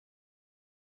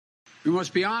We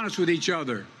must be honest with each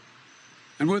other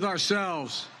and with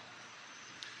ourselves.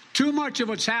 Too much of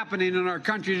what's happening in our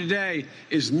country today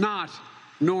is not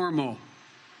normal.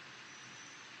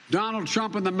 Donald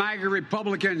Trump and the MAGA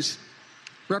Republicans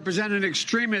represent an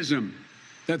extremism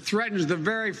that threatens the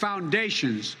very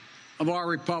foundations of our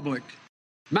republic.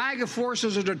 MAGA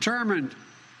forces are determined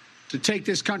to take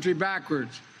this country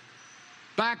backwards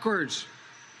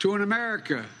to an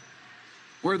America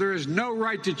where there is no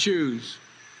right to choose,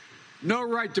 no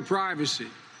right to privacy,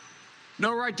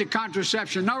 no right to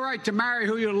contraception, no right to marry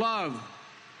who you love.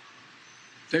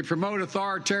 They promote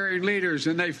authoritarian leaders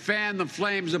and they fan the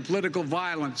flames of political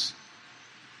violence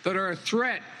that are a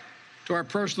threat to our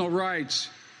personal rights,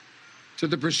 to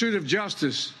the pursuit of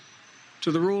justice,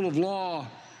 to the rule of law,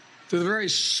 to the very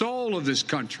soul of this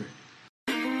country.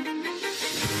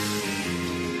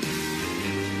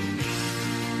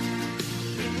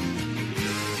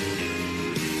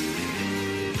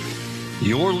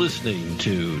 You're listening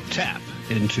to Tap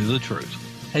Into the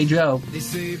Truth. Hey, Joe. They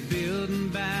say building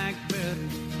back better,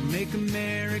 make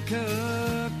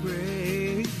America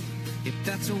great. If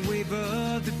that's a wave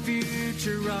of the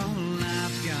future, all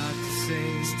I've got to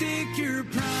say, stick your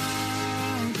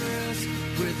progress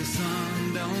where the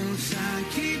sun don't shine.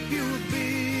 Keep your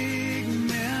big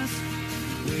mess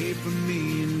away from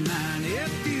me and mine.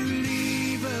 If you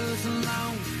leave us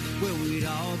alone, well, we'd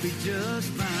all be just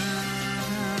fine.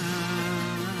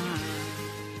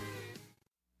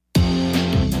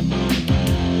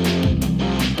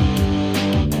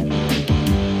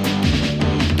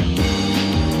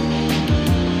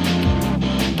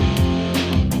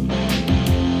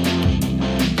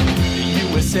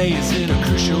 Say is in a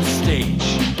crucial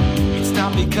stage. It's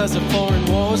not because of foreign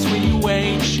wars we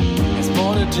wage. It's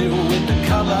more to do with the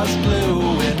colors blue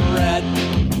and red.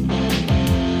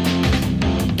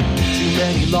 Too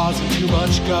many laws and too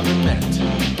much government.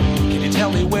 Can you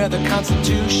tell me where the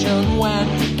Constitution went?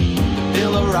 The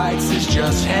Bill of Rights is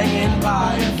just hanging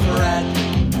by a thread.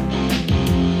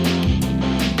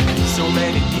 So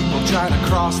many people trying to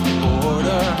cross the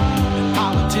border, and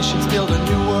politicians build a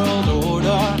new world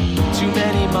order. Too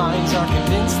many minds are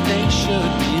convinced they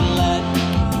should be led.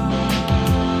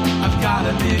 I've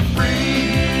gotta be free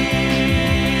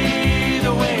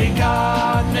the way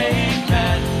God made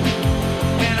men,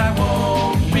 and I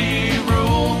won't be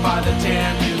ruled by the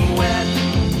damn UN.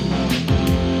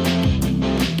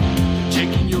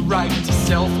 Taking your right to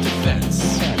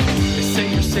self-defense. They say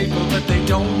you're safer, but they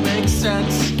don't make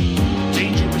sense.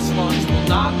 Dangerous ones will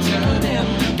not turn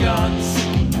into guns.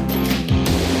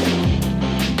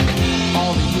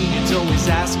 All the unions always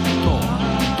ask for more.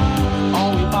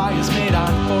 All we buy is made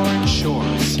on foreign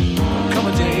shores. Come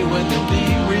a day when there'll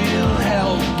be real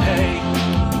hell to pay.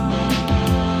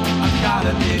 I've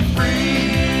gotta be free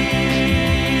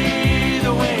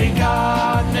the way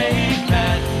God made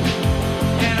men,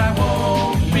 and I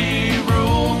won't be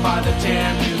ruled by the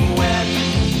damn UN.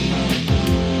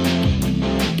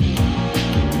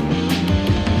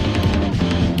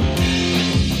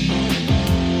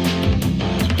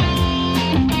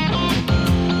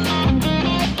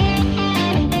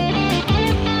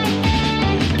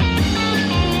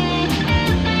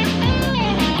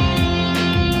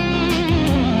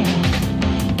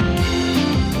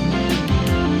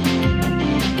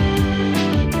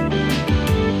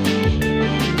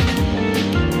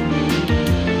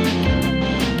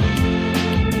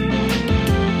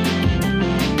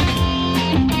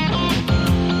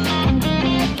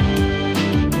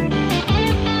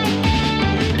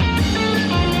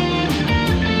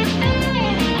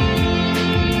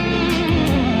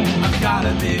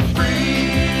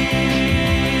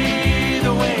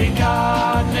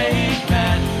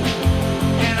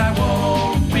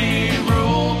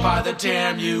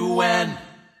 Damn UN.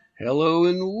 Hello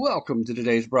and welcome to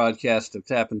today's broadcast of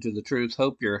Tap Into the Truth.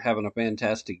 Hope you're having a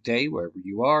fantastic day wherever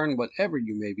you are and whatever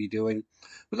you may be doing,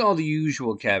 with all the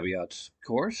usual caveats, of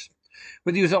course.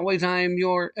 With you as always, I am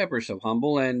your ever so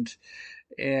humble and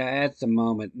at the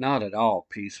moment not at all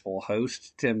peaceful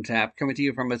host, Tim Tapp, coming to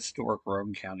you from historic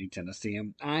Roane County, Tennessee.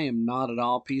 I am not at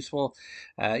all peaceful.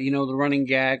 The running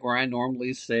gag where I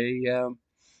normally say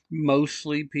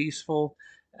mostly peaceful.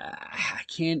 I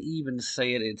can't even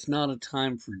say it. It's not a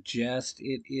time for jest.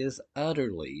 It is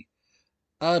utterly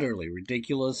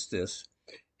ridiculous, this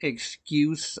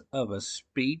excuse of a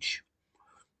speech.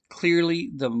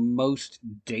 Clearly the most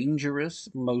dangerous,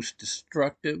 most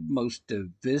destructive, most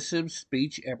divisive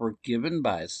speech ever given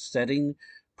by a sitting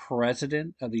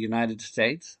president of the United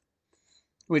States,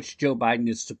 which Joe Biden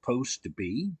is supposed to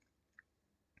be.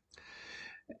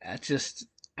 That's just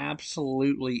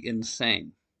absolutely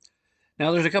insane.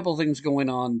 Now, there's a couple of things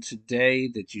going on today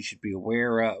that you should be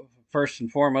aware of. First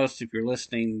and foremost, if you're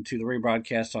listening to the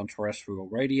rebroadcast on terrestrial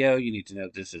radio, you need to know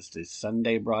this is the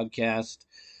Sunday broadcast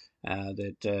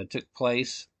that took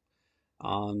place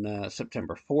on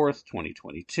September 4th,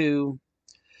 2022.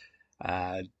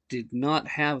 Did not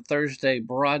have Thursday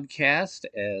broadcast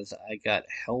as I got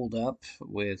held up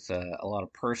with a lot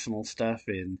of personal stuff,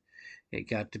 and it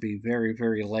got to be very,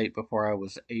 very late before I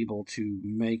was able to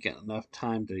make enough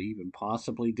time to even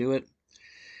possibly do it.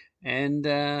 And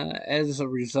as a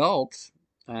result,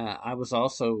 I was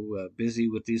also busy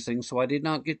with these things, so I did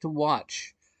not get to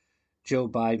watch Joe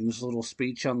Biden's little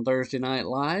speech on Thursday Night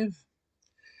Live.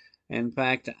 In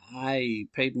fact, I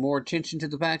paid more attention to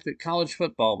the fact that college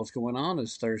football was going on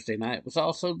as Thursday night. It was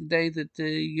also the day that the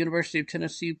University of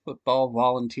Tennessee football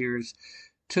volunteers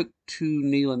took to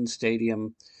Neyland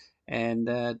Stadium and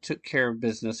took care of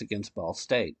business against Ball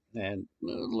State. And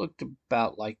looked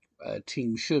about like a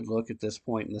team should look at this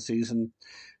point in the season,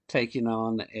 taking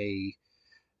on a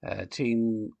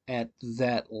team at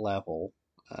that level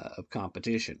of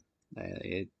competition.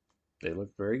 They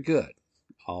looked very good,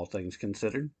 all things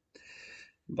considered.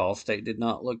 Ball State did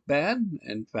not look bad.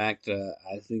 In fact,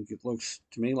 I think it looks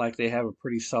to me like they have a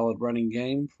pretty solid running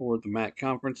game for the MAC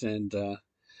conference, and I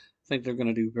think they're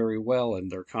going to do very well in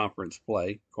their conference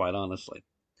play, quite honestly.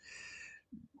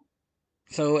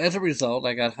 So as a result,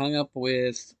 I got hung up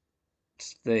with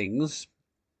things,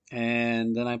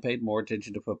 and then I paid more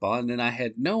attention to football, and then I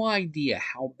had no idea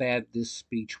how bad this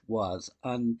speech was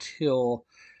until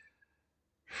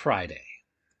Friday.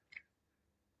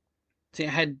 See, I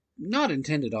had not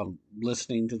intended on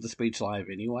listening to the speech live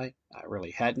anyway. I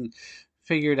really hadn't.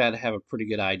 Figured I'd have a pretty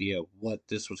good idea of what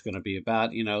this was going to be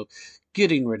about,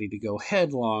 getting ready to go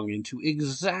headlong into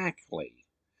exactly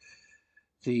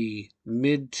the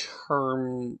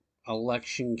midterm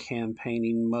election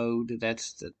campaigning mode.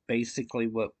 That's basically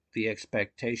what the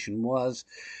expectation was.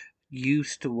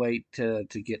 Used to wait to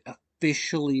get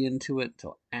officially into it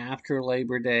till after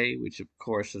Labor Day, which of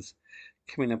course is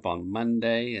coming up on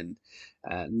Monday, and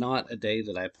not a day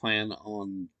that I plan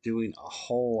on doing a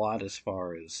whole lot as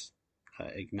far as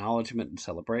acknowledgement and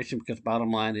celebration, because bottom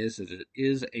line is that it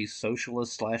is a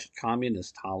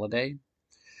socialist/communist holiday.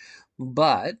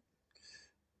 But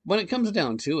when it comes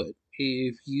down to it,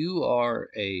 if you are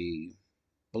a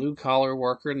blue-collar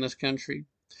worker in this country,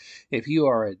 if you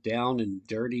are a down and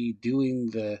dirty,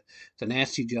 doing the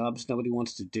nasty jobs nobody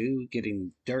wants to do,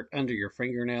 getting dirt under your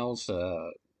fingernails,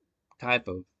 type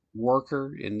of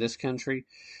worker in this country,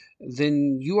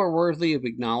 then you are worthy of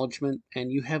acknowledgement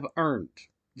and you have earned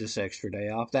this extra day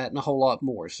off, that and a whole lot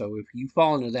more. So if you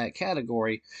fall into that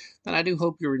category, then I do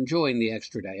hope you're enjoying the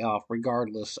extra day off,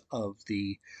 regardless of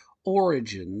the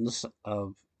origins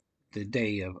of the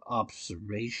day of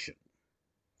observation.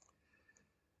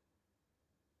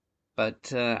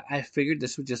 But I figured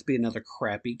this would just be another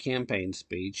crappy campaign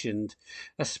speech, and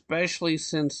especially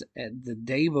since the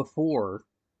day before,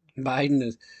 Biden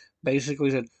has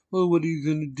basically said, "Well, what are you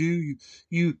going to do?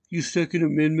 You Second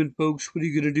Amendment folks, what are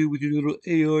you going to do with your little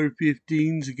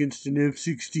AR-15s against an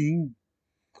F-16?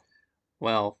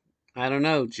 Well, I don't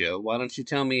know, Joe. Why don't you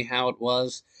tell me how it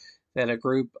was that a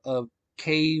group of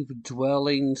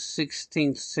cave-dwelling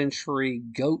 16th century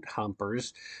goat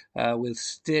humpers with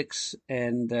sticks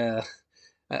and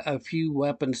a few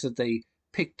weapons that they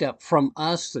picked up from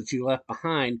us that you left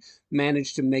behind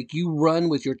managed to make you run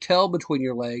with your tail between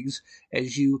your legs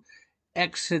as you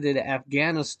exited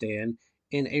Afghanistan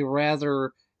in a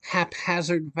rather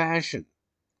haphazard fashion?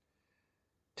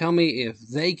 Tell me, if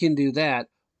they can do that,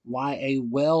 why a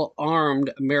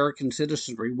well-armed American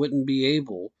citizenry wouldn't be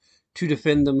able to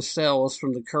defend themselves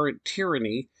from the current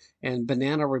tyranny and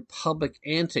banana republic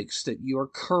antics that you are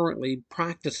currently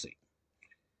practicing.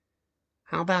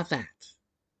 How about that?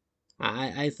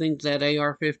 I think that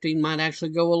AR-15 might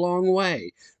actually go a long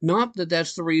way. Not that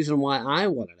that's the reason why I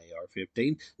want an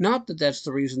AR-15. Not that that's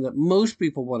the reason that most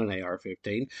people want an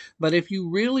AR-15. But if you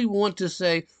really want to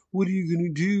say, what are you going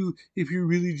to do if you're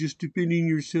really just defending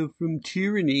yourself from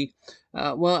tyranny?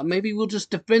 Well, maybe we'll just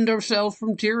defend ourselves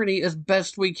from tyranny as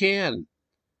best we can.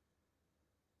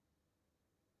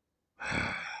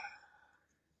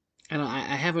 And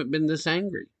I haven't been this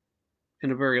angry in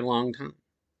a very long time.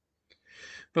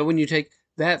 But when you take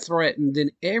that threat and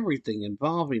then everything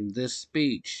involving this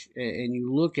speech and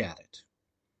you look at it,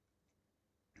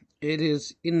 it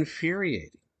is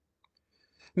infuriating.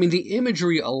 I mean, the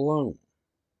imagery alone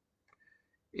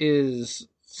is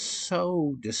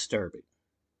so disturbing.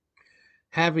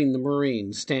 Having the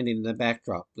Marines standing in the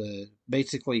backdrop,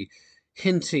 basically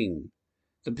hinting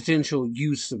the potential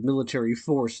use of military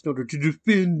force in order to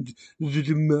defend the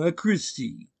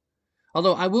democracy.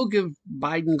 Although I will give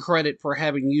Biden credit for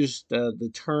having used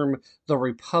the term the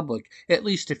Republic at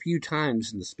least a few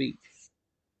times in the speech.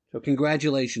 So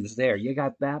congratulations there. You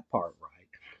got that part right.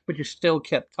 But you still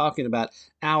kept talking about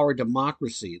our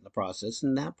democracy in the process,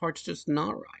 and that part's just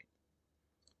not right.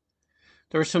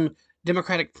 There are some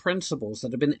democratic principles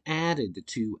that have been added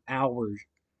to our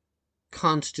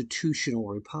constitutional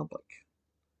republic.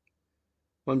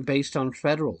 One based on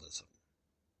federalism.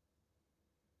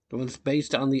 The one's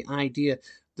based on the idea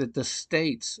that the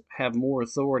states have more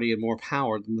authority and more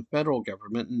power than the federal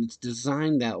government, and it's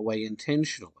designed that way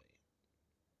intentionally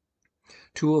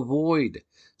to avoid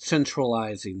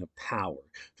centralizing of power,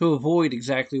 to avoid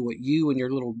exactly what you and your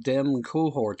little Dem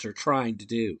cohorts are trying to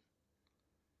do.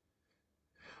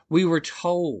 We were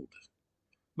told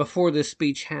before this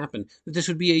speech happened that this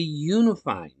would be a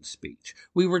unifying speech.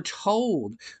 We were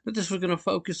told that this was going to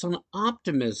focus on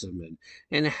optimism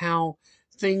and how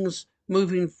things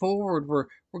moving forward were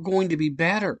going to be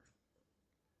better.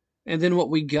 And then what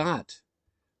we got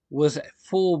was a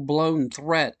full-blown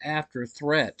threat after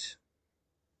threat.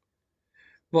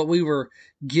 What we were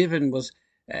given was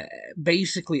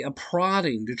basically a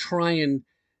prodding to try and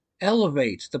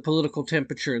elevate the political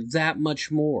temperature that much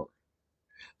more.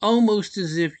 Almost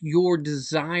as if your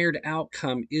desired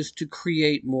outcome is to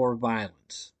create more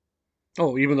violence.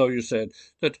 Oh, even though you said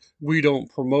that we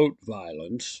don't promote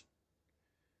violence.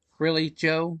 Really,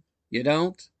 Joe? You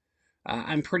don't?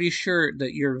 I'm pretty sure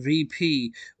that your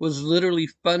VP was literally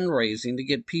fundraising to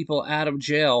get people out of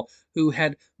jail who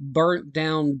had burnt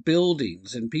down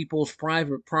buildings and people's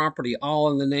private property,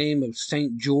 all in the name of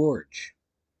St. George.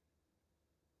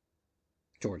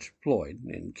 George Floyd,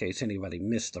 in case anybody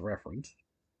missed the reference.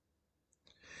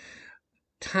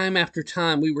 Time after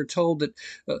time, we were told that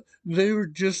they were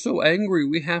just so angry,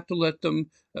 we have to let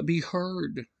them be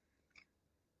heard.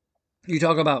 You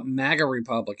talk about MAGA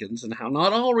Republicans and how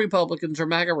not all Republicans are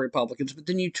MAGA Republicans, but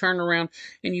then you turn around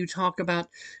and you talk about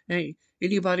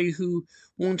anybody who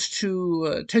wants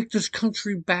to take this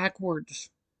country backwards,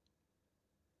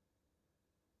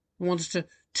 wants to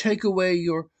take away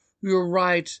your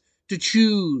right to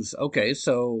choose. Okay,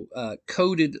 so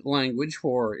coded language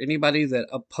for anybody that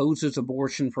opposes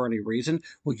abortion for any reason.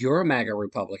 Well, you're a MAGA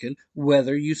Republican,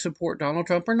 whether you support Donald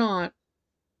Trump or not.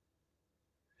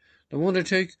 They want to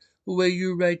take away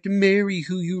your right to marry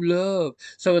who you love.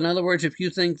 So in other words, if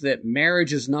you think that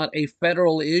marriage is not a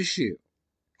federal issue,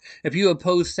 if you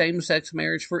oppose same-sex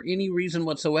marriage for any reason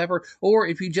whatsoever, or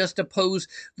if you just oppose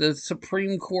the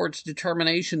Supreme Court's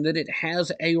determination that it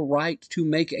has a right to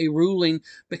make a ruling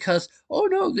because, oh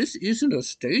no, this isn't a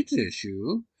state's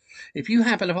issue. If you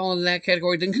happen to fall into that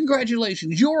category, then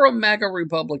congratulations, you're a MAGA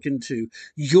Republican too.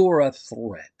 You're a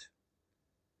threat.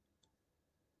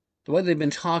 The way they've been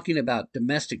talking about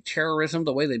domestic terrorism,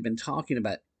 the way they've been talking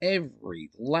about every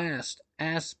last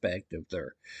aspect of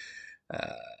their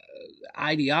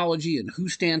ideology and who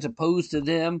stands opposed to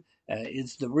them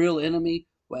is the real enemy.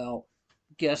 Well,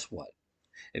 guess what?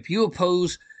 If you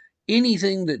oppose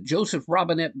anything that Joseph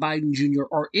Robinette Biden Jr.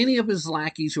 or any of his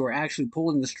lackeys who are actually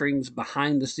pulling the strings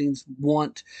behind the scenes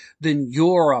want, then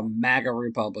you're a MAGA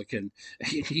Republican,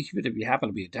 even if you happen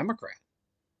to be a Democrat.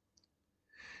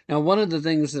 Now, one of the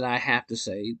things that I have to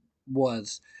say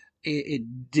was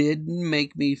it did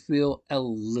make me feel a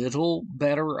little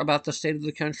better about the state of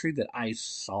the country that I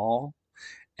saw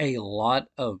a lot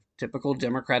of typical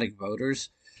Democratic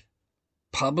voters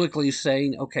publicly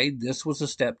saying, okay, this was a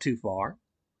step too far.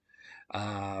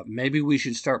 Maybe we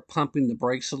should start pumping the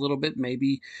brakes a little bit.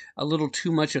 Maybe a little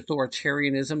too much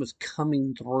authoritarianism is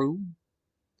coming through.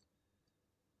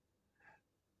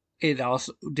 It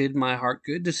also did my heart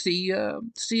good to see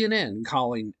CNN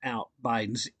calling out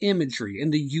Biden's imagery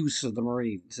and the use of the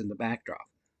Marines in the backdrop.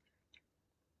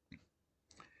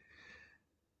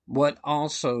 What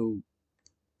also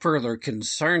further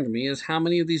concerned me is how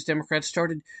many of these Democrats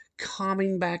started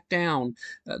calming back down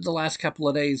the last couple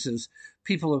of days as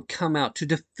people have come out to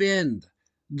defend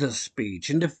the speech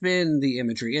and defend the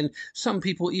imagery. And some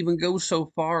people even go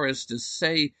so far as to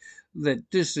say that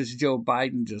this is Joe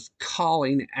Biden just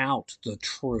calling out the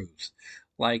truth.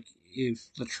 Like if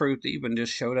the truth even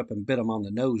just showed up and bit them on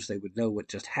the nose, they would know what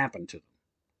just happened to them.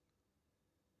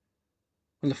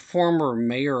 When the former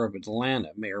mayor of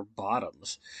Atlanta, Mayor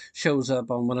Bottoms, shows up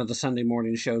on one of the Sunday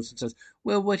morning shows and says,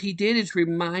 well, what he did is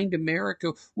remind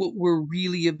America what we're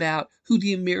really about, who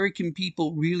the American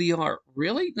people really are.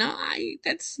 Really? No,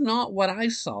 that's not what I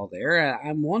saw there.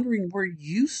 I'm wondering where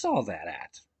you saw that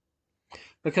at.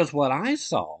 Because what I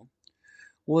saw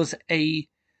was a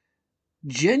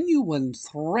genuine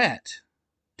threat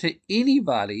to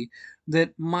anybody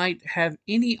that might have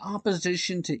any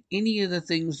opposition to any of the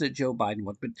things that Joe Biden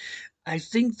wants. But I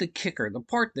think the kicker, the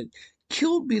part that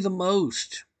killed me the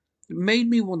most, made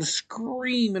me want to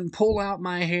scream and pull out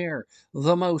my hair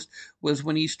the most, was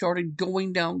when he started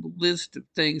going down the list of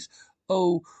things.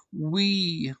 Oh,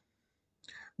 we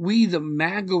the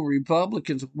MAGA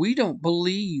Republicans, we don't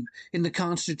believe in the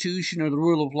Constitution or the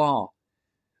rule of law.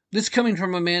 This coming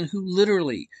from a man who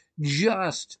literally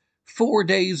just 4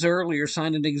 days earlier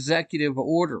signed an executive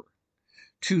order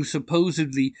to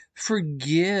supposedly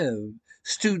forgive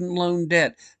student loan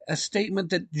debt, a statement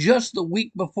that just the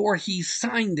week before he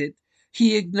signed it,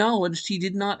 he acknowledged he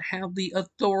did not have the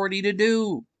authority to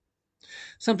do.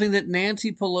 Something that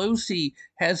Nancy Pelosi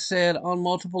has said on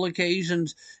multiple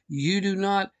occasions, you do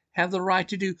not have the right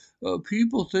to do.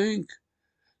 People think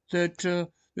that,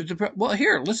 well,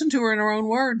 here, listen to her in her own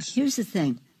words. Here's the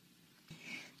thing.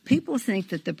 People think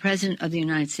that the President of the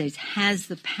United States has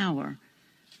the power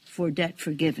for debt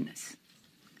forgiveness.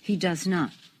 He does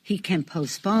not. He can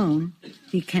postpone,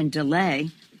 he can delay,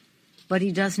 but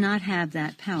he does not have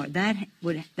that power. That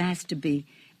has to be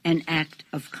an act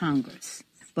of Congress.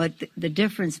 But the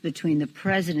difference between the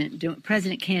president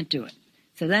can't do it.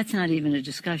 So that's not even a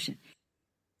discussion.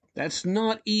 That's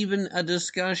not even a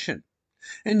discussion.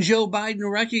 And Joe Biden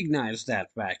recognized that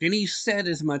fact, and he said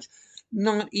as much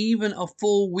not even a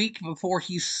full week before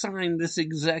he signed this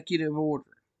executive order,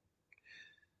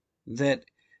 that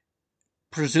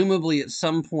presumably at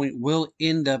some point will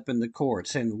end up in the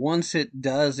courts. And once it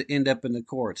does end up in the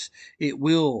courts, it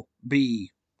will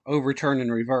be overturned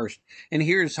and reversed. And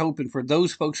here's hoping for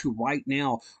those folks who right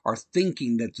now are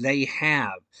thinking that they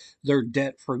have their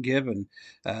debt forgiven,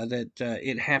 that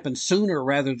it happens sooner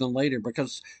rather than later,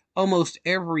 because almost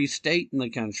every state in the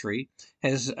country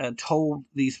has told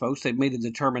these folks they've made a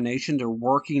determination, they're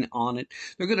working on it.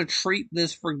 They're going to treat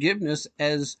this forgiveness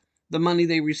as the money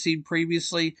they received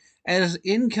previously as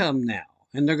income now,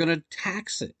 and they're going to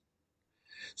tax it.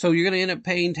 So you're going to end up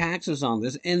paying taxes on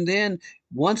this. And then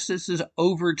once this is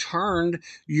overturned,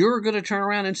 you're going to turn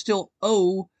around and still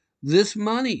owe this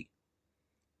money.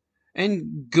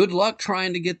 And good luck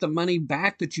trying to get the money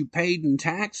back that you paid in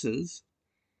taxes.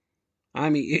 I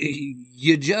mean,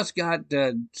 you just got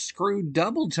screwed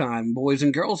double time, boys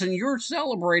and girls, and you're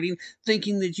celebrating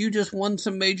thinking that you just won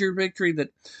some major victory,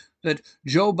 that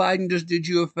Joe Biden just did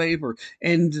you a favor.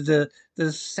 And the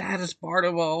saddest part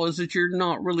of all is that you're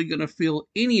not really going to feel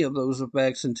any of those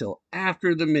effects until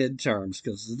after the midterms,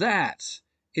 because that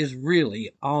is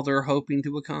really all they're hoping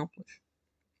to accomplish.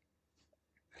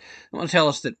 I want to tell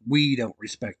us that we don't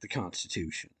respect the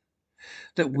Constitution,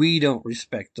 that we don't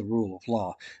respect the rule of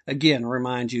law. Again,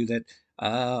 remind you that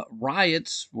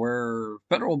riots where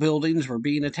federal buildings were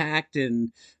being attacked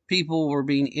and people were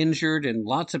being injured and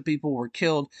lots of people were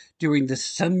killed during the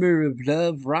Summer of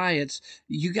Love riots,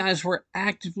 you guys were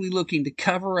actively looking to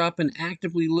cover up and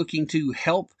actively looking to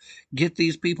help get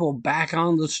these people back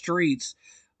on the streets.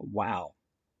 Wow.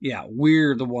 Yeah,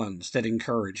 we're the ones that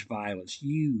encourage violence.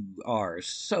 You are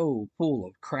so full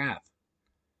of crap.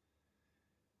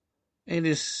 It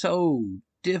is so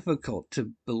difficult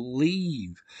to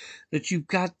believe that you've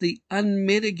got the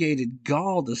unmitigated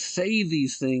gall to say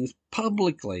these things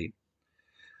publicly.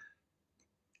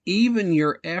 Even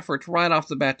your efforts right off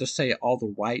the bat to say all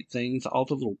the right things, all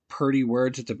the little pretty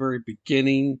words at the very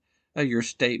beginning of your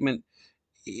statement,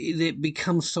 it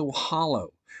becomes so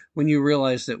hollow when you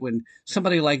realize that when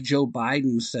somebody like Joe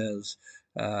Biden says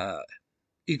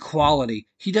equality,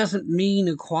 he doesn't mean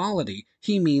equality,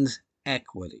 he means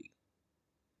equity.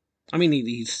 I mean,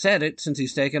 he's said it since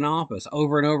he's taken office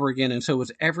over and over again, and so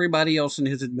is everybody else in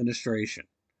his administration.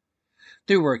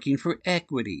 They're working for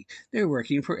equity. They're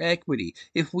working for equity.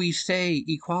 If we say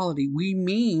equality, we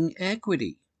mean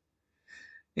equity.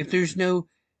 If there's no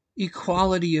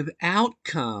equality of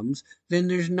outcomes, then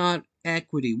there's not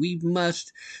equity. We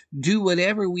must do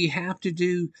whatever we have to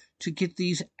do to get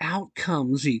these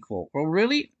outcomes equal. Well,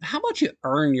 really? How about you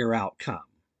earn your outcome?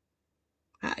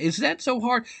 Is that so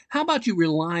hard? How about you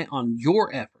rely on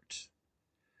your efforts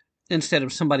instead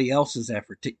of somebody else's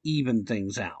effort to even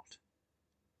things out?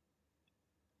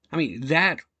 I mean,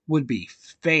 that would be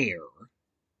fair.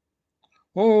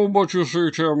 Oh, but you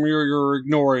see, Tim, you're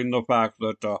ignoring the fact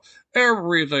that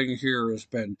everything here has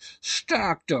been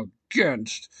stacked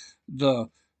against the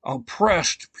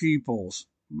oppressed peoples.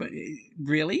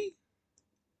 Really?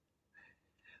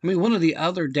 I mean, one of the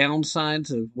other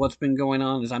downsides of what's been going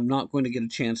on is I'm not going to get a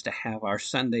chance to have our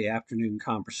Sunday afternoon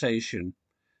conversation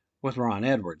with Ron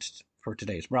Edwards for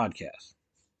today's broadcast.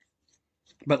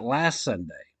 But last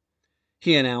Sunday,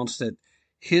 he announced that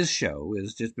his show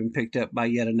has just been picked up by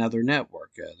yet another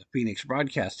network, the Phoenix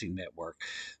Broadcasting Network.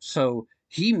 So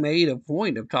he made a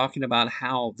point of talking about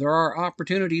how there are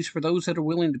opportunities for those that are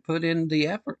willing to put in the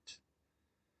effort.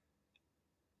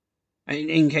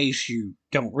 In case you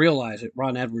don't realize it,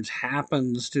 Ron Edwards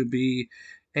happens to be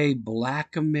a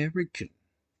Black American.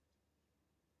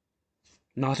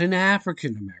 Not an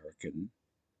African American,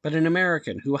 but an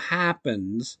American who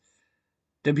happens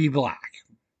to be black.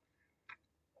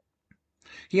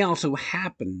 He also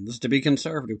happens to be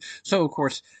conservative. So, of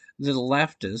course, the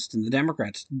leftists and the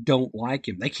Democrats don't like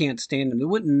him. They can't stand him. It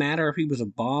wouldn't matter if he was a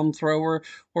bomb thrower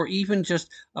or even just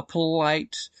a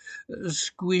polite,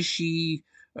 squishy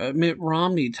Mitt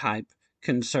Romney type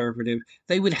conservative.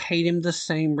 They would hate him the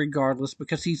same regardless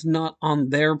because he's not on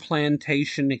their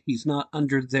plantation. He's not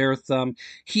under their thumb.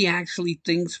 He actually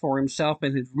thinks for himself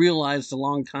and had realized a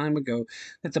long time ago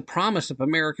that the promise of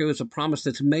America is a promise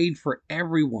that's made for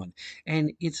everyone,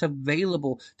 and it's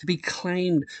available to be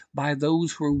claimed by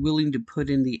those who are willing to put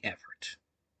in the effort.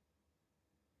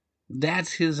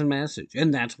 That's his message,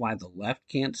 and that's why the left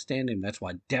can't stand him. That's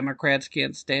why Democrats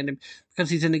can't stand him, because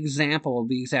he's an example of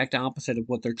the exact opposite of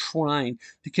what they're trying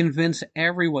to convince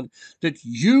everyone, that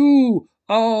you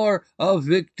are a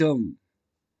victim.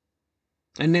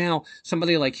 And now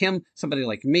somebody like him, somebody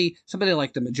like me, somebody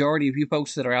like the majority of you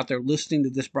folks that are out there listening to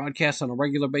this broadcast on a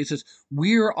regular basis,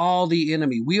 we're all the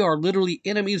enemy. We are literally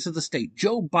enemies of the state.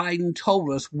 Joe Biden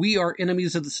told us we are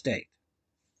enemies of the state.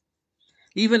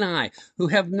 Even I, who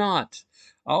have not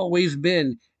always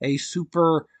been a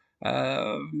super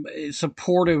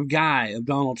supportive guy of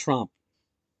Donald Trump.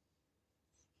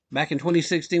 Back in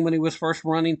 2016 when he was first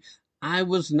running, I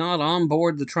was not on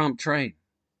board the Trump train.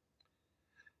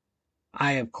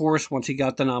 I, of course, once he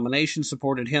got the nomination,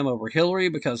 supported him over Hillary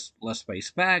because, let's face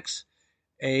facts,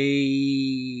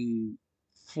 a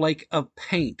flake of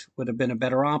paint would have been a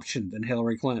better option than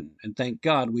Hillary Clinton. And thank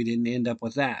God we didn't end up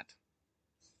with that.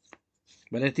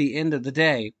 But at the end of the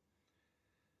day,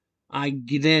 I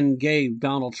then gave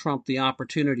Donald Trump the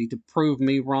opportunity to prove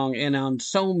me wrong, and on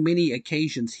so many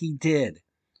occasions he did.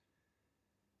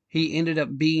 He ended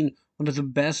up being one of the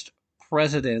best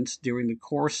presidents during the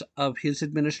course of his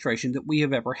administration that we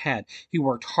have ever had. He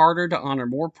worked harder to honor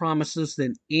more promises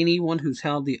than anyone who's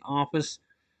held the office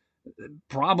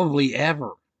probably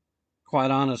ever,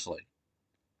 quite honestly.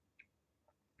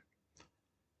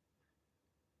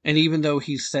 And even though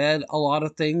he said a lot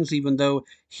of things, even though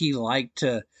he liked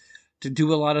to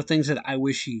do a lot of things that I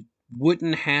wish he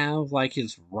wouldn't have, like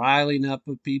his riling up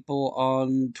of people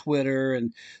on Twitter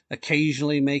and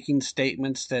occasionally making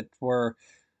statements that were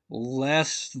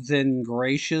less than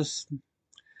gracious,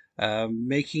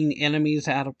 making enemies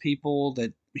out of people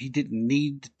that he didn't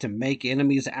need to make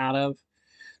enemies out of.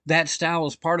 That style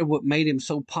is part of what made him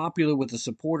so popular with the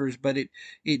supporters, but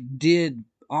it did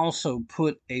also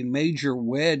put a major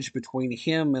wedge between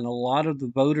him and a lot of the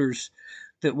voters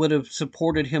that would have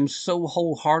supported him so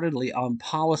wholeheartedly on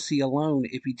policy alone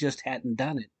if he just hadn't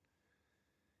done it.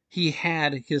 He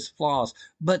had his flaws,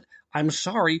 but I'm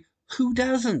sorry, who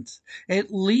doesn't?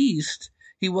 At least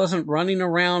he wasn't running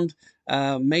around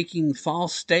making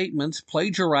false statements,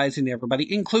 plagiarizing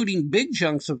everybody, including big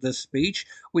chunks of this speech,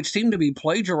 which seemed to be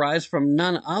plagiarized from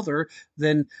none other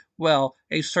than, well,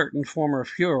 a certain former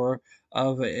Führer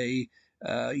of a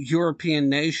European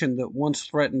nation that once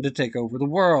threatened to take over the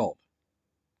world.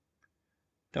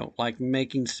 Don't like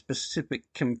making specific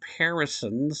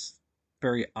comparisons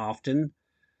very often,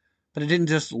 but it didn't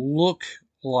just look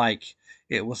like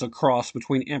it was a cross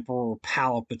between Emperor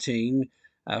Palpatine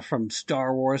from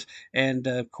Star Wars and,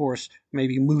 of course,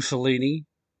 maybe Mussolini,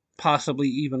 possibly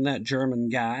even that German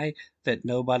guy that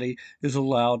nobody is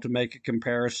allowed to make a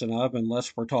comparison of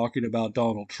unless we're talking about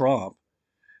Donald Trump.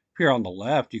 If you're on the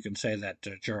left, you can say that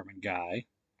German guy.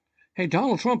 Hey,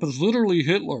 Donald Trump is literally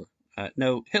Hitler.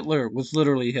 No, Hitler was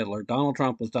literally Hitler. Donald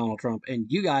Trump was Donald Trump. And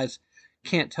you guys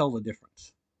can't tell the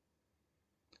difference.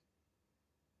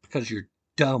 Because you're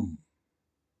dumb.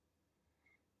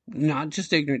 Not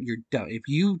just ignorant, you're dumb. If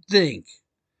you think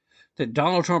that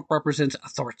Donald Trump represents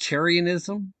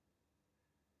authoritarianism,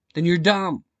 then you're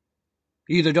dumb.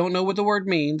 You either don't know what the word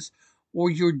means, or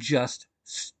you're just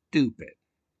stupid.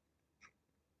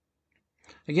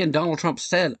 Again, Donald Trump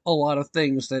said a lot of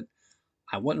things that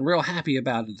I wasn't real happy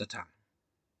about at the time.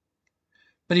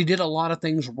 But he did a lot of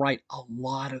things right,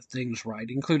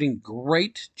 including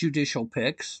great judicial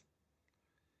picks,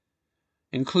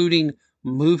 including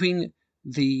moving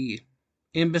the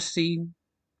embassy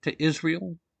to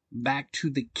Israel back to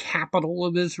the capital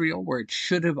of Israel, where it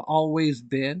should have always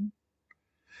been,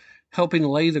 helping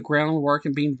lay the groundwork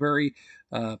and being very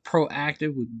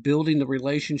proactive with building the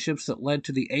relationships that led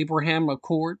to the Abraham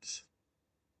Accords.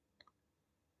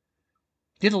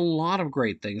 Did a lot of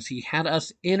great things. He had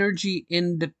us energy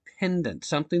independent,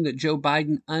 something that Joe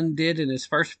Biden undid in his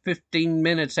first 15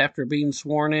 minutes after being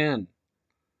sworn in.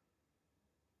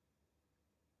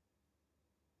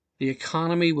 The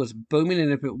economy was booming,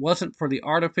 and if it wasn't for the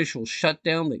artificial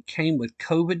shutdown that came with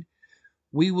COVID,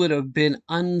 we would have been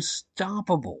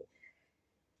unstoppable.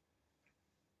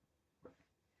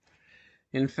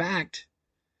 In fact,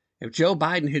 if Joe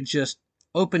Biden had just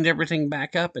opened everything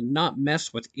back up and not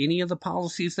messed with any of the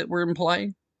policies that were in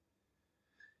play,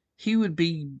 he would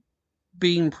be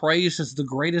being praised as the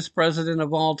greatest president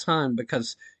of all time,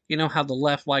 because you know how the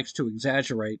left likes to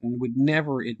exaggerate and would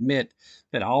never admit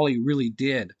that all he really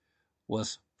did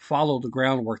was follow the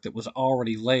groundwork that was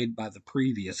already laid by the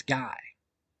previous guy.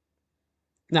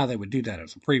 Now, they would do that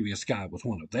if the previous guy was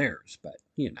one of theirs, but,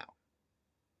 you know.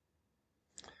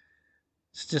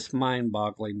 It's just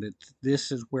mind-boggling that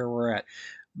this is where we're at.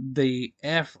 The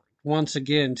effort, once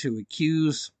again, to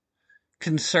accuse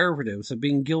conservatives of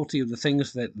being guilty of the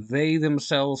things that they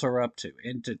themselves are up to,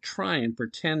 and to try and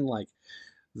pretend like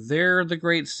they're the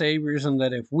great saviors and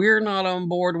that if we're not on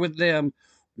board with them,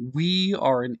 we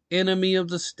are an enemy of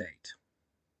the state.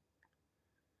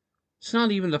 It's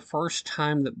not even the first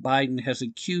time that Biden has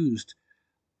accused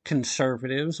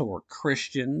conservatives or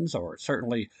Christians or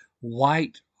certainly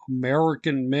white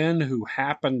American men who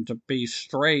happen to be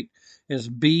straight as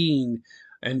being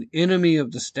an enemy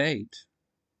of the state.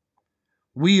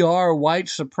 We are white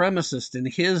supremacists in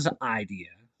his idea,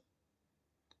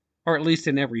 or at least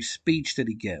in every speech that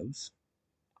he gives.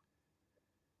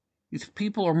 These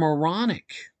people are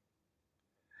moronic.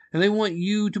 And they want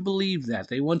you to believe that.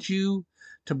 They want you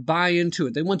to buy into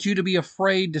it. They want you to be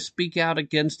afraid to speak out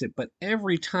against it. But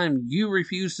every time you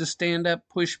refuse to stand up,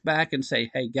 push back, and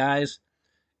say, hey, guys,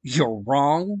 you're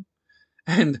wrong,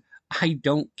 and I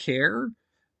don't care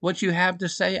what you have to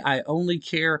say. I only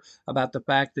care about the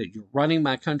fact that you're running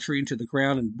my country into the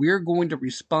ground, and we're going to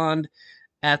respond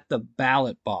at the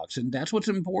ballot box. And that's what's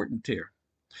important here,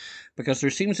 because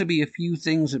there seems to be a few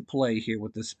things at play here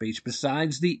with this speech,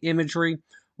 besides the imagery,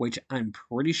 which I'm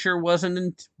pretty sure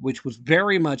which was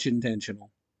very much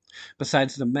intentional,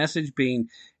 besides the message being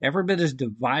every bit as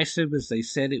divisive as they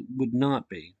said it would not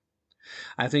be.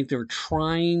 I think they're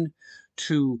trying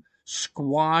to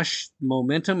squash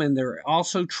momentum, and they're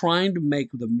also trying to make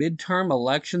the midterm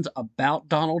elections about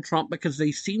Donald Trump, because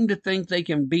they seem to think they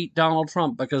can beat Donald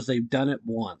Trump because they've done it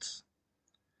once.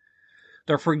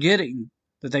 They're forgetting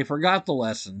that they forgot the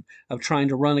lesson of trying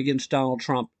to run against Donald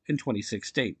Trump in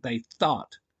 2016. They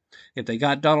thought if they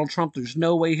got Donald Trump, there's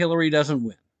no way Hillary doesn't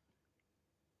win.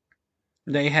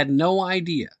 They had no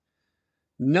idea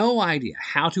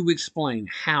how to explain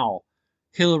how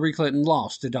Hillary Clinton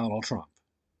lost to Donald Trump.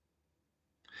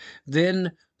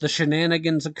 Then the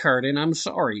shenanigans occurred, and I'm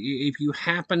sorry, if you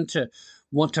happen to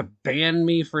want to ban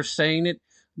me for saying it,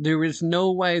 there is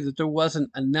no way that there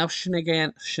wasn't enough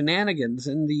shenanigans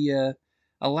in the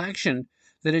election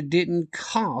that it didn't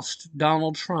cost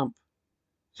Donald Trump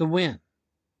the win.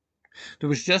 There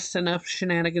was just enough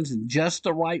shenanigans in just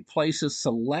the right places,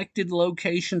 selected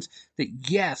locations, that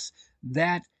yes,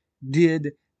 that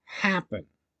did happen.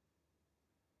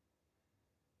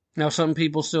 Now, some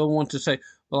people still want to say,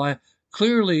 well,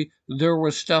 clearly there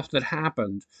was stuff that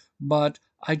happened, but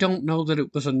I don't know that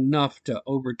it was enough to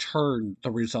overturn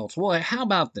the results. Well, how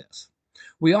about this?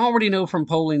 We already know from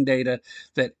polling data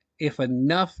that if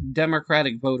enough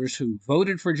Democratic voters who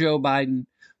voted for Joe Biden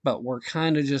but were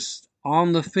kind of just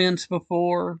on the fence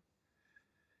before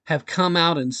have come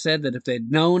out and said that if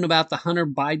they'd known about the Hunter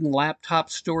Biden laptop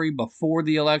story before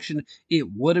the election,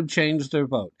 it would have changed their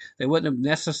vote. They wouldn't have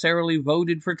necessarily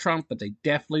voted for Trump, but they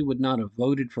definitely would not have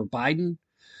voted for Biden.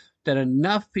 That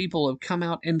enough people have come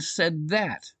out and said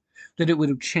that it would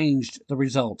have changed the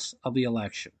results of the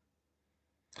election.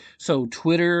 So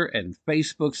Twitter and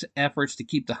Facebook's efforts to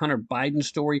keep the Hunter Biden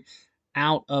story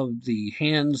out of the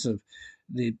hands of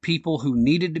the people who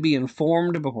needed to be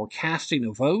informed before casting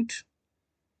a vote,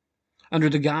 under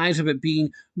the guise of it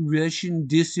being Russian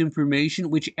disinformation,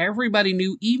 which everybody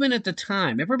knew, even at the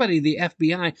time. Everybody, the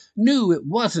FBI, knew it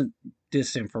wasn't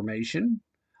disinformation.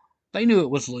 They knew it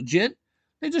was legit.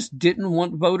 They just didn't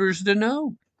want voters to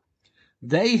know.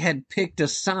 They had picked a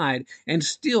side and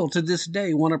still to this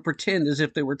day want to pretend as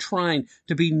if they were trying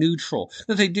to be neutral,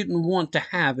 that they didn't want to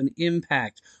have an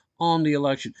impact on the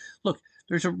election. Look,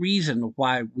 there's a reason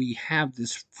why we have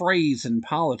this phrase in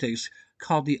politics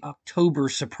called the October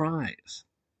surprise.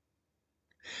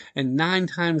 And 9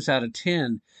 times out of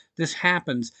 10, This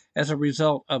happens as a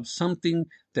result of something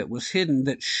that was hidden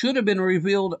that should have been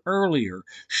revealed earlier,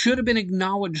 should have been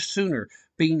acknowledged sooner,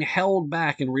 being held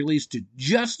back and released at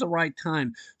just the right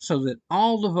time so that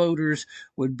all the voters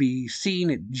would be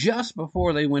seeing it just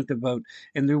before they went to vote,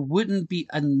 and there wouldn't be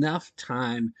enough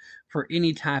time for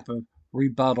any type of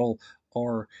rebuttal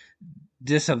or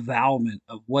disavowalment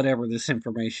of whatever this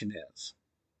information is.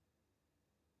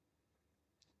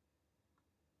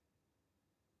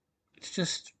 It's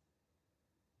just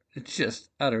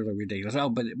utterly ridiculous. Oh,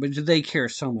 but they care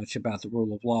so much about the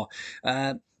rule of law.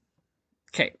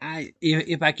 Okay,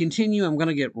 if I continue, I'm going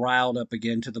to get riled up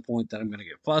again to the point that I'm going to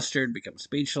get flustered, become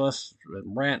speechless,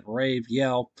 rant, rave,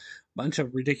 yell, bunch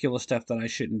of ridiculous stuff that I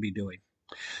shouldn't be doing.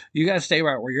 You guys stay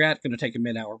right where you're at. Going to take a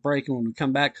mid-hour break, and when we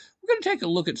come back, we're going to take a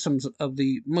look at some of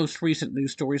the most recent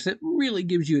news stories that really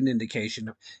gives you an indication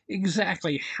of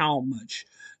exactly how much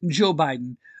Joe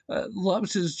Biden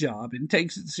loves his job and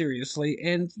takes it seriously,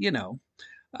 and,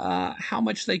 how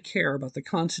much they care about the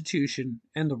Constitution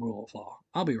and the rule of law.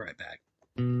 I'll be right back.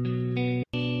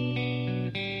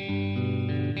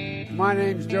 My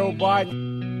name's Joe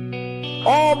Biden.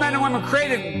 All men and women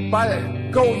created by the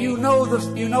go. You know the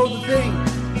thing.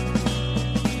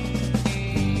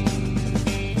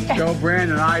 Joe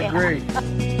Brandon, I agree.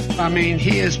 I mean,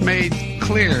 he has made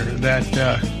clear that.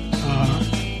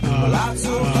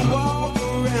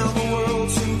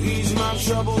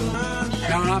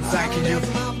 No, I'm thanking you.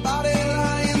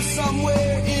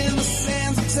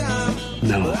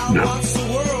 No.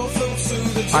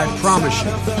 I promise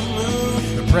you,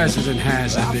 the president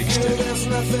has a big stick.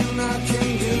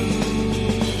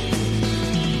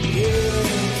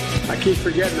 I keep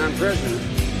forgetting I'm president.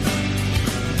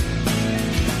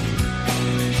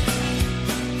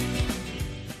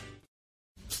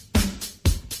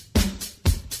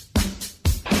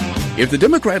 If the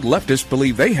Democrat leftists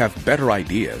believe they have better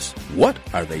ideas, what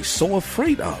are they so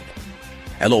afraid of?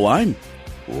 Hello, I'm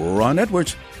Ron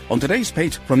Edwards. On today's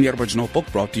page from the Edwards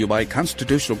Notebook, brought to you by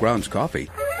Constitutional Grounds Coffee.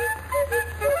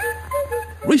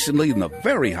 Recently, in the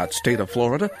very hot state of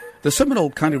Florida, the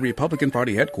Seminole County Republican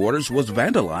Party headquarters was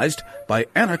vandalized by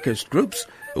anarchist groups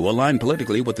who align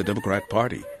politically with the Democrat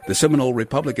Party. The Seminole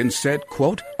Republicans said,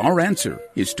 quote, "Our answer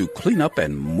is to clean up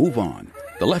and move on."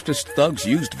 The leftist thugs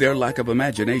used their lack of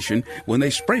imagination when they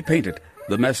spray-painted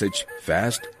the message,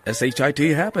 "Fast, S-H-I-T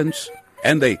happens."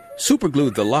 And they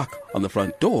superglued the lock on the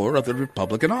front door of the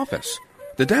Republican office.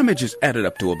 The damages added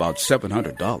up to about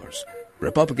 $700.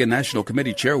 Republican National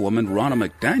Committee Chairwoman Ronna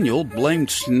McDaniel blamed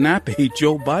snappy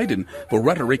Joe Biden for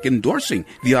rhetoric endorsing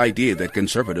the idea that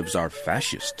conservatives are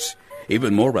fascists.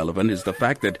 Even more relevant is the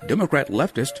fact that Democrat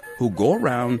leftists who go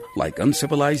around like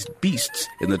uncivilized beasts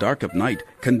in the dark of night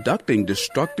conducting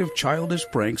destructive childish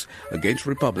pranks against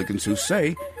Republicans who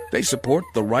say they support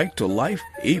the right to life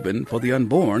even for the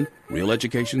unborn, real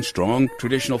education, strong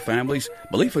traditional families,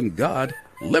 belief in God,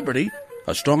 liberty,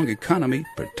 a strong economy,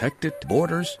 protected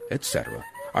borders, etc.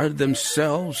 are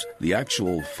themselves the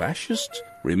actual fascists?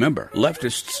 Remember,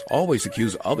 leftists always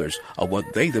accuse others of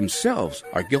what they themselves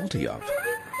are guilty of.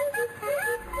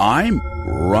 I'm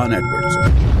Ron Edwards.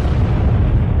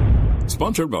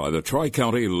 Sponsored by the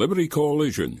Tri-County Liberty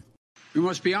Coalition. We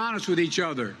must be honest with each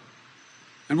other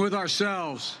and with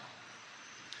ourselves.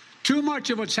 Too much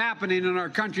of what's happening in our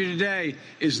country today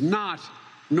is not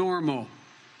normal.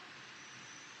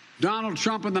 Donald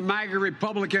Trump and the MAGA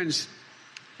Republicans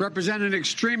represent an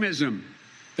extremism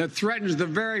that threatens the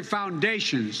very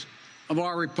foundations of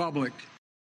our republic.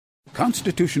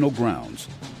 Constitutional Grounds,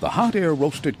 the hot air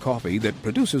roasted coffee that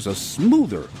produces a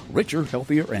smoother, richer,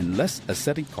 healthier, and less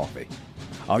acidic coffee.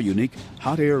 Our unique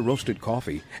hot air roasted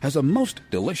coffee has a most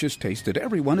delicious taste that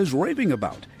everyone is raving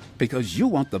about. Because you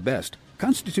want the best,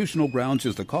 Constitutional Grounds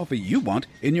is the coffee you want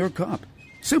in your cup.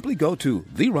 Simply go to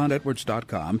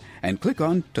theronedwards.com and click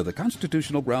on to the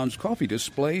Constitutional Grounds coffee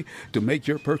display to make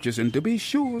your purchase, and to be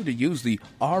sure to use the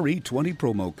RE20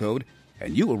 promo code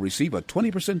and you will receive a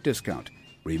 20% discount.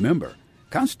 Remember,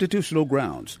 Constitutional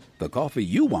Grounds, the coffee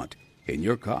you want in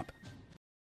your cup.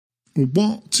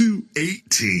 Walk to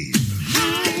 18.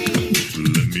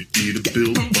 Let me eat a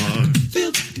Built Bar.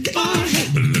 Built Bar.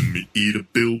 Let me eat a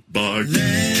Built Bar.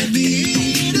 Let me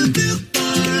eat a Built Bar.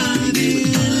 I'm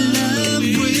in love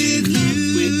with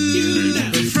you.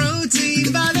 The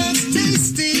protein bar that's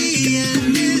tasty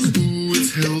and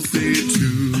it's healthy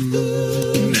too.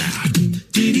 Nah.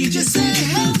 Did he just say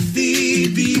healthy?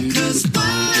 Because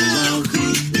wow,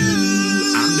 who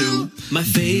knew? I knew. My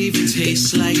favorite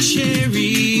tastes like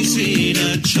cherries in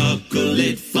a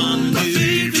chocolate fondue. My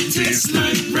favorite tastes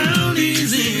like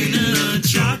brownies in a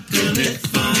chocolate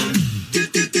fondue. Do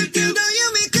you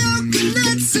mean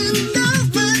coconuts and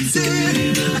donuts?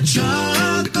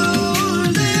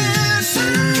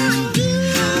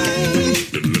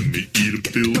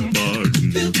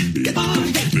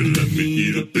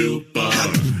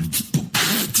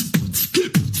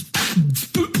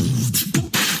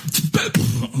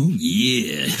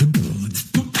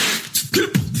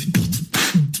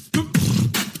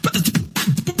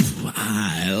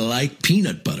 like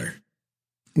peanut butter.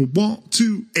 1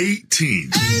 to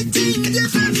 18. 18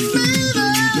 different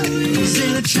flavors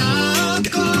in a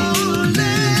chocolate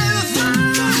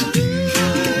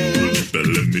but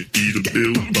let me eat a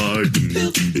Built Bar.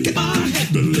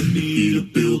 But let me eat a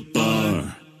Built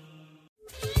Bar.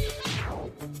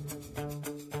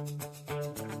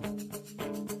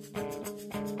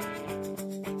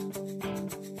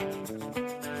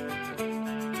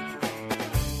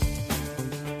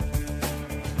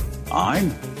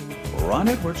 I'm Ron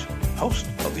Edwards, host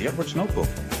of the Edwards Notebook,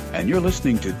 and you're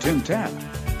listening to Tim Tapp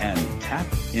and Tap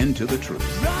Into the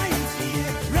Truth. Right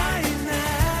here, right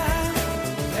now.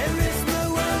 There is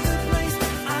no other place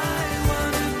I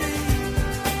want to be.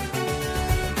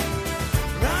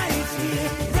 Right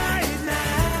here, right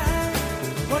now.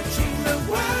 Watching the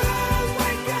world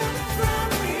wake up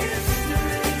from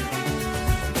history.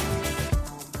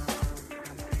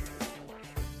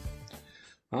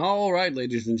 All right,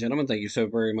 ladies and gentlemen, thank you so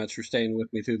very much for staying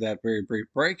with me through that very brief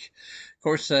break. Of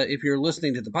course, if you're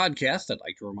listening to the podcast, I'd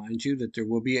like to remind you that there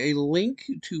will be a link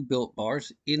to Built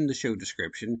Bars in the show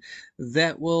description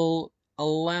that will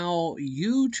allow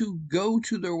you to go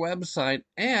to their website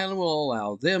and will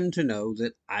allow them to know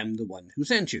that I'm the one who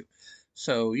sent you.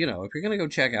 So, if you're going to go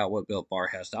check out what Built Bar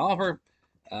has to offer,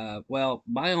 well,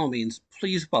 by all means,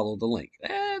 please follow the link.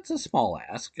 It's a small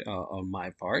ask on my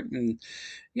part, and,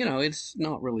 it's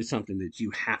not really something that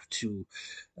you have to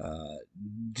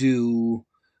do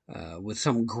with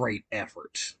some great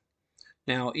effort.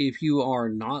 Now, if you are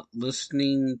not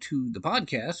listening to the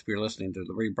podcast, if you're listening to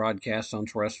the rebroadcast on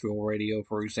terrestrial radio,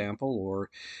 for example, or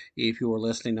if you are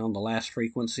listening on the last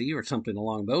frequency or something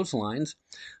along those lines,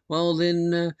 well,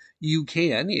 then you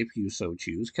can, if you so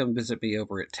choose, come visit me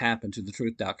over at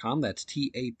tappintothetruth.com. That's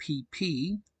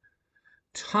TAPP,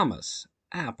 Thomas,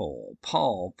 Apple,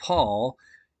 Paul,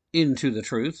 Into the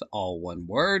Truth, all one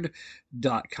word,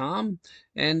 .com.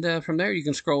 And from there, you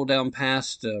can scroll down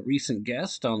past recent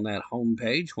guests on that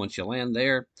homepage once you land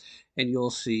there, and you'll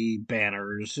see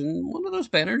banners. And one of those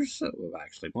banners,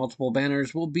 actually multiple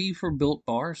banners, will be for Built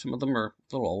Bar. Some of them are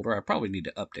a little older. I probably need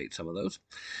to update some of those.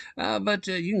 But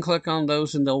you can click on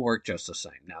those, and they'll work just the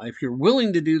same. Now, if you're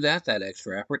willing to do that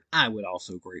extra effort, I would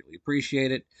also greatly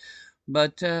appreciate it.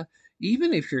 But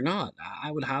even if you're not, I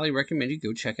would highly recommend you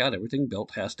go check out everything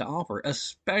Built has to offer,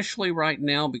 especially right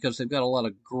now because they've got a lot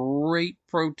of great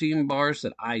protein bars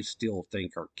that I still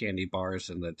think are candy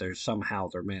bars, and that they're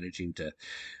managing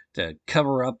to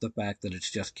cover up the fact that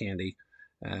it's just candy,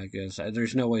 because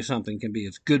there's no way something can be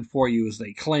as good for you as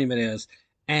they claim it is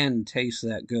and taste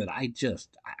that good. I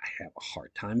have a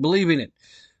hard time believing it.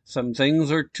 Some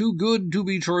things are too good to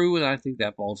be true, and I think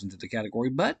that falls into the category,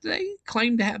 but they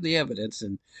claim to have the evidence,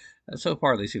 and so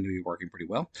far they seem to be working pretty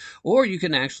well. Or you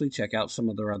can actually check out some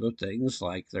of their other things,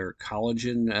 like their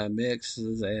collagen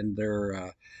mixes and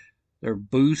their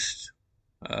Boost,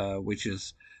 which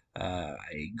is a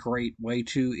great way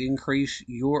to increase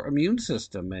your immune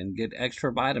system and get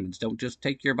extra vitamins. Don't just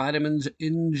take your vitamins,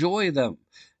 enjoy them,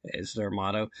 is their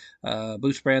motto.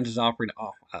 Boost Brands is offering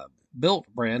Built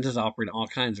Brands is offering all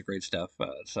kinds of great stuff,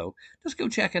 so just go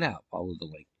check it out. Follow the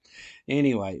link.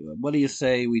 Anyway, what do you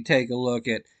say we take a look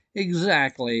at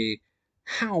exactly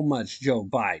how much Joe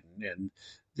Biden and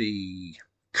the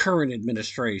current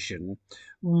administration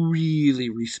really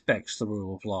respects the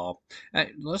rule of law?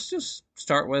 Let's just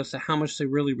start with how much they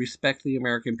really respect the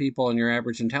American people and your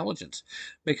average intelligence.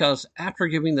 Because after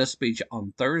giving this speech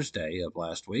on Thursday of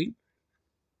last week,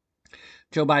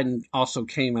 Joe Biden also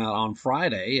came out on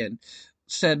Friday and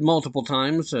said multiple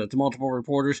times to multiple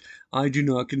reporters, "I do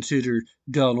not consider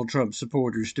Donald Trump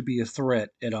supporters to be a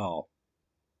threat at all."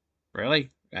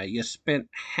 Really? You spent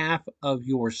half of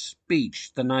your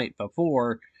speech the night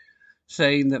before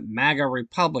saying that MAGA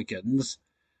Republicans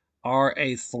are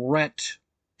a threat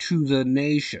to the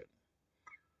nation.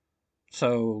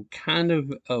 So kind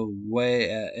of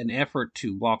an effort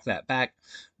to walk that back.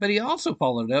 But he also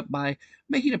followed it up by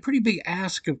making a pretty big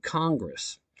ask of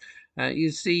Congress.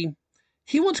 You see,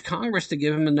 he wants Congress to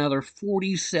give him another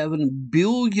 $47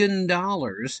 billion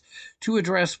to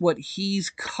address what he's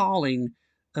calling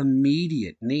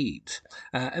immediate needs.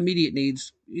 Immediate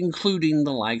needs including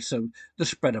the likes of the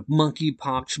spread of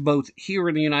monkeypox, both here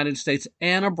in the United States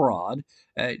and abroad.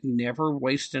 Never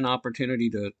waste an opportunity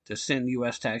to send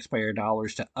U.S. taxpayer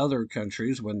dollars to other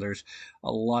countries when there's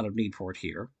a lot of need for it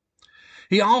here.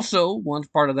 He also wants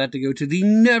part of that to go to the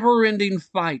never-ending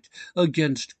fight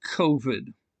against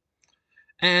COVID.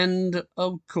 And,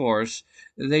 of course,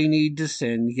 they need to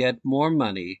send yet more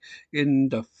money in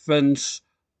defense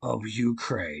of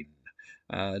Ukraine.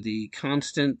 The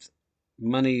constant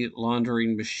money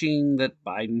laundering machine that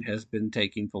Biden has been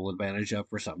taking full advantage of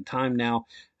for some time now,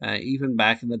 even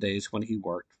back in the days when he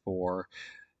worked for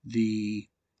the,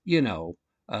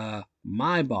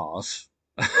 my boss,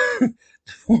 the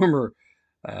former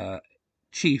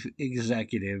chief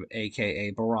executive,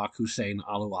 aka Barack Hussein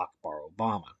Alu Akbar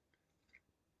Obama.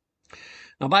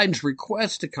 Now, Biden's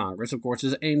request to Congress, of course,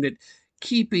 is aimed at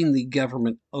keeping the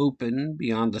government open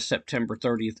beyond the September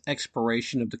 30th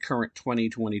expiration of the current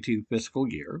 2022 fiscal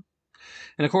year.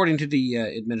 And according to the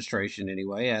administration,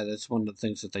 anyway, that's one of the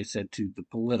things that they said to the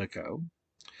Politico.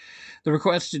 The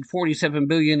requested $47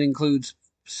 billion includes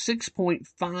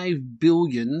 $6.5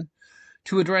 billion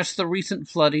to address the recent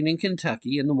flooding in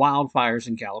Kentucky and the wildfires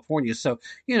in California. So,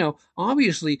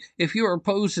 obviously, if you're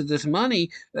opposed to this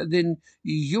money, then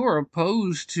you're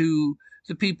opposed to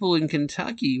the people in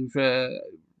Kentucky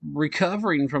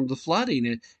recovering from the flooding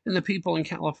and the people in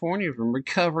California from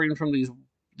recovering from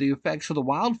the effects of the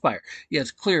wildfire.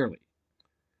 Yes, clearly.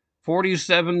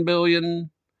 $47 billion,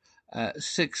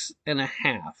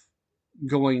 6.5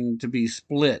 going to be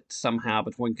split somehow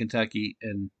between Kentucky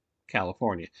and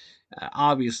California.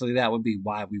 Obviously, that would be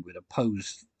why we would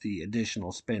oppose the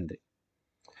additional spending.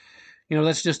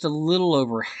 That's just a little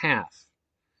over half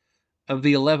of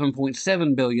the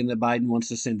 $11.7 billion that Biden wants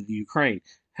to send to the Ukraine.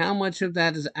 How much of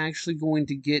that is actually going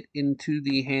to get into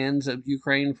the hands of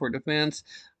Ukraine for defense?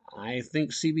 I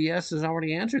think CBS has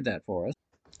already answered that for us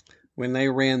when they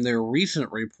ran their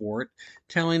recent report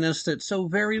telling us that so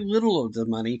very little of the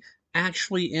money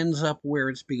actually ends up where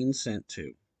it's being sent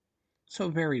to. So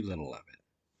very little of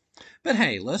it. But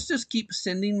hey, let's just keep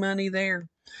sending money there.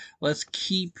 Let's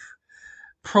keep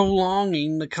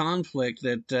prolonging the conflict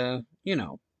that,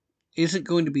 isn't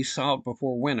going to be solved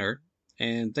before winter.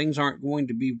 And things aren't going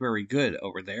to be very good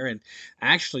over there. And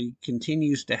actually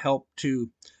continues to help to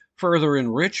further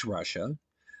enrich Russia.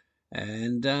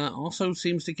 And also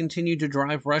seems to continue to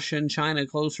drive Russia and China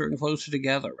closer and closer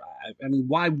together. I mean,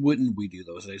 why wouldn't we do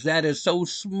those things? That is so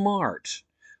smart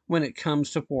when it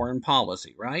comes to foreign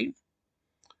policy, right?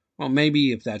 Well,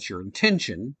 maybe if that's your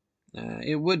intention,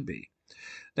 it would be.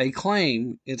 They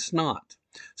claim it's not.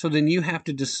 So then you have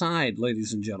to decide,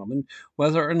 ladies and gentlemen,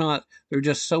 whether or not they're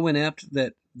just so inept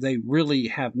that they really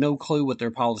have no clue what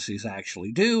their policies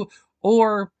actually do,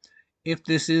 or if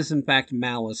this is in fact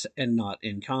malice and not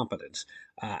incompetence.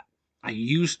 I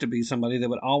used to be somebody that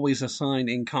would always assign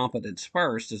incompetence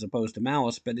first as opposed to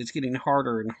malice, but it's getting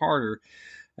harder and harder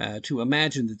to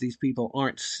imagine that these people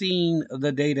aren't seeing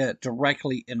the data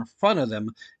directly in front of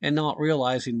them and not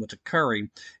realizing what's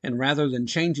occurring. And rather than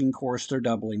changing course, they're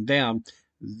doubling down.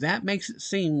 That makes it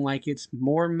seem like it's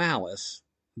more malice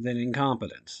than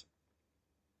incompetence.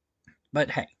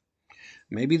 But hey,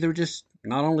 maybe they're just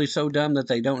not only so dumb that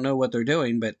they don't know what they're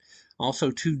doing, but also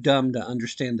too dumb to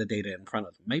understand the data in front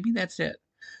of them. Maybe that's it.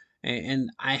 And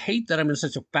I hate that I'm in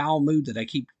such a foul mood that I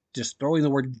keep just throwing the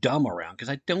word dumb around, because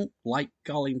I don't like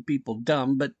calling people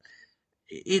dumb, but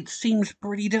it seems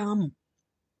pretty dumb.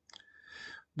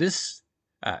 This,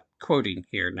 quoting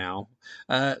here now,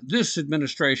 this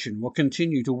administration will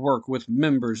continue to work with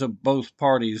members of both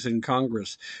parties in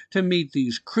Congress to meet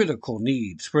these critical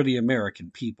needs for the American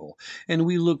people, and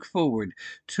we look forward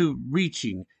to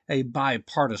reaching a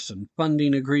bipartisan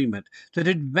funding agreement that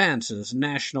advances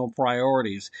national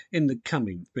priorities in the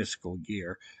coming fiscal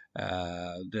year.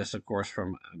 This, of course,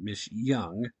 from Ms.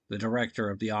 Young, the director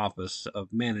of the Office of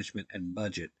Management and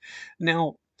Budget.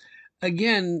 Now,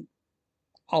 again,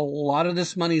 a lot of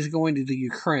this money is going to the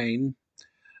Ukraine.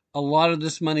 A lot of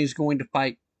this money is going to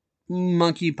fight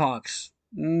monkeypox,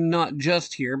 not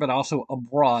just here, but also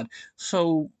abroad.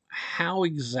 So how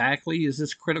exactly is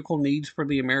this critical needs for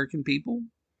the American people?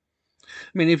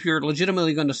 I mean, if you're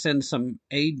legitimately going to send some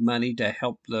aid money to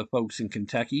help the folks in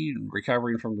Kentucky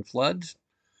recovering from the floods,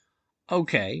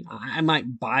 okay, I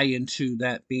might buy into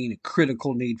that being a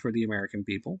critical need for the American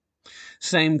people.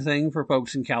 Same thing for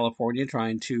folks in California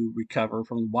trying to recover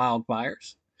from the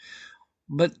wildfires.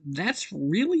 But that's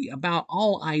really about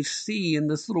all I see in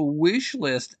this little wish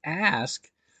list ask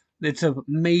that's of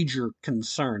major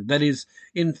concern. That is,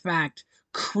 in fact,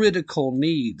 critical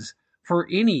needs for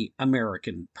any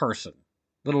American person,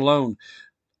 let alone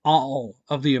all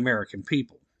of the American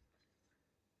people.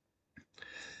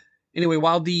 Anyway,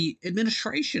 while the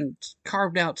administration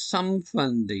carved out some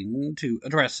funding to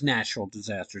address natural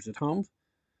disasters at home,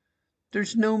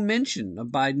 there's no mention of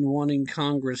Biden wanting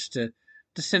Congress to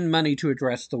send money to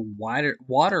address the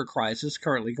water crisis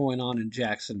currently going on in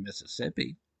Jackson,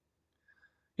 Mississippi.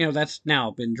 That's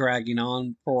now been dragging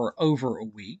on for over a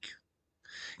week.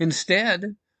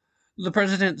 Instead, the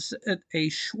president set a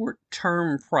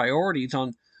short-term priorities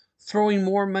on throwing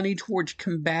more money towards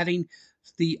combating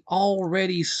the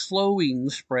already slowing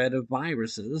spread of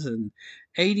viruses and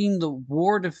aiding the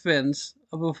war defense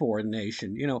of a foreign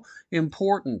nation.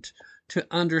 Important to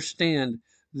understand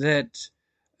that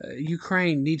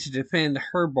Ukraine needs to defend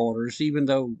her borders, even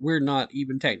though we're not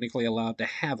even technically allowed to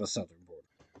have a southern border.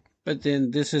 But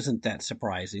then this isn't that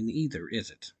surprising either, is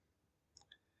it?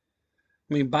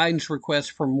 I mean, Biden's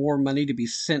request for more money to be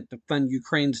sent to fund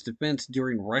Ukraine's defense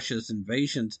during Russia's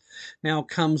invasions now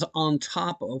comes on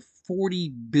top of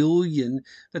 $40 billion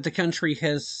that the country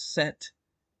has set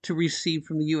to receive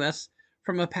from the U.S.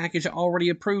 from a package already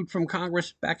approved from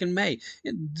Congress back in May.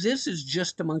 And this is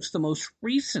just amongst the most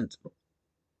recent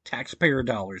taxpayer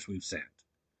dollars we've sent.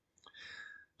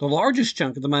 The largest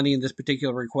chunk of the money in this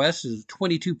particular request is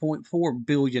 $22.4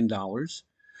 billion,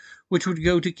 which would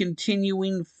go to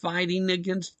continuing fighting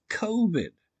against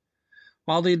COVID,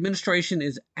 while the administration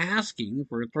is asking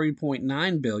for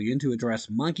 $3.9 billion to address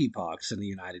monkeypox in the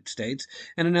United States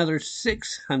and another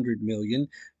 $600 million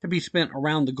to be spent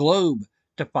around the globe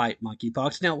to fight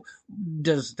monkeypox. Now,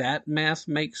 does that math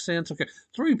make sense? Okay,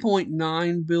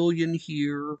 $3.9 billion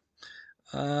here.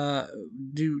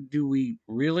 Do we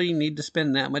really need to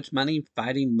spend that much money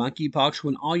fighting monkeypox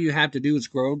when all you have to do is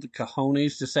grow the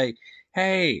cojones to say,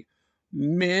 hey,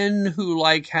 men who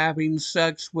like having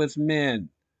sex with men,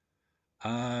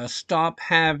 stop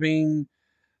having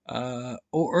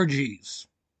orgies,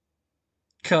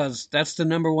 because that's the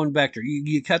number one vector.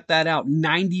 You cut that out,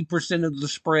 90% of the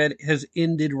spread has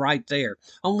ended right there.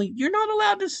 Only you're not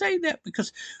allowed to say that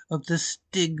because of the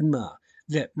stigma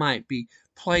that might be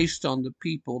placed on the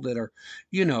people that are,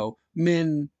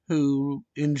 men who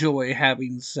enjoy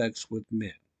having sex with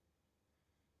men,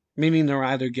 meaning they're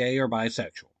either gay or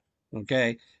bisexual.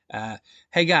 Okay.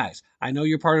 Hey guys, I know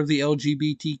you're part of the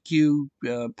LGBTQ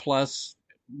plus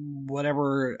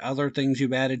whatever other things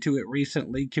you've added to it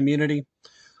recently community,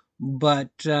 but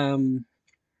this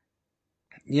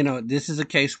is a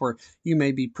case where you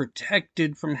may be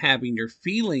protected from having your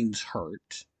feelings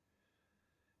hurt.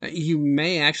 You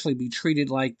may actually be treated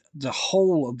like the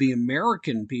whole of the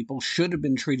American people should have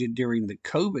been treated during the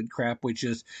COVID crap, which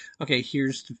is, okay,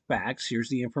 here's the facts, here's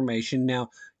the information. Now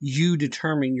you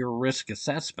determine your risk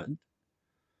assessment.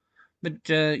 But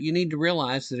you need to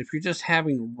realize that if you're just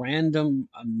having random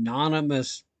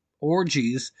anonymous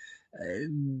orgies,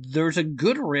 there's a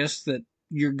good risk that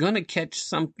you're going to catch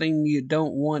something you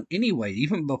don't want anyway,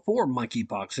 even before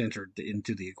monkeypox entered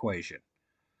into the equation.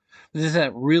 Does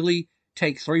that really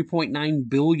take $3.9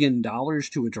 billion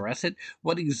to address it?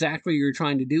 What exactly are you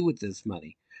trying to do with this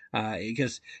money?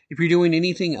 Because if you're doing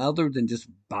anything other than just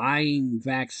buying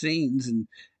vaccines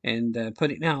and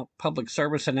putting out public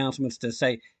service announcements to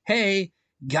say, hey,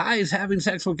 guys having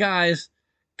sex with guys,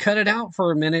 cut it out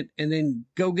for a minute and then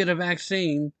go get a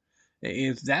vaccine.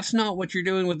 If that's not what you're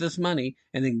doing with this money,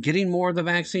 and then getting more of the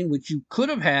vaccine, which you could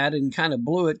have had and kind of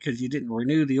blew it because you didn't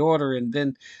renew the order, and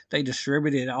then they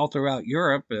distributed all throughout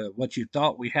Europe what you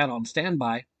thought we had on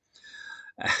standby.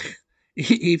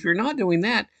 If you're not doing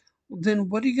that, then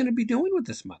what are you going to be doing with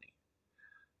this money?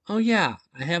 Oh yeah,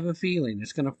 I have a feeling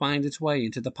it's going to find its way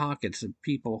into the pockets of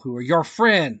people who are your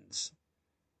friends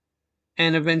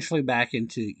and eventually back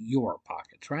into your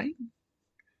pockets, right?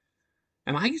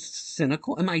 Am I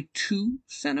cynical? Am I too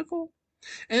cynical?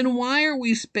 And why are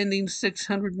we spending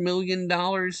 $600 million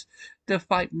to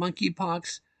fight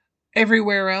monkeypox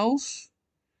everywhere else?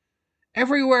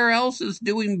 Everywhere else is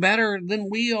doing better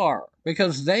than we are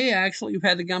because they actually have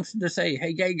had the gumption to say,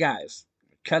 hey, gay guys,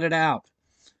 cut it out.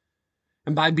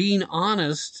 And by being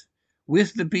honest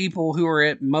with the people who are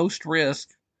at most risk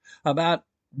about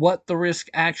what the risk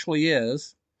actually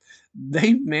is,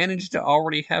 they've managed to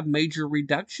already have major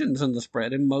reductions in the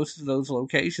spread in most of those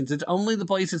locations. It's only the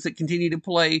places that continue to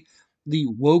play the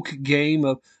woke game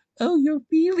of, oh, your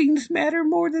feelings matter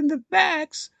more than the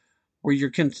facts, where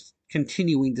you're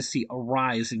continuing to see a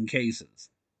rise in cases.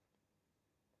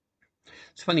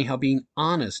 It's funny how being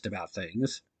honest about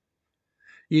things,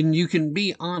 you can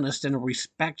be honest in a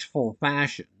respectful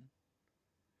fashion.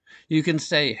 You can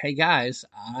say, hey guys,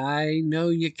 I know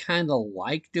you kind of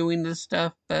like doing this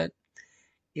stuff, but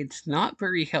it's not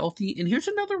very healthy. And here's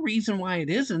another reason why it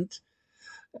isn't.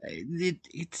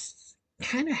 It's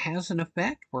kind of has an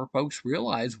effect where folks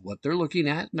realize what they're looking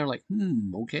at and they're like,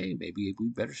 okay, maybe we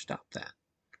better stop that.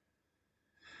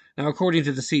 Now, according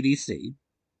to the CDC,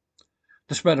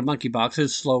 the spread of monkeypox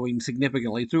is slowing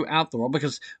significantly throughout the world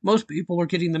because most people are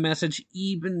getting the message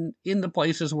even in the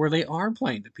places where they are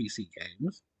playing the PC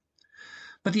games.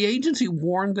 But the agency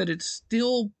warned that it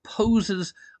still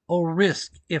poses a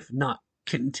risk if not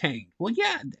contained. Well,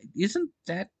 yeah, isn't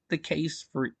that the case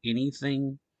for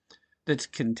anything? that's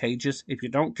contagious. If you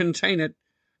don't contain it,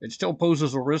 it still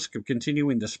poses a risk of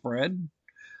continuing to spread.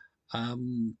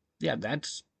 Yeah,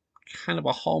 that's kind of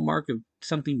a hallmark of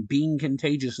something being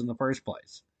contagious in the first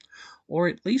place. Or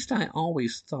at least I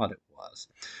always thought it was.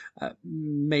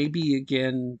 Maybe,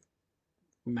 again,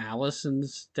 malice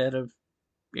instead of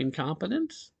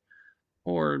incompetence?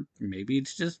 Or maybe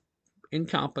it's just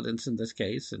incompetence in this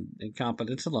case, and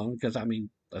incompetence alone, because, I mean,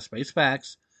 let's face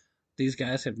facts. These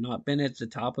guys have not been at the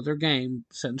top of their game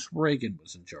since Reagan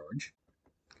was in charge.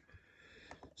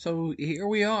 So here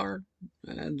we are.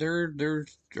 They're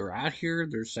out here.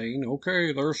 They're saying,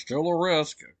 okay, there's still a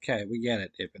risk. Okay, we get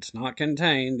it. If it's not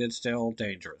contained, it's still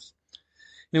dangerous.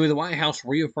 Anyway, the White House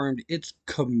reaffirmed its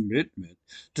commitment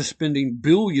to spending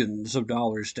billions of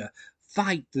dollars to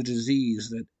fight the disease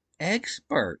that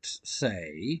experts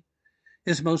say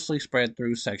is mostly spread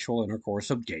through sexual intercourse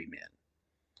of gay men.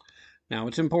 Now,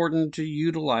 it's important to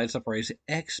utilize the phrase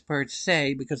experts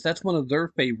say because that's one of their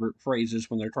favorite phrases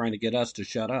when they're trying to get us to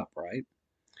shut up, right?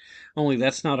 Only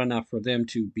that's not enough for them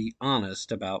to be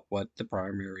honest about what the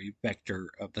primary vector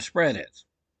of the spread is.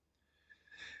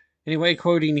 Anyway,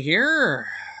 quoting here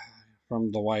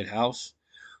from the White House,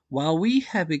 while we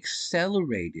have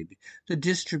accelerated the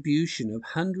distribution of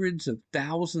hundreds of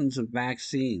thousands of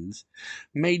vaccines,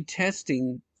 made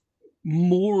testing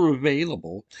more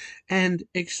available, and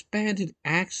expanded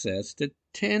access to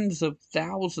tens of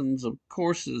thousands of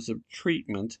courses of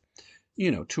treatment,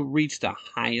 to reach the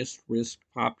highest risk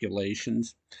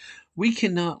populations, we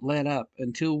cannot let up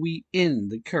until we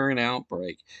end the current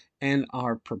outbreak and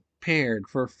are prepared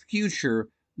for future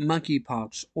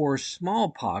monkeypox or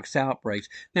smallpox outbreaks.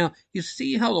 Now, you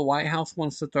see how the White House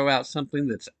wants to throw out something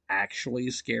that's actually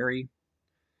scary?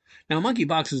 Now,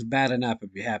 monkeypox is bad enough if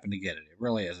you happen to get it. It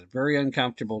really is. It's very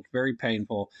uncomfortable. It's very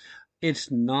painful.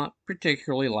 It's not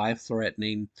particularly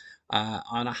life-threatening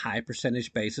on a high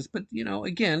percentage basis. But,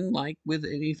 again, like with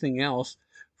anything else,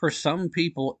 for some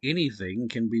people, anything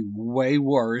can be way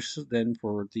worse than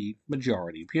for the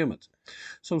majority of humans.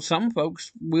 So some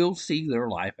folks will see their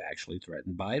life actually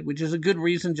threatened by it, which is a good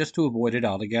reason just to avoid it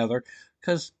altogether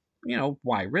because,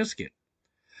 why risk it?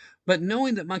 But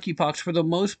knowing that monkeypox, for the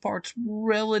most part, is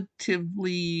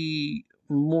relatively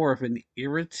more of an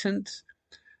irritant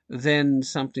than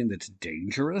something that's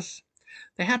dangerous,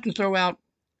 they have to throw out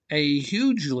a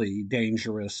hugely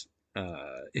dangerous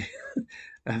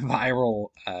viral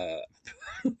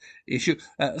issue.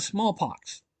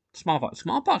 Smallpox.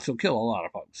 Smallpox will kill a lot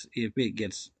of folks if it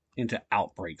gets into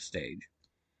outbreak stage.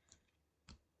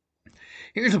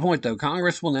 Here's the point, though.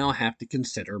 Congress will now have to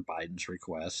consider Biden's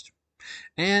request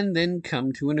and then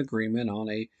come to an agreement on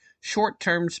a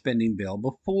short-term spending bill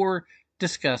before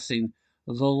discussing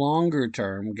the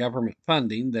longer-term government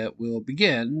funding that will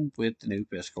begin with the new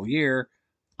fiscal year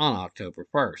on October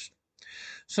 1st.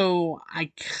 So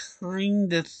I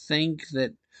kind of think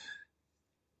that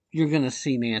you're going to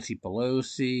see Nancy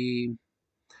Pelosi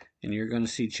and you're going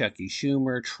to see Chucky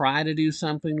Schumer try to do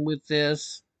something with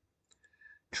this,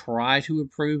 try to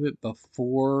approve it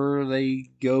before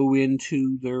they go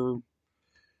into their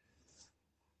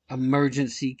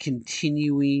emergency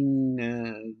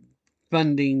continuing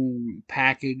funding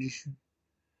package.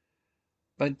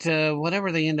 But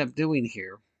whatever they end up doing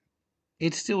here,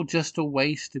 it's still just a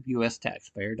waste of U.S.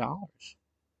 taxpayer dollars.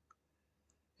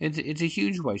 It's a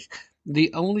huge waste.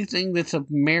 The only thing that's of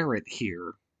merit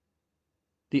here,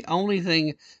 the only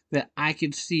thing that I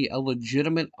could see a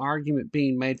legitimate argument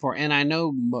being made for, and I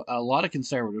know a lot of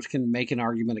conservatives can make an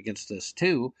argument against this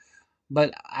too,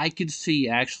 but I could see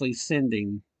actually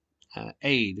sending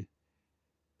aid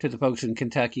to the folks in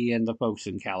Kentucky and the folks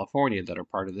in California that are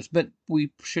part of this. But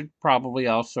we should probably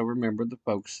also remember the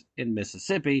folks in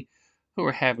Mississippi who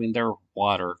are having their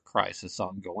water crisis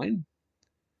ongoing.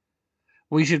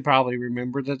 We should probably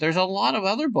remember that there's a lot of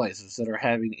other places that are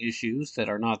having issues that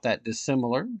are not that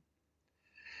dissimilar.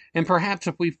 And perhaps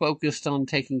if we focused on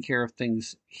taking care of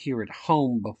things here at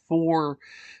home before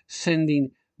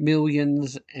sending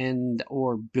millions and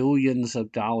or billions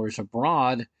of dollars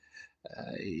abroad,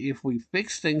 if we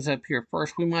fix things up here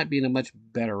first, we might be in a much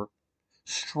better,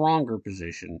 stronger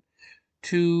position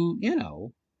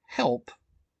to, help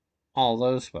all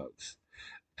those folks.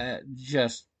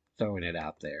 Just throwing it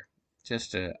out there.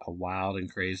 Just a wild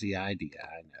and crazy idea,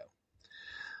 I know.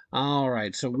 All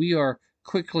right, so we are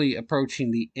quickly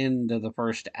approaching the end of the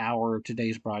first hour of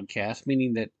today's broadcast,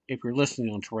 meaning that if you're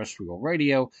listening on terrestrial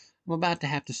radio, I'm about to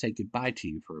have to say goodbye to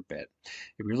you for a bit.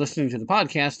 If you're listening to the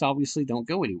podcast, obviously don't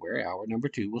go anywhere. Hour number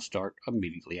 2 will start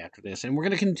immediately after this. And we're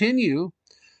going to continue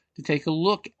to take a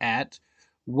look at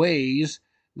ways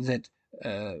that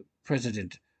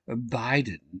President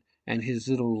Biden and his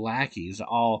little lackeys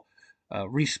all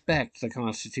respect the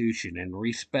Constitution and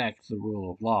respect the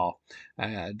rule of law.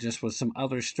 Just with some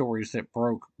other stories that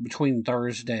broke between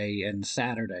Thursday and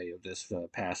Saturday of this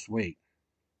past week.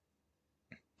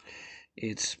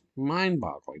 It's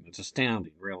mind-boggling. It's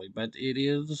astounding, really, but it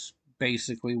is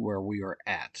basically where we are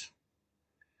at.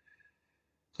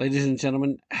 Ladies and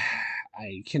gentlemen,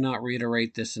 I cannot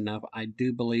reiterate this enough. I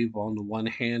do believe, on the one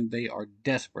hand, they are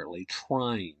desperately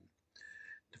trying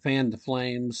to fan the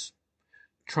flames,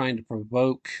 trying to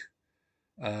provoke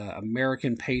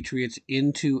American patriots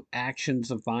into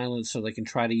actions of violence so they can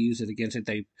try to use it against it.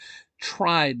 They've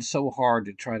tried so hard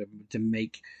to try to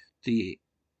make the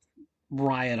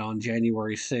riot on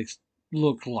January 6th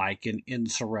look like an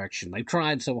insurrection. They've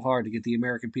tried so hard to get the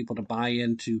American people to buy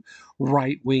into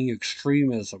right-wing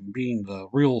extremism being the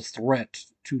real threat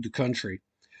to the country.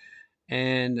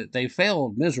 And they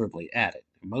failed miserably at it.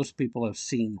 Most people have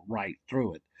seen right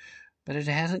through it. But it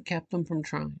hasn't kept them from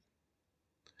trying.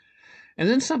 And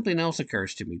then something else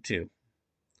occurs to me, too.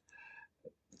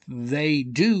 They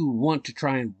do want to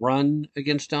try and run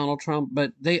against Donald Trump,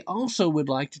 but they also would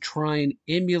like to try and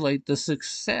emulate the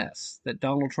success that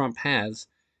Donald Trump has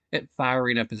at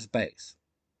firing up his base.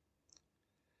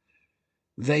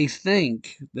 They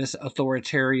think this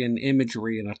authoritarian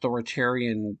imagery and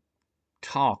authoritarian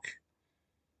talk,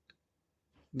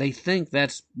 they think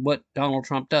that's what Donald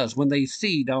Trump does. When they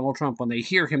see Donald Trump, when they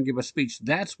hear him give a speech,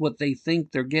 that's what they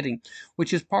think they're getting,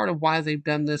 which is part of why they've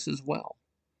done this as well.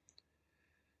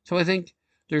 So I think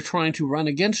they're trying to run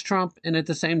against Trump, and at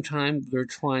the same time, they're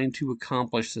trying to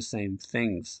accomplish the same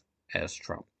things as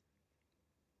Trump.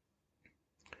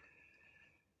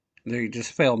 They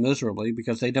just fail miserably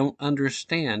because they don't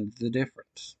understand the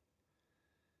difference.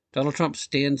 Donald Trump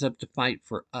stands up to fight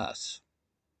for us.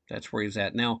 That's where he's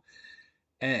at. Now,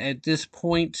 at this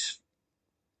point,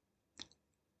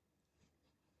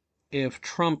 if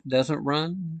Trump doesn't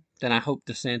run, then I hope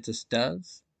DeSantis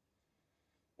does.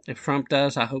 If Trump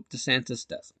does, I hope DeSantis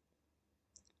doesn't.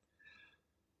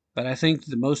 But I think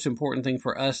the most important thing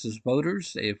for us as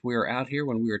voters, if we're out here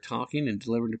when we are talking and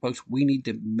delivering to folks, we need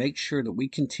to make sure that we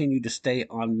continue to stay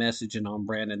on message and on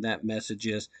brand. And that message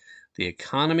is the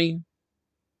economy,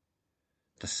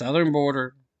 the southern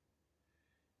border,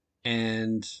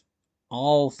 and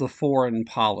all the foreign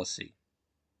policy,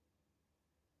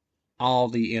 all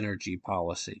the energy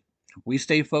policy. If we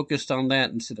stay focused on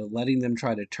that instead of letting them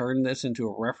try to turn this into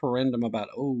a referendum about,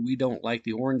 oh, we don't like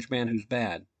the orange man who's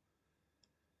bad,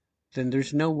 then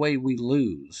there's no way we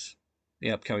lose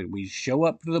the upcoming. We show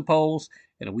up to the polls,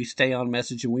 and we stay on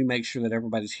message, and we make sure that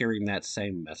everybody's hearing that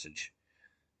same message.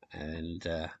 And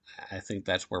I think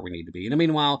that's where we need to be. In the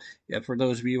meanwhile, for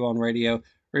those of you on radio,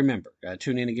 remember,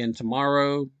 tune in again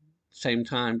tomorrow, same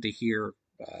time, to hear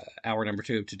hour number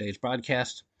 2 of today's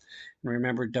broadcast. And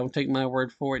remember, don't take my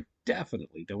word for it.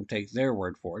 Definitely don't take their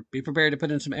word for it. Be prepared to put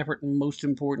in some effort, and most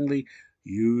importantly,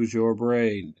 use your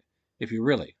brain if you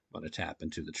really want to tap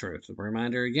into the truth. A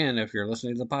reminder again, if you're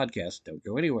listening to the podcast, don't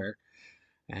go anywhere.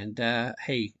 And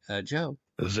hey, Joe.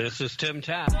 This is Tim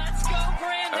Tapp. Let's go,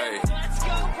 Brandon. Hey. Let's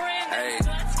go, Brandon. Hey.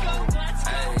 Let's go. Let's go.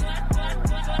 Hey. Let's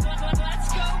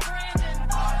go, Brandon.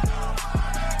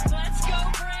 Let's go,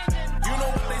 Brandon. You know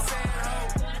what they say, ho?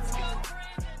 Let's go,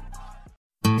 Brandon.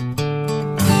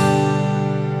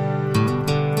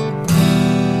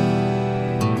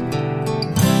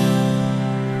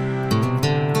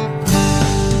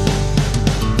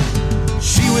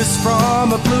 She was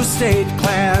from a blue state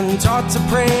clan, taught to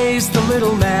praise the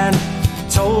little man,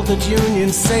 told that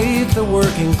unions saved the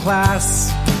working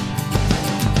class.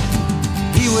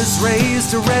 He was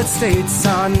raised a red state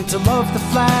son, to love the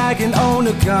flag and own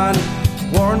a gun,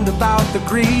 warned about the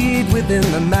greed within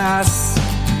the mass.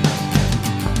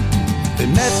 They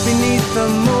met beneath the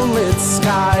moonlit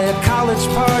sky, a college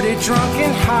party drunk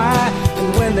and high,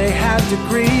 and when they had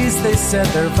degrees they said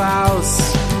their vows.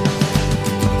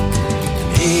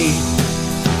 He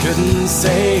couldn't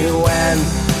say when,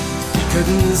 he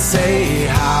couldn't say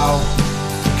how,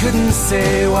 he couldn't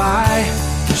say why.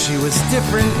 She was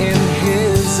different in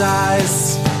his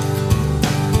eyes.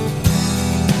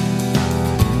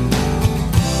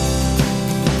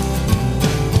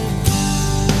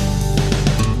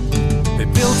 They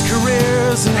built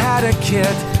careers and had a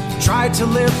kid, tried to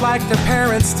live like their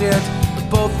parents did, but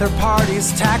both their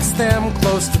parties taxed them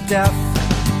close to death.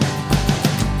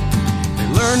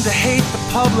 Learned to hate the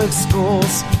public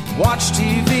schools, watch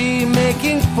TV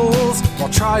making fools, while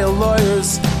trial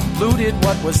lawyers looted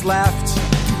what was left.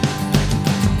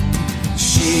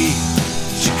 She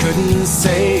couldn't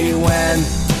say when,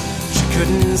 she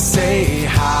couldn't say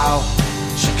how,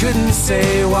 she couldn't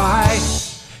say why.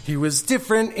 He was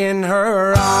different in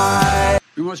her eyes.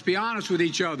 We must be honest with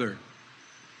each other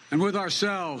and with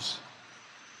ourselves.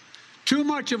 Too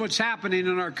much of what's happening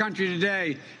in our country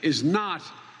today is not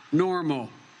normal.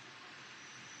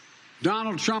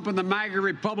 Donald Trump and the MAGA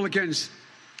Republicans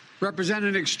represent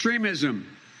an extremism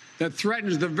that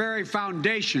threatens the very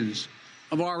foundations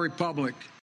of our republic.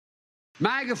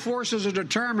 MAGA forces are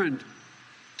determined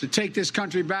to take this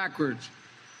country backwards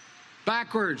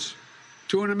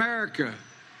to an America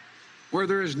where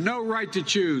there is no right to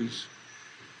choose,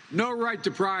 no right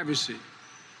to privacy,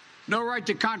 no right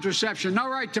to contraception, no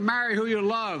right to marry who you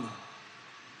love.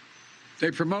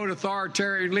 They promote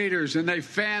authoritarian leaders and they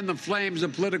fan the flames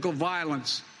of political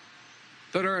violence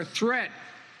that are a threat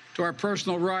to our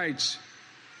personal rights,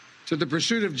 to the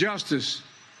pursuit of justice,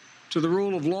 to the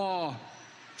rule of law,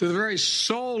 to the very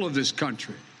soul of this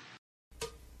country.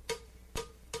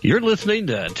 You're listening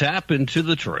to Tap Into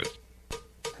the Truth.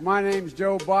 My name's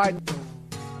Joe Biden.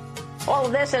 All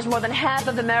of this as more than half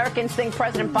of Americans think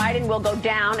President Biden will go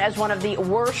down as one of the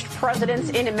worst presidents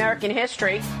in American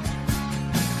history.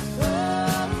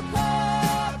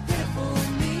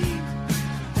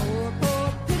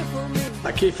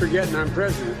 I keep forgetting I'm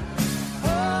president.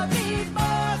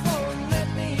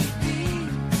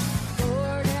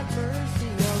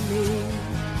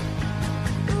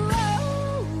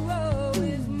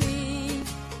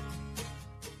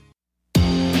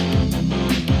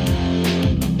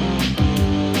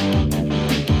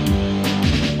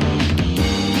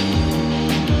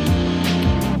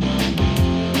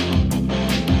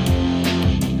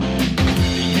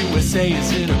 USA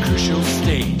is in a crucial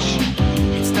stage.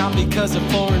 It's not because of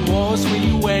foreign wars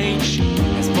we wage.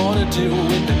 It's more to do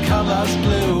with the colors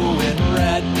blue and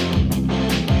red.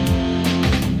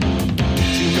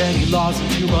 Too many laws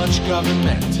and too much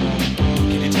government.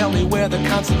 Can you tell me where the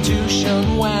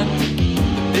Constitution went?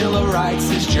 The Bill of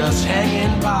Rights is just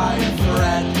hanging by a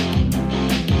thread.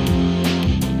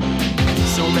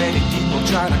 So many people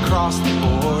trying to cross the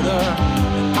border,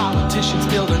 and politicians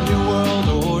build a new world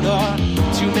order.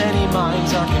 Too many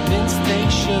minds are convinced they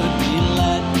should be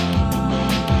led.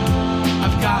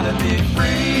 I've gotta be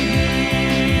free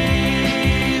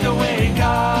the way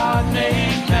God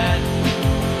made men,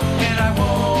 and I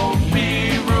won't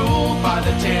be ruled by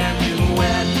the damn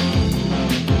UN.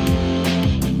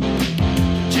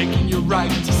 Taking your right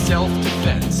to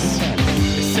self-defense.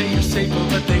 They say you're safer,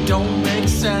 but they don't make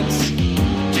sense.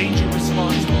 Dangerous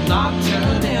ones will not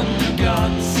turn into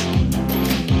guns.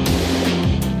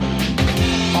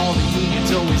 All the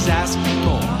unions always ask for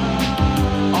more.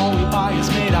 All we buy is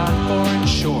made on foreign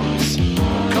shores.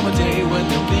 Come a day when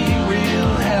there'll be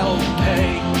real hell to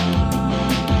pay.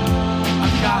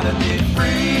 I've gotta be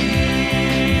free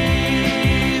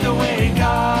the way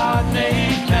God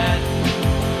made men,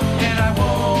 and I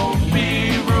won't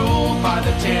be ruled by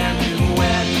the damn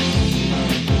UN.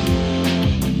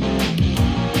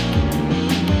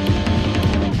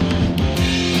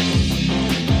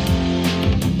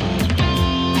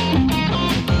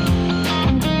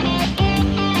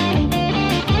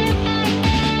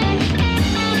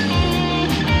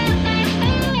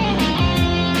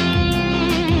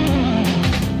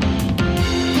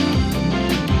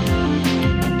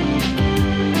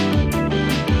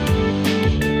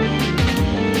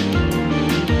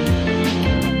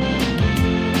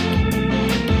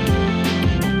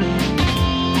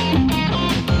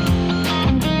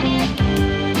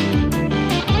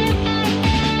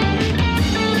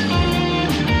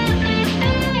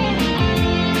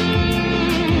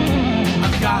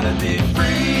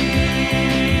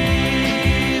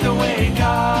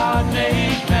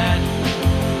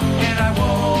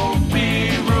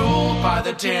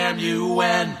 Damn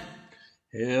UN.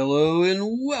 Hello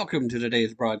and welcome to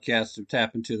today's broadcast of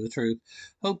Tap Into the Truth.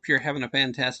 Hope you're having a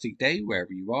fantastic day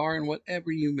wherever you are and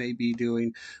whatever you may be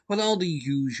doing, with all the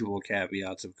usual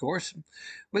caveats, of course.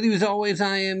 With you as always,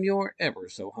 I am your ever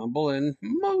so humble and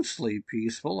mostly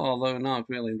peaceful, although not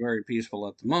feeling very peaceful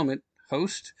at the moment,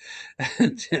 host,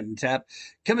 Tim Tap,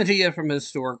 coming to you from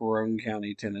historic Roane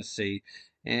County, Tennessee.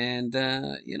 And,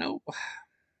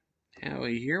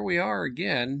 here we are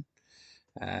again.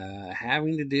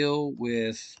 Having to deal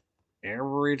with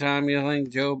every time you think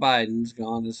Joe Biden's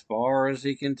gone as far as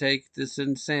he can take this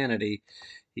insanity,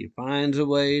 he finds a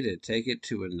way to take it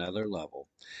to another level.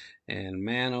 And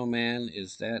man, oh man,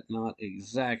 is that not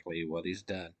exactly what he's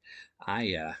done.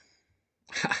 I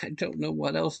don't know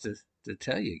what else to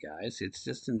tell you guys. It's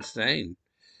just insane.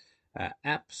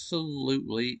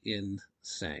 Absolutely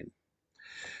insane.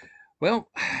 Well,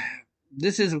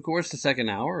 this is, of course, the second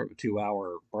hour of a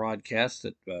 2-hour broadcast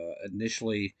that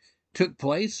initially took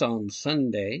place on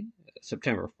Sunday,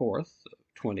 September 4th,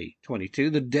 2022,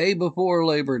 the day before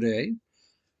Labor Day.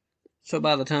 So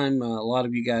by the time a lot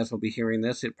of you guys will be hearing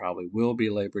this, it probably will be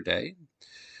Labor Day.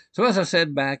 So as I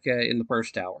said back in the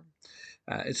first hour,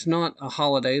 it's not a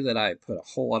holiday that I put a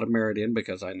whole lot of merit in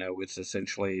because I know it's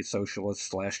essentially a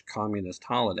socialist/communist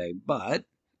holiday. But,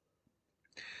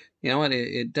 you know what,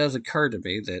 it does occur to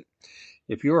me that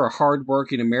if you're a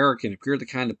hardworking American, if you're the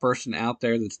kind of person out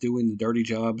there that's doing the dirty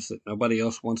jobs that nobody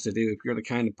else wants to do, if you're the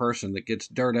kind of person that gets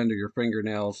dirt under your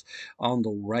fingernails on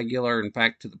the regular, in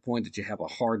fact, to the point that you have a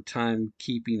hard time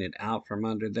keeping it out from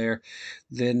under there,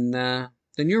 then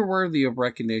you're worthy of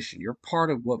recognition. You're part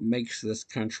of what makes this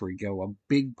country go, a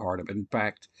big part of it. In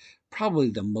fact, probably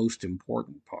the most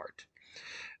important part.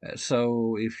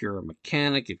 So if you're a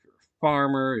mechanic, if you're a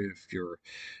farmer, if you're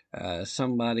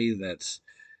somebody that's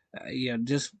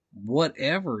just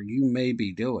whatever you may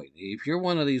be doing. If you're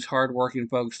one of these hardworking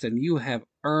folks, then you have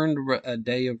earned a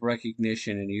day of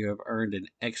recognition and you have earned an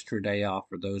extra day off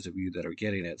for those of you that are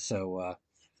getting it. So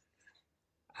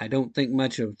I don't think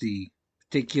much of the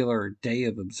particular day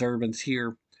of observance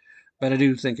here, but I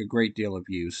do think a great deal of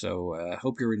you. So I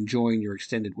hope you're enjoying your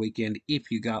extended weekend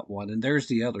if you got one. And there's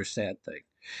the other sad thing.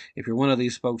 If you're one of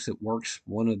these folks that works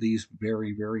one of these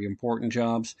very, very important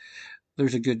jobs,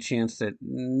 there's a good chance that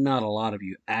not a lot of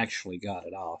you actually got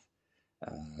it off.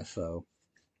 So,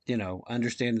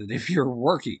 understand that if you're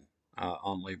working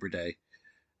on Labor Day,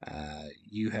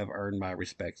 you have earned my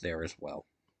respect there as well.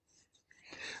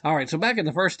 All right, so back in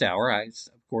the first hour, I,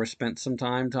 of course, spent some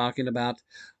time talking about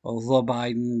the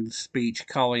Biden speech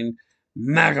calling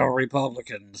MAGA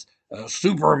Republicans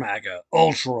super MAGA,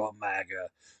 ultra MAGA,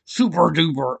 super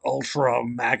duper ultra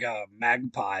MAGA,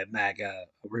 magpie MAGA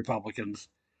Republicans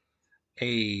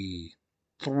a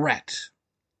threat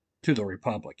to the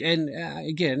Republic. And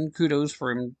again, kudos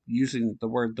for him using the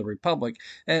word the Republic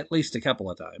at least a couple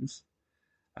of times.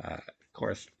 Of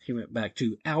course, he went back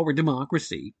to our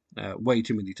democracy way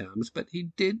too many times, but he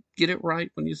did get it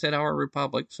right when he said our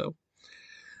Republic. So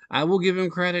I will give him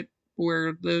credit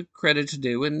where the credit's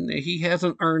due, and he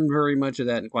hasn't earned very much of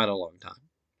that in quite a long time.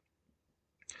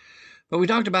 But we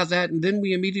talked about that, and then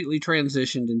we immediately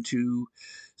transitioned into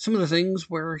some of the things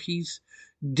where he's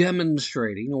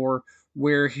demonstrating, or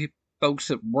where folks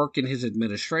that work in his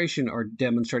administration are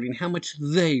demonstrating how much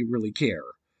they really care,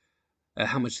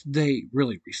 how much they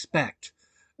really respect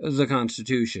the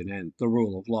Constitution and the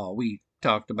rule of law. We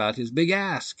talked about his big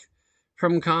ask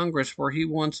from Congress where he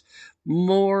wants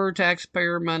more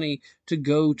taxpayer money to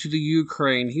go to the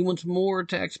Ukraine. He wants more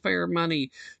taxpayer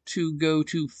money to go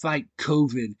to fight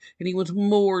COVID. And he wants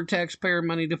more taxpayer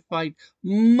money to fight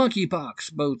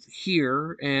monkeypox, both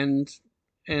here and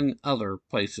other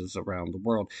places around the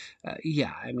world.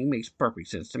 Makes perfect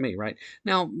sense to me, right?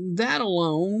 Now, that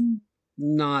alone,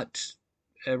 not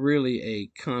really a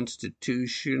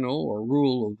constitutional or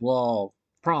rule of law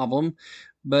problem,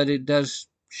 but it does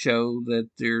show that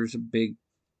there's a big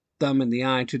thumb in the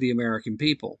eye to the American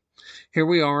people. Here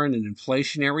we are in an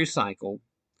inflationary cycle,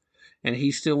 and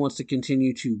he still wants to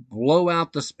continue to blow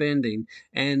out the spending,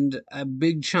 and a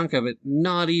big chunk of it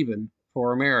not even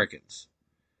for Americans.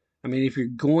 I mean, if you're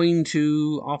going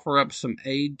to offer up some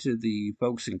aid to the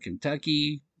folks in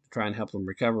Kentucky, try and help them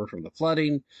recover from the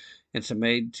flooding, and some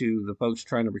aid to the folks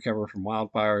trying to recover from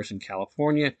wildfires in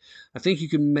California, I think you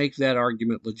can make that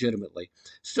argument legitimately.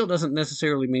 Still doesn't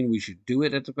necessarily mean we should do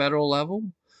it at the federal level,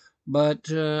 but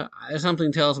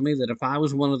something tells me that if I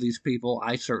was one of these people,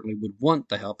 I certainly would want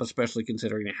the help, especially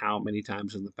considering how many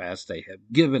times in the past they have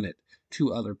given it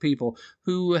to other people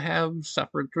who have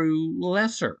suffered through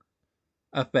lesser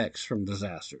effects from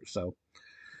disasters. So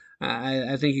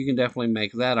I think you can definitely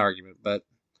make that argument, but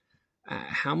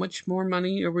how much more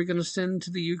money are we going to send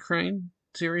to the Ukraine?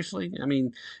 Seriously? I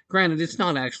mean, granted, it's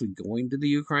not actually going to the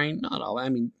Ukraine. Not all. I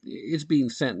mean, it's being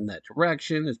sent in that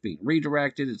direction. It's being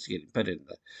redirected. It's getting put in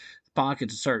the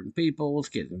pockets of certain people. It's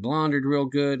getting laundered real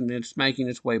good, and it's making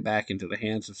its way back into the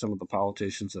hands of some of the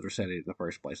politicians that are sending it in the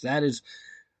first place. That is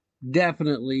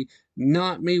definitely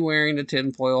not me wearing a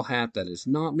tinfoil hat. That is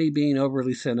not me being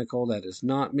overly cynical. That is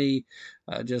not me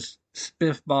just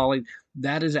spiffballing.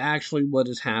 That is actually what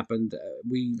has happened.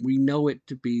 We know it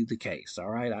to be the case. All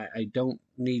right, I don't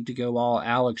need to go all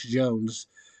Alex Jones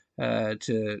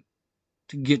to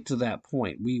get to that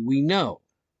point. We know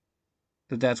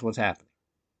that that's what's happening.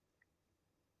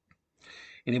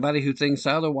 Anybody who thinks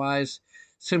otherwise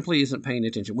simply isn't paying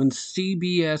attention. When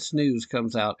CBS News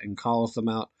comes out and calls them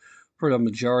out for the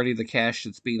majority of the cash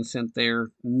that's being sent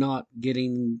there not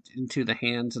getting into the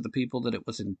hands of the people that it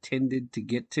was intended to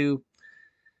get to,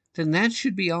 then that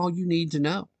should be all you need to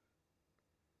know.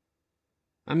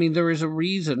 I mean, there is a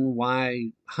reason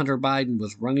why Hunter Biden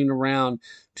was running around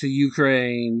to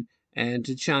Ukraine and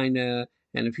to China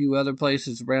and a few other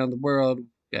places around the world,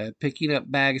 picking up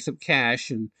bags of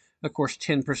cash, and of course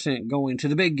 10% going to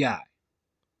the big guy.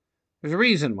 There's a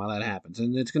reason why that happens,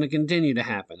 and it's going to continue to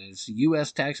happen. It's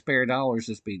U.S. taxpayer dollars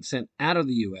that's being sent out of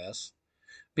the U.S.,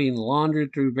 being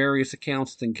laundered through various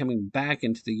accounts, then coming back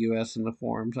into the U.S. in the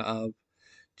forms of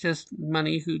just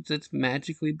money that's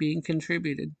magically being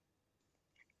contributed.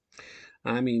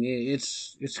 I mean,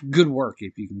 it's good work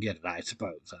if you can get it, I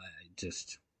suppose.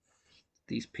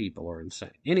 These people are insane.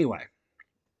 Anyway,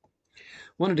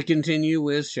 wanted to continue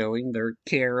with showing their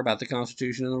care about the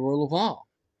Constitution and the rule of law,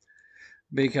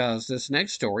 because this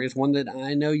next story is one that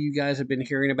I know you guys have been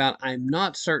hearing about. I'm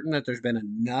not certain that there's been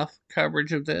enough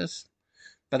coverage of this,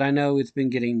 but I know it's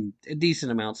been getting a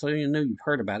decent amount, so you know you've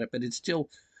heard about it, but it's still,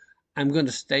 I'm going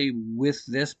to stay with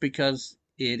this because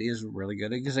it is a really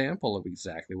good example of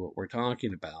exactly what we're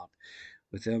talking about,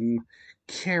 with them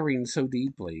caring so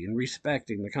deeply and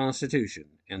respecting the Constitution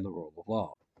and the rule of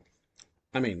law.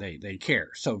 I mean, they care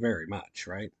so very much,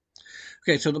 right?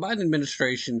 Okay, so the Biden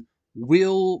administration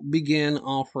will begin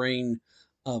offering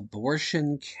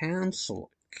abortion counseling.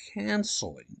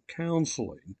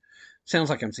 Sounds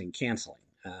like I'm saying canceling.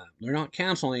 They're not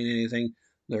canceling anything.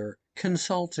 They're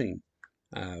consulting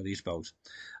these folks.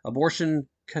 Abortion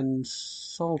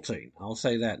consulting. I'll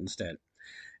say that instead.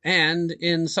 And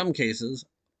in some cases,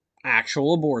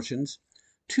 actual abortions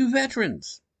to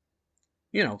veterans.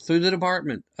 You know, through the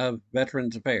Department of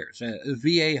Veterans Affairs,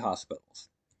 VA hospitals,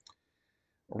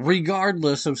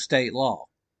 regardless of state law.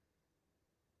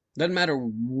 Doesn't matter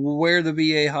where the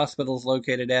VA hospital is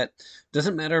located at.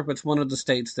 Doesn't matter if it's one of the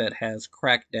states that has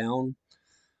cracked down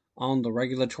on the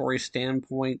regulatory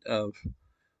standpoint of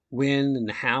when and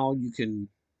how you can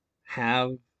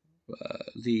have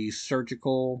the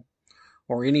surgical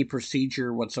or any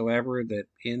procedure whatsoever that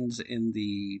ends in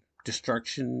the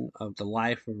destruction of the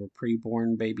life of a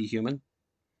preborn baby human.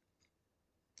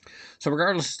 So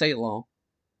regardless of state law,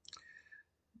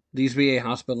 these VA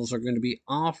hospitals are going to be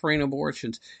offering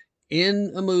abortions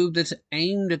in a move that's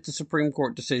aimed at the Supreme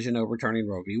Court decision overturning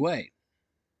Roe v. Wade.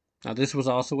 Now, this was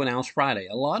also announced Friday.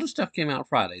 A lot of stuff came out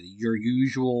Friday. Your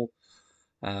usual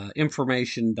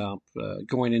information dump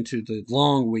going into the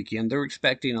long weekend. They're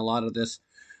expecting a lot of this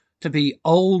to be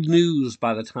old news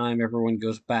by the time everyone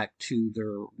goes back to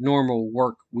their normal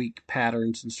work week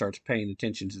patterns and starts paying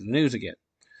attention to the news again.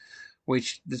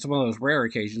 Which is one of those rare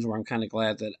occasions where I'm kind of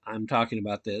glad that I'm talking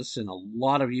about this, and a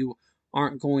lot of you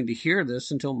aren't going to hear this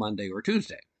until Monday or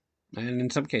Tuesday, and in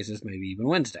some cases maybe even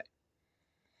Wednesday.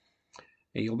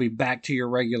 And you'll be back to your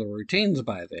regular routines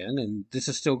by then, and this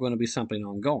is still going to be something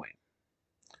ongoing.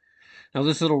 Now,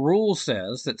 this little rule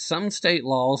says that some state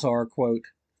laws are, quote,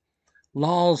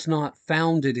 laws not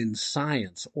founded in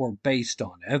science or based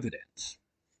on evidence.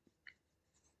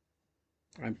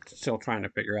 I'm still trying to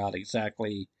figure out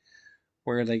exactly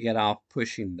where they get off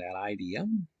pushing that idea.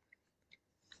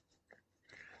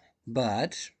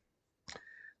 But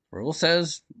the rule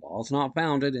says laws not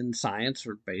founded in science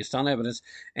or based on evidence,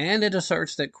 and it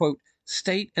asserts that, quote,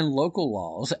 state and local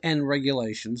laws and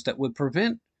regulations that would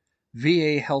prevent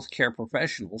VA healthcare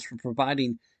professionals from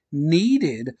providing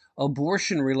needed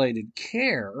abortion-related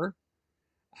care.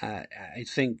 I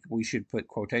think we should put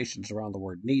quotations around the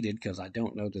word needed, because I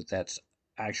don't know that that's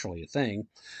actually a thing.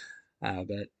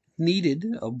 But needed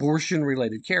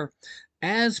abortion-related care,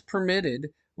 as permitted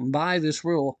by this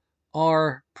rule,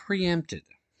 are preempted.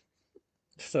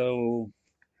 So,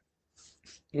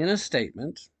 in a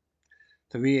statement,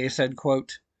 the VA said,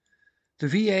 quote, the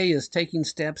VA is taking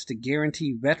steps to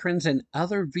guarantee veterans and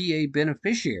other VA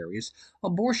beneficiaries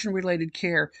abortion-related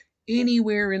care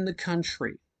anywhere in the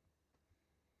country.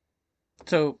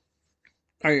 So,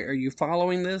 are you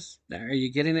following this? Are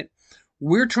you getting it?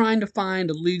 We're trying to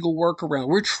find a legal workaround.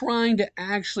 We're trying to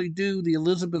actually do the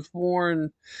Elizabeth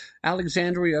Warren,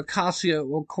 Alexandria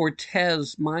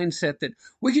Ocasio-Cortez mindset that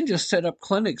we can just set up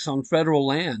clinics on federal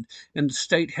land and the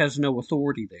state has no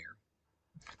authority there.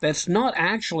 That's not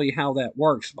actually how that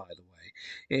works, by the way.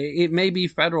 It may be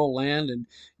federal land, and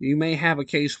you may have a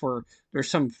case where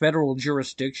there's some federal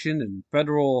jurisdiction and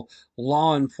federal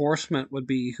law enforcement would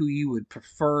be who you would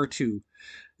prefer to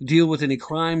deal with any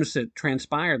crimes that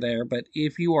transpire there. But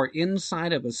if you are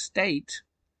inside of a state,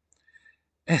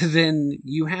 then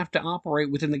you have to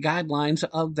operate within the guidelines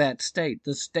of that state.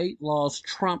 The state laws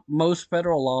trump most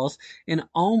federal laws in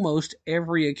almost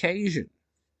every occasion.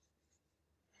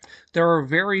 There are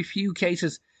very few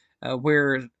cases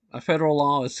where a federal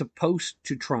law is supposed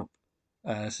to trump,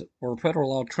 or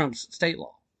federal law trumps state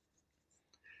law.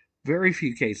 Very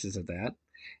few cases of that.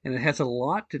 And it has a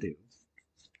lot to do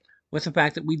with the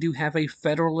fact that we do have a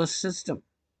federalist system.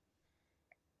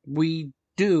 We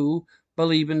do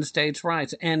believe in states'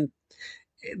 rights. And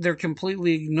they're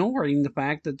completely ignoring the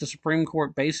fact that the Supreme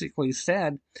Court basically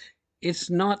said it's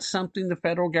not something the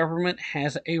federal government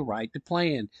has a right to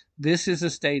play in. This is a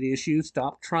state issue.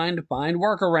 Stop trying to find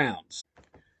workarounds.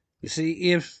 You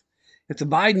see, if the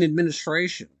Biden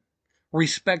administration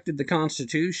respected the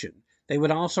Constitution, they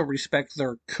would also respect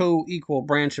their co-equal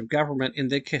branch of government, in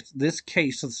this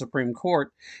case of the Supreme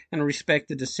Court, and respect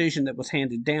the decision that was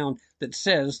handed down that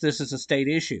says this is a state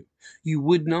issue. You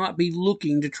would not be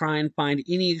looking to try and find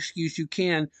any excuse you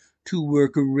can to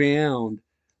work around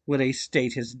what a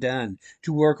state has done,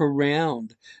 to work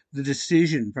around the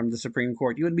decision from the Supreme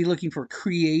Court. You would be looking for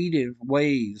creative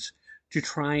ways to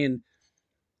try and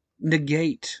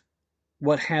negate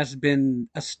what has been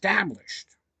established.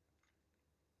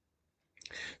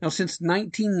 Now, since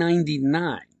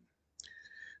 1999,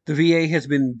 the VA has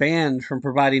been banned from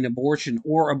providing abortion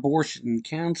or abortion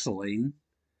counseling.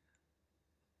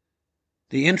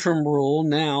 The interim rule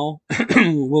now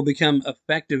will become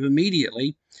effective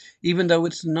immediately, even though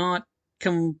it's not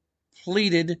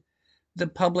completed the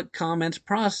public comments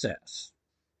process.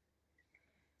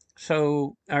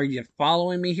 So, are you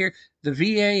following me here? The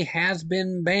VA has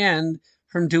been banned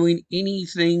from doing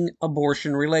anything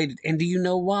abortion related. And do you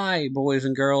know why, boys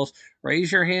and girls? Raise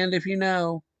your hand if you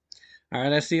know. All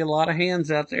right, I see a lot of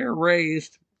hands out there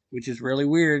raised, which is really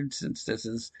weird since this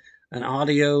is an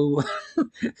audio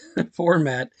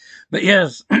format. But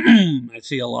yes, I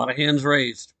see a lot of hands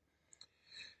raised.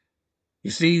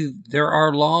 You see, there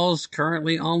are laws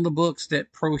currently on the books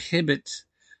that prohibit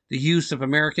the use of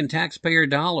American taxpayer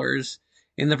dollars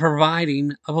in the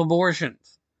providing of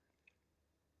abortions.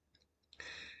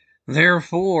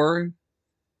 Therefore,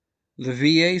 the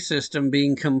VA system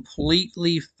being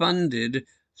completely funded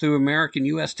through American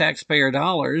U.S. taxpayer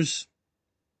dollars,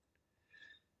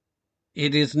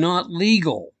 it is not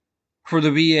legal for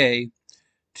the VA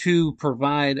to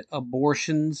provide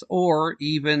abortions or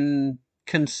even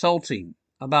consulting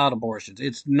about abortions.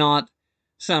 It's not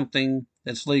something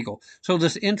that's legal. So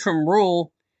this interim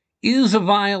rule is a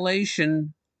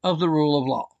violation of the rule of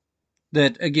law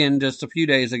that, again, just a few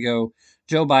days ago,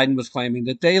 Joe Biden was claiming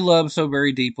that they love so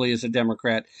very deeply as a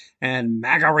Democrat, and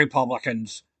MAGA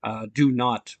Republicans do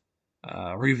not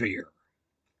revere.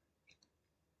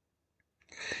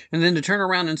 And then to turn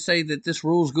around and say that this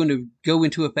rule is going to go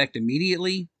into effect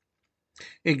immediately,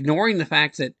 ignoring the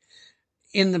fact that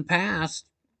in the past,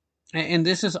 and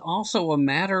this is also a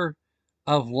matter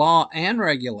of law and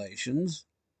regulations,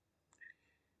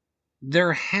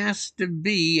 there has to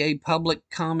be a public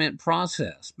comment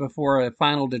process before a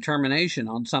final determination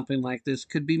on something like this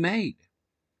could be made.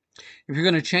 If you're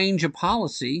going to change a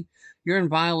policy, you're in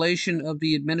violation of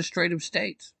the administrative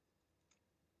states.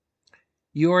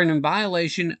 You're in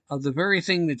violation of the very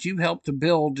thing that you helped to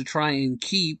build to try and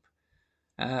keep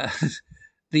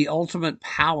the ultimate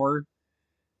power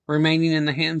remaining in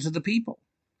the hands of the people.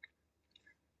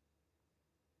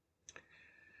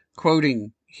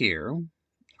 Quoting here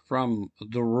from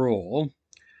the rule,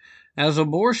 as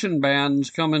abortion bans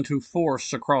come into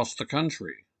force across the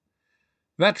country,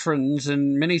 veterans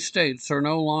in many states are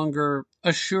no longer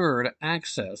assured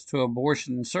access to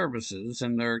abortion services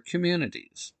in their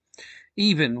communities,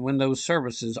 even when those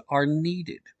services are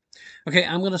needed. Okay,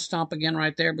 I'm going to stop again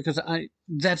right there because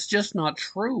that's just not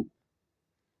true.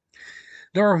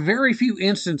 There are very few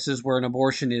instances where an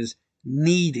abortion is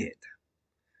needed.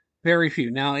 Very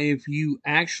few. Now, if you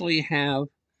actually have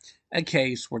a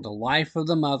case where the life of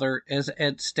the mother is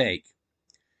at stake,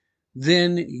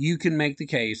 then you can make the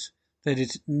case that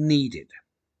it's needed.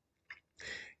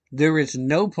 There is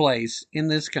no place in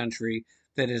this country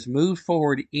that has moved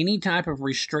forward any type of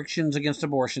restrictions against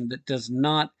abortion that does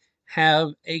not have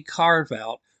a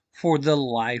carve-out for the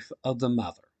life of the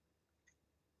mother.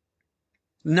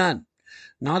 None.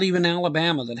 Not even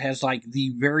Alabama, that has like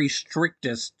the very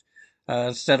strictest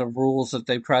set of rules that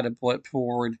they've tried to put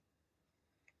forward.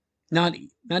 Not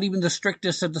even the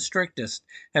strictest of the strictest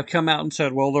have come out and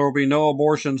said, well, there will be no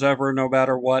abortions ever, no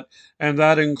matter what. And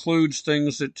that includes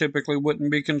things that typically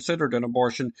wouldn't be considered an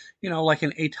abortion, like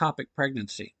an ectopic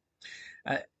pregnancy.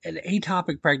 An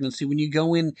ectopic pregnancy, when you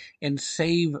go in and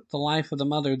save the life of the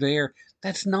mother there,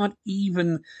 that's not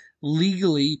even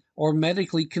legally or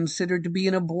medically considered to be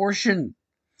an abortion.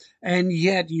 And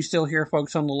yet you still hear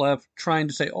folks on the left trying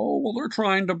to say, oh, well, they're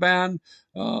trying to ban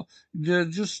the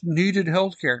just needed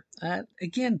health care.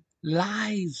 Again,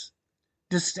 lies,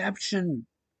 deception.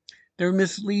 They're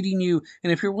misleading you.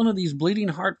 And if you're one of these bleeding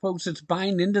heart folks that's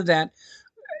buying into that,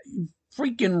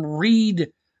 freaking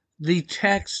read the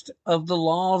text of the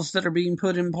laws that are being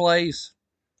put in place.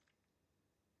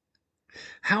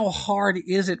 How hard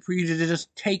is it for you to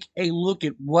just take a look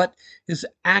at what is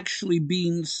actually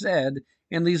being said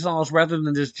in these laws rather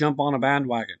than just jump on a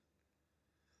bandwagon?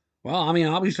 Well, I mean,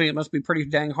 obviously it must be pretty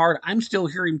dang hard. I'm still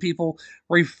hearing people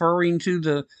referring to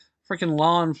the freaking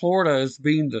law in Florida as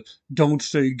being the "don't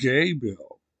say gay"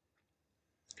 bill.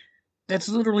 That's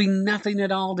literally nothing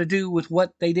at all to do with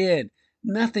what they did.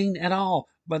 Nothing at all.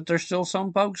 But there's still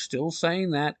some folks still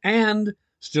saying that and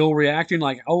still reacting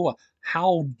like, oh,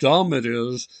 how dumb it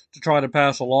is to try to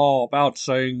pass a law about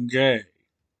saying gay.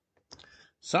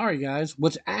 Sorry, guys.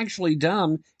 What's actually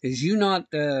dumb is you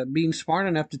not being smart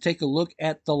enough to take a look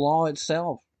at the law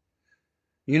itself.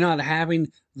 You're not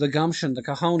having the gumption, the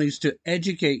cojones to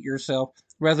educate yourself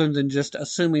rather than just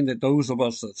assuming that those of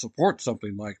us that support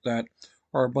something like that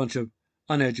are a bunch of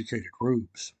uneducated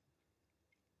rubes.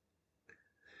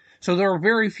 So there are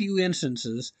very few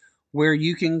instances where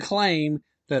you can claim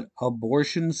that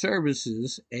abortion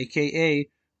services, aka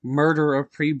murder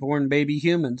of preborn baby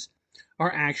humans,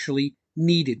 are actually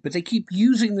needed. But they keep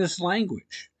using this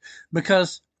language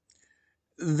because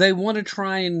they want to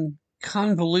try and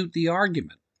convolute the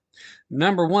argument.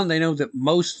 Number one, they know that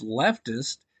most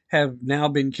leftists have now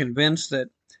been convinced that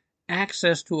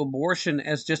access to abortion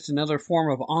as just another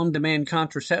form of on-demand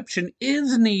contraception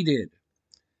is needed.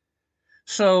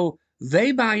 So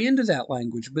they buy into that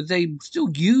language, but they still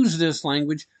use this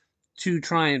language to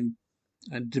try and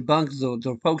debunk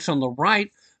the folks on the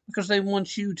right because they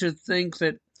want you to think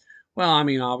that, well, I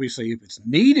mean, obviously, if it's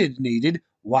needed,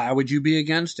 why would you be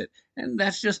against it? And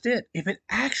that's just it. If it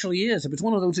actually is, if it's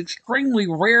one of those extremely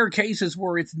rare cases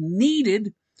where it's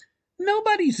needed,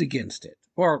 nobody's against it.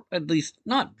 Or at least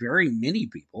not very many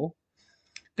people.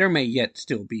 There may yet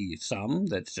still be some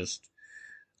that's just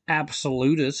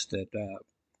absolutist that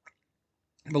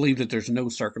believe that there's no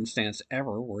circumstance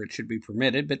ever where it should be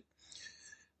permitted, but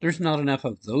there's not enough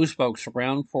of those folks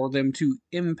around for them to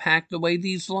impact the way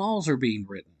these laws are being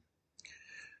written.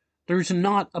 There's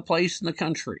not a place in the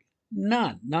country,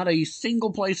 not a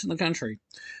single place in the country,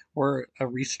 where a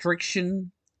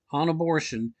restriction on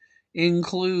abortion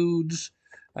includes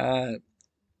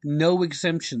no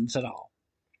exemptions at all.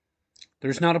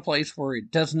 There's not a place where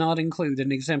it does not include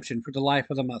an exemption for the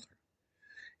life of the mother.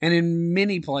 And in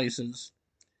many places,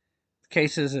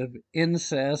 cases of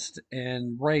incest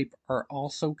and rape are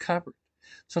also covered.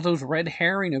 So those red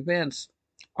herring events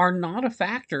are not a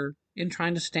factor in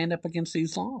trying to stand up against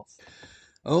these laws.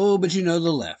 Oh, but you know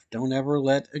the left. Don't ever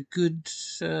let a good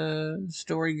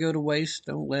story go to waste.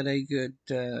 Don't let a good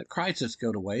crisis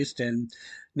go to waste. And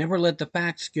never let the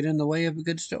facts get in the way of a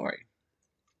good story.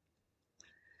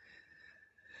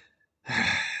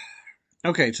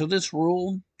 Okay, so this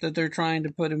rule that they're trying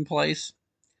to put in place,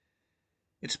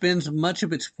 it spends much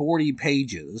of its 40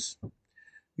 pages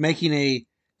making a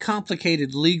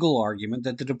complicated legal argument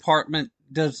that the department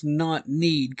does not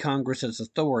need Congress's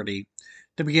authority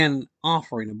to begin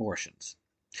offering abortions.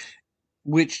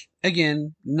 Which,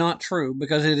 again, not true,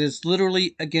 because it is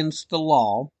literally against the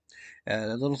law,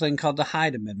 a little thing called the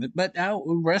Hyde Amendment. But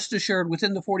rest assured,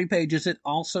 within the 40 pages, it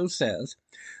also says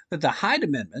that the Hyde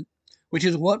Amendment, which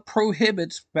is what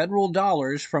prohibits federal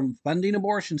dollars from funding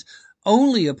abortions,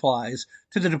 only applies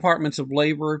to the Departments of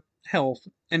Labor, Health,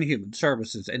 and Human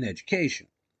Services and Education.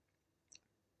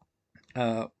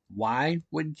 Why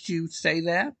would you say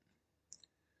that?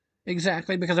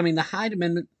 Exactly, because, I mean, the Hyde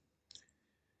Amendment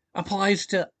applies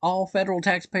to all federal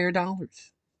taxpayer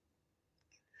dollars.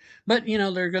 But, you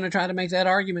know, they're going to try to make that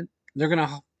argument. They're going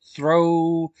to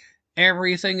throw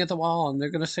everything at the wall, and they're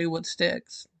going to see what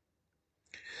sticks.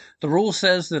 The rule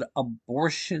says that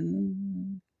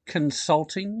abortion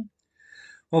consulting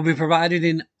will be provided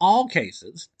in all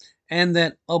cases, and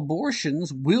that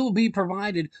abortions will be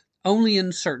provided only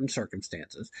in certain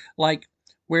circumstances, like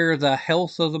where the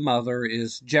health of the mother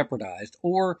is jeopardized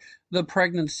or the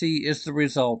pregnancy is the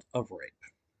result of rape.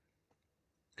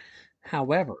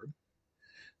 However,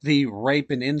 the rape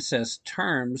and incest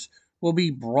terms will be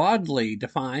broadly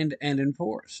defined and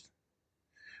enforced.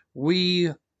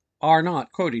 We are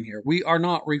not, quoting here, we are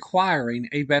not requiring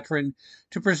a veteran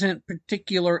to present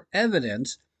particular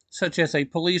evidence, such as a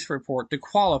police report, to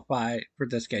qualify for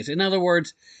this case. In other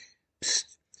words,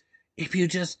 if you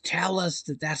just tell us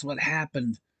that that's what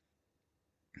happened,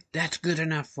 that's good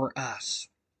enough for us.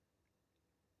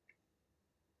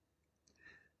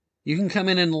 You can come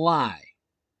in and lie.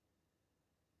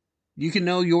 You can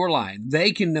know you're lying.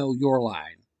 They can know you're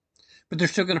lying. But they're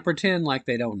still going to pretend like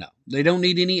they don't know. They don't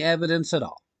need any evidence at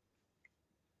all.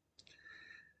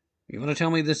 You want to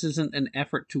tell me this isn't an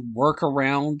effort to work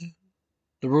around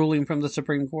the ruling from the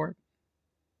Supreme Court?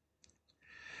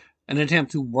 An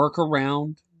attempt to work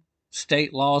around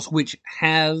state laws, which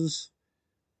has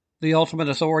the ultimate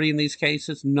authority in these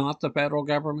cases, not the federal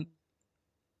government?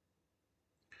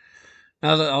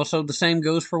 Now, also, the same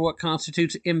goes for what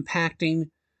constitutes impacting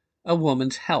a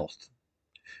woman's health.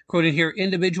 Quoted here,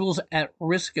 individuals at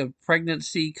risk of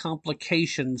pregnancy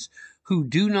complications who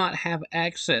do not have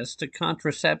access to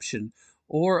contraception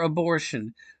or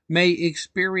abortion may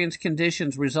experience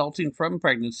conditions resulting from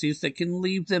pregnancies that can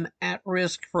leave them at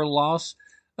risk for loss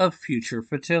of future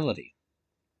fertility.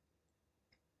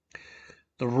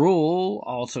 The rule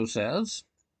also says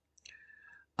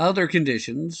other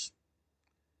conditions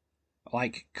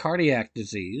like cardiac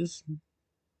disease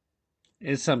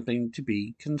is something to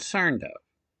be concerned of.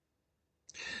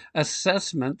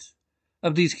 Assessment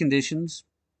of these conditions,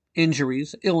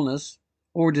 injuries, illness,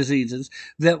 or diseases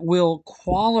that will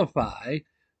qualify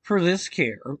for this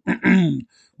care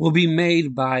will be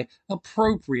made by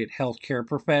appropriate healthcare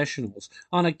professionals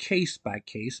on a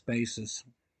case-by-case basis.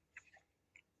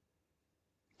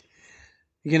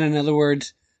 Again, in other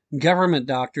words, government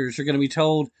doctors are going to be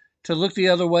told to look the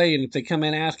other way, and if they come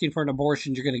in asking for an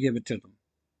abortion, you're going to give it to them.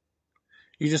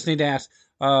 You just need to ask,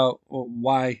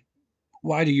 why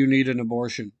do you need an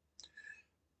abortion?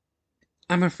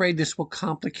 I'm afraid this will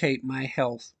complicate my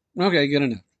health. Okay, good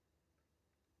enough.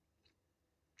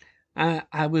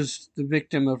 I was the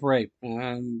victim of rape.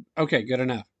 Okay, good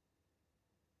enough.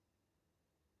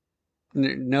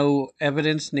 No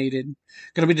evidence needed.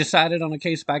 Going to be decided on a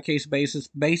case-by-case basis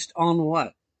based on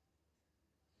what?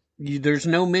 There's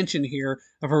no mention here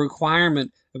of a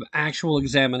requirement of actual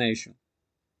examination.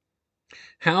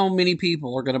 How many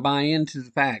people are going to buy into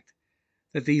the fact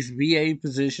that these VA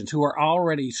physicians, who are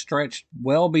already stretched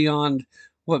well beyond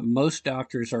what most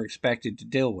doctors are expected to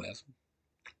deal with,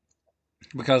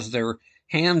 because their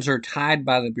hands are tied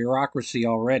by the bureaucracy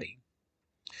already,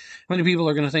 how many people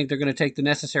are going to think they're going to take the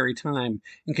necessary time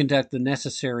and conduct the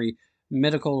necessary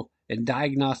medical and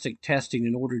diagnostic testing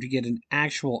in order to get an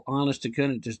actual honest to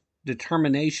goodness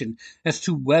determination as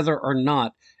to whether or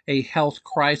not a health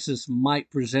crisis might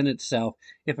present itself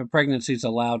if a pregnancy is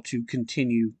allowed to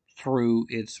continue through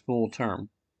its full term?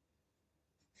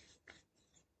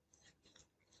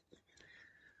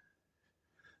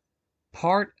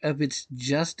 Part of its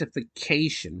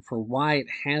justification for why it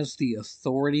has the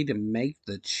authority to make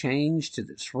the change to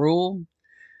this rule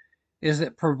is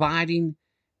that providing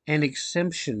an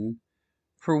exemption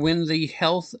for when the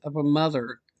health of a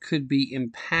mother could be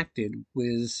impacted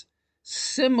was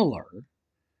similar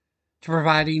to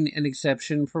providing an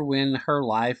exception for when her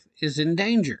life is in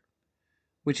danger,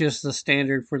 which is the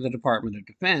standard for the Department of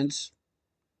Defense,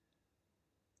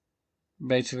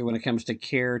 basically when it comes to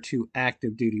care to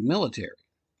active duty military.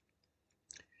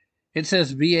 It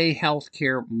says VA health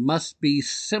care must be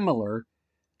similar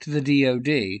to the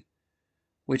DoD,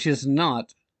 which is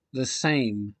not the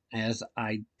same as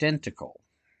identical.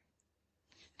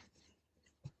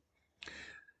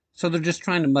 So they're just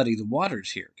trying to muddy the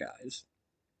waters here, guys.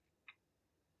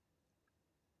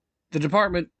 The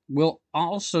department will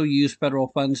also use federal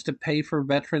funds to pay for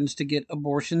veterans to get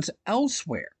abortions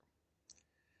elsewhere.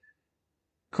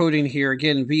 Quoting here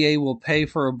again, VA will pay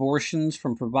for abortions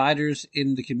from providers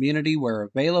in the community where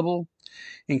available,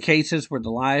 in cases where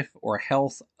the life or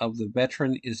health of the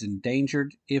veteran is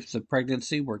endangered if the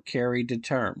pregnancy were carried to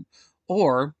term,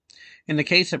 or in the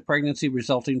case of pregnancy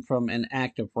resulting from an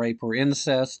act of rape or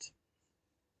incest.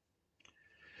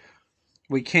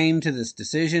 We came to this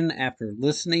decision after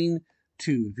listening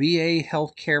to VA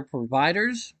healthcare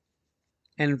providers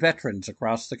and veterans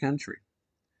across the country.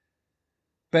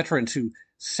 Veterans who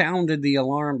sounded the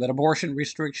alarm that abortion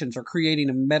restrictions are creating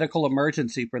a medical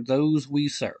emergency for those we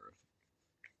serve.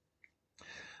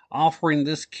 Offering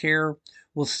this care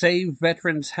will save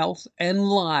veterans' health and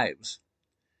lives,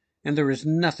 and there is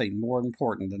nothing more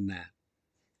important than that.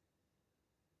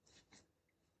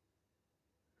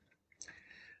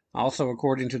 Also,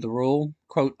 according to the rule,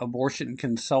 quote, abortion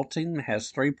consulting has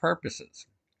 3 purposes.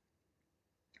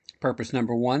 Purpose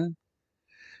number 1,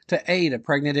 to aid a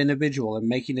pregnant individual in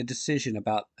making a decision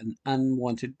about an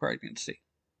unwanted pregnancy.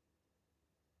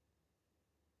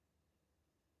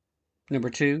 Number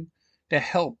 2, to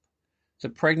help the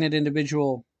pregnant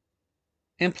individual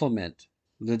implement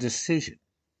the decision.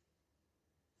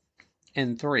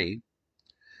 And 3,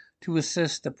 to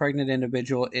assist the pregnant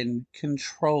individual in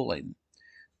controlling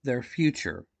their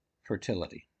future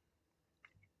fertility.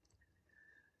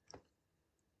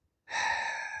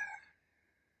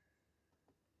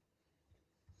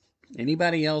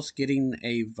 Anybody else getting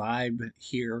a vibe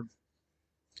here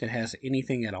that has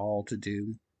anything at all to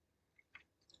do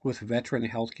with veteran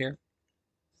health care?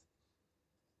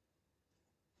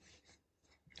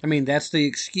 I mean, that's the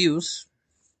excuse.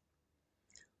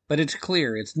 But it's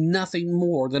clear it's nothing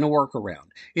more than a workaround.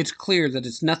 It's clear that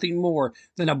it's nothing more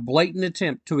than a blatant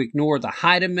attempt to ignore the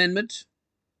Hyde Amendment,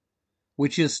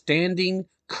 which is standing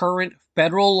current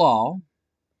federal law.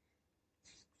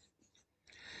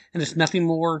 And it's nothing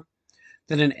more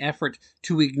than an effort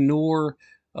to ignore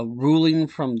a ruling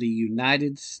from the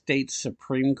United States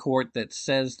Supreme Court that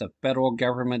says the federal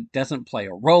government doesn't play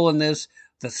a role in this.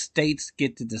 The states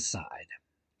get to decide.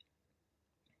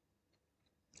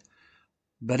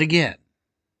 But again,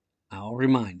 I'll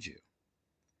remind you,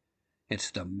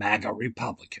 it's the MAGA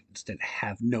Republicans that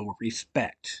have no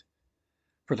respect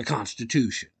for the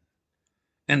Constitution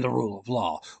and the rule of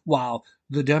law, while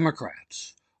the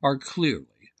Democrats are clearly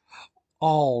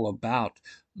all about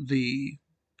the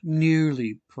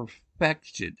nearly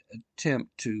perfected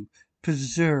attempt to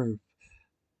preserve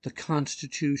the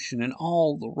Constitution and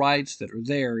all the rights that are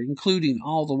there, including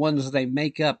all the ones they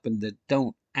make up and that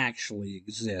don't actually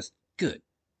exist. Good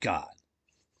God,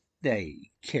 they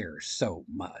care so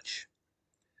much.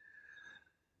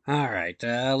 All right,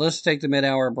 let's take the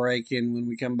mid-hour break, and when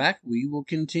we come back, we will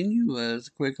continue as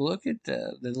a quick look at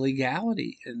the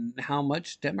legality and how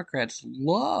much Democrats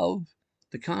love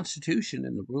the Constitution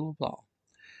and the rule of law.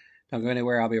 Don't go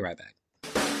anywhere. I'll be right back.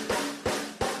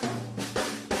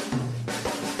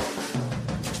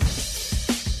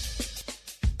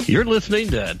 You're listening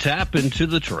to Tap Into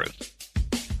the Truth.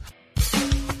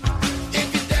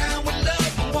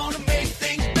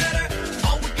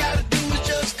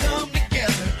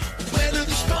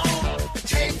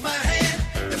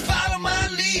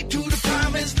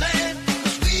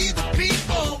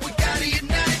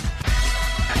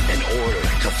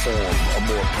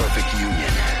 Perfect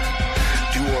union.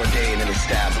 Do ordain and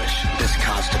establish this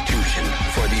Constitution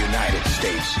for the United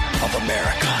States of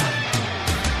America.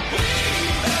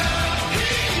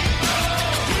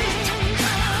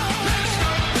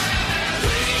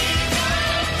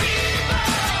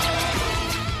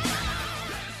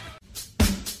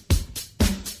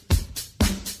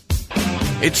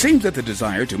 It seems that the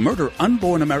desire to murder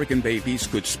unborn American babies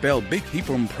could spell big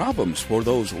heaping problems for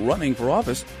those running for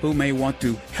office who may want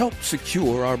to help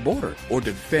secure our border or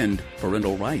defend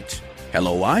parental rights.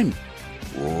 Hello, I'm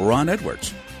Ron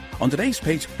Edwards. On today's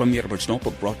page from the Edwards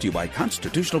Notebook, brought to you by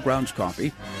Constitutional Grounds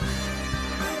Coffee.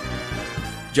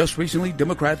 Just recently,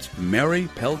 Democrats Mary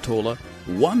Peltola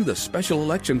won the special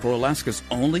election for Alaska's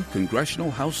only congressional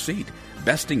House seat,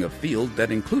 besting a field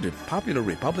that included popular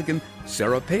Republican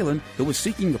Sarah Palin, who was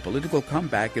seeking a political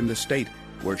comeback in the state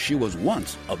where she was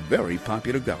once a very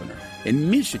popular governor.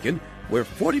 In Michigan, where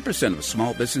 40% of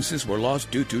small businesses were lost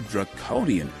due to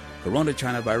draconian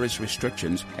coronavirus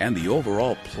restrictions, and the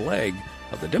overall plague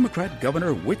of the Democrat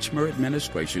Governor Whitmer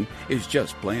administration is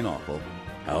just plain awful.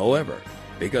 However,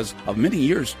 because of many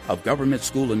years of government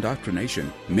school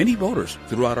indoctrination, many voters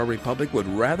throughout our republic would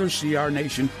rather see our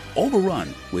nation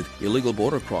overrun with illegal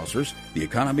border crossers, the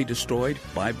economy destroyed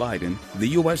by Biden, the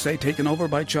USA taken over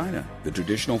by China, the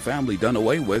traditional family done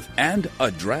away with, and a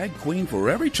drag queen for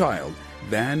every child,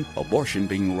 than abortion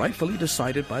being rightfully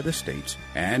decided by the states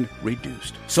and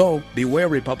reduced. So beware,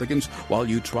 Republicans, while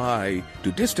you try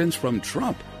to distance from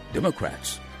Trump,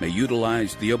 Democrats may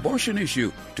utilize the abortion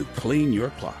issue to clean your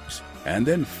clocks and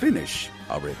then finish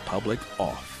a republic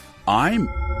off. I'm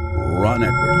Ron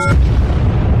Edwards.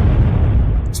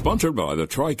 Sponsored by the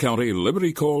Tri-County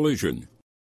Liberty Coalition.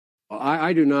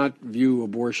 I do not view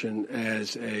abortion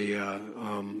as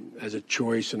a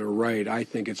choice and a right. I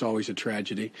think it's always a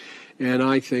tragedy, and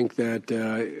I think that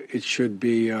it should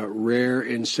be rare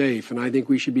and safe. And I think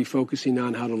we should be focusing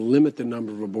on how to limit the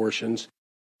number of abortions.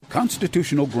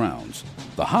 Constitutional Grounds,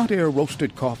 the hot air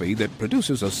roasted coffee that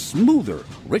produces a smoother,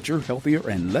 richer, healthier,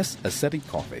 and less acidic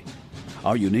coffee.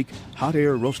 Our unique hot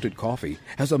air roasted coffee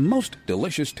has a most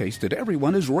delicious taste that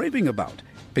everyone is raving about.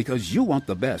 Because you want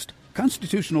the best,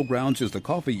 Constitutional Grounds is the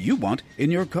coffee you want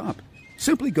in your cup.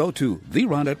 Simply go to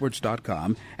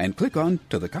theronedwards.com and click on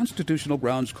to the Constitutional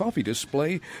Grounds coffee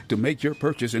display to make your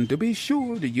purchase, and to be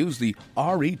sure to use the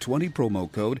RE20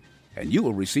 promo code, and you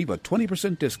will receive a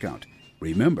 20% discount.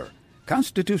 Remember,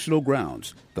 Constitutional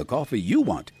Grounds, the coffee you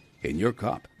want in your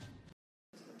cup.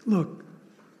 Look,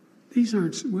 these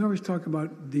aren't, we always talk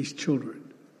about these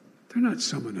children. They're not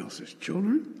someone else's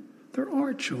children. They're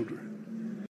our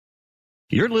children.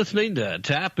 You're listening to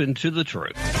Tap Into the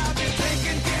Truth.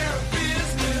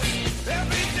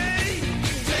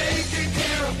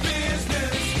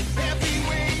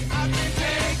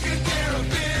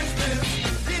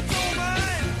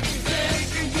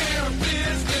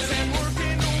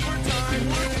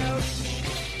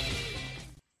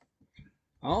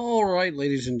 right,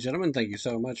 ladies and gentlemen, thank you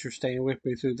so much for staying with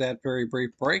me through that very brief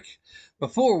break.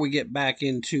 Before we get back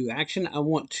into action, I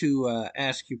want to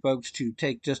ask you folks to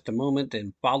take just a moment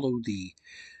and follow the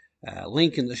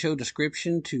link in the show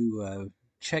description to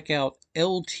check out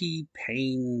LT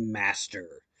Pain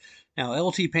Master. Now,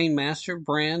 LT Pain Master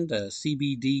brand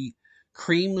CBD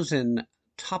creams and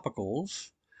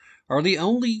topicals are the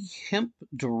only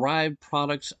hemp-derived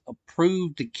products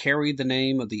approved to carry the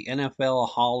name of the NFL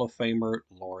Hall of Famer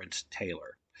Lawrence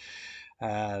Taylor.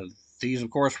 These, of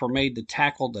course, were made to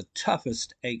tackle the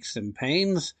toughest aches and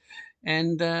pains,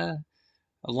 and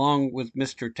along with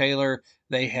Mr. Taylor,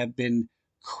 they have been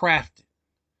crafted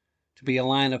to be a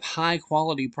line of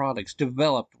high-quality products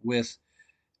developed with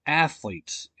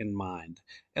athletes in mind.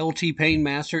 LT Pain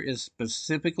Master is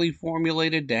specifically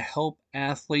formulated to help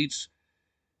athletes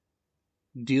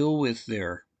deal with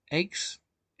their aches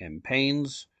and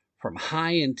pains from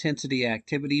high-intensity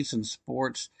activities and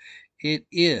sports. It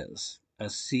is a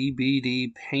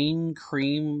CBD pain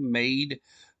cream made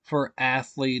for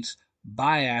athletes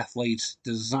by athletes,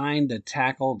 designed to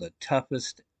tackle the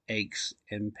toughest aches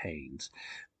and pains,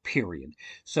 period.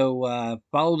 So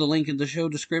follow the link in the show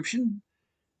description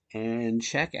and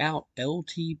check out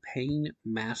LT Pain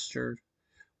Master,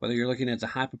 whether you're looking at the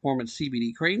high-performance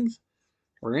CBD creams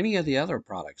or any of the other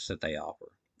products that they offer.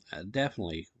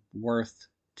 Definitely worth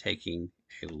taking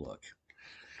a look.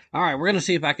 All right, we're going to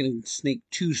see if I can sneak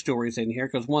two stories in here,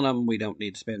 because one of them we don't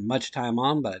need to spend much time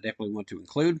on, but I definitely want to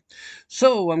include.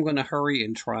 So I'm going to hurry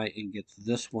and try and get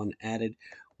this one added.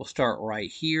 We'll start right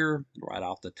here, right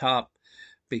off the top,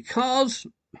 because,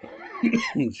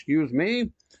 excuse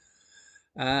me,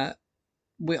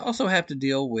 we also have to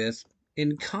deal with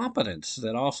incompetence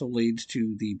that also leads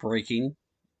to the breaking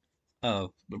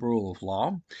of the rule of law.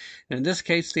 And in this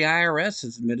case, the IRS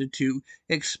is admitted to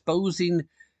exposing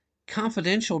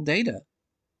confidential data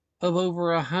of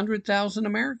over 100,000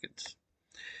 Americans.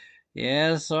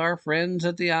 Yes, our friends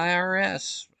at the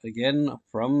IRS, again,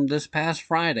 from this past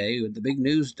Friday with the big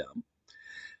news dump,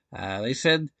 they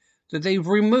said that they've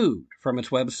removed from its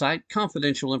website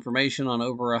confidential information on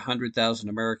over 100,000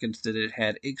 Americans that it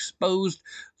had exposed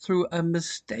through a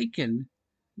mistaken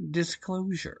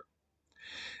disclosure.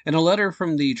 In a letter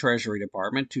from the Treasury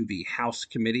Department to the House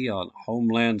Committee on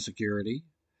Homeland Security,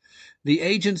 the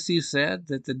agency said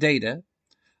that the data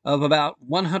of about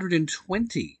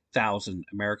 120,000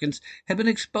 Americans had been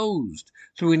exposed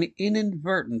through an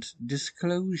inadvertent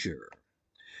disclosure.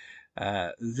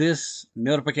 This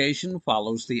notification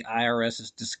follows the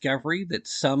IRS's discovery that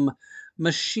some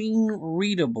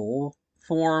machine-readable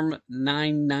Form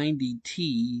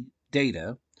 990T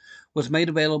data was made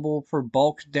available for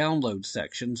bulk download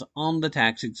sections on the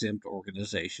tax-exempt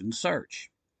organization search.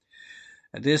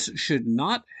 This should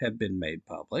not have been made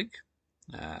public,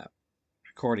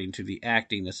 according to the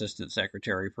Acting Assistant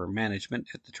Secretary for Management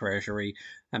at the Treasury,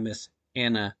 Miss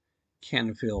Anna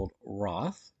Canfield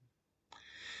Roth.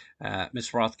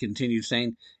 Ms. Roth continued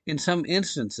saying, in some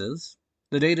instances,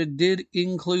 the data did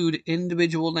include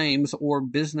individual names or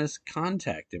business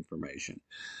contact information,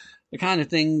 the kind of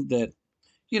thing that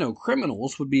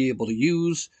criminals would be able to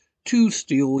use to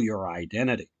steal your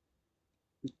identity.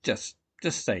 Just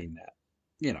saying that,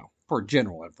 for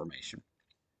general information.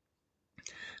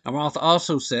 Now, Roth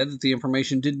also said that the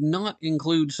information did not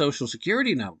include Social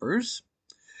Security numbers,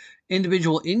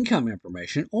 individual income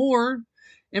information, or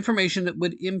information that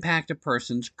would impact a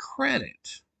person's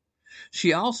credit.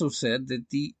 She also said that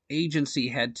the agency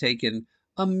had taken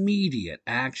immediate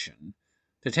action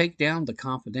to take down the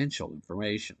confidential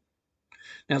information.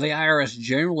 Now, the IRS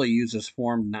generally uses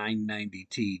Form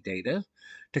 990T data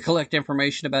to collect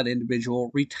information about individual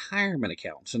retirement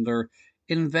accounts and their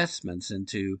investments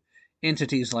into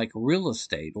entities like real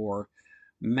estate or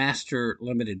master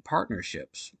limited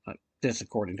partnerships. This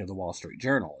according to the Wall Street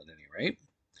Journal, at any rate.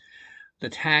 The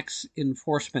tax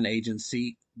enforcement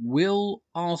agency will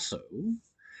also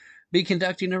be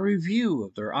conducting a review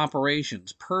of their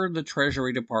operations per the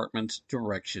Treasury Department's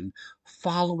direction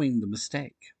following the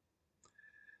mistake.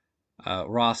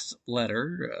 Roth's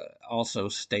letter also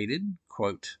stated,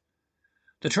 quote,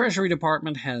 the Treasury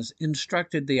Department has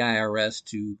instructed the IRS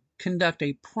to conduct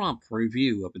a prompt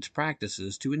review of its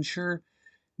practices to ensure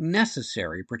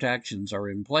necessary protections are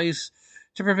in place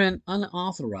to prevent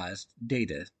unauthorized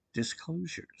data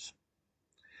disclosures.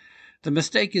 The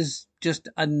mistake is just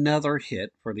another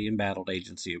hit for the embattled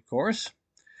agency, of course.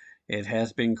 It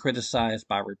has been criticized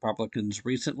by Republicans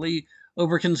recently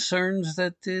over concerns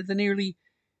that the nearly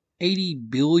 $80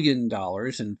 billion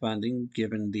in funding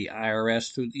given the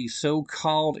IRS through the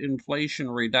so-called Inflation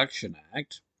Reduction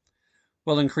Act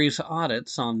will increase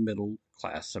audits on middle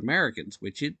middle-class Americans,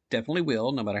 which it definitely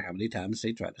will, no matter how many times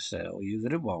they try to tell you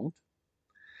that it won't.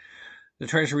 The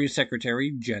Treasury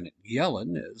Secretary, Janet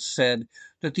Yellen, has said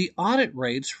that the audit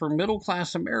rates for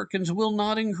middle-class Americans will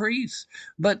not increase,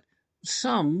 but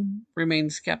some remain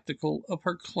skeptical of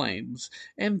her claims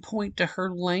and point to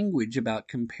her language about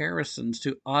comparisons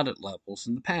to audit levels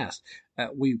in the past.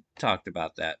 We've talked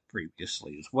about that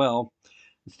previously as well,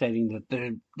 stating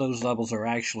that those levels are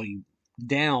actually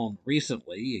down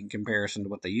recently in comparison to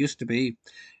what they used to be,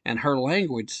 and her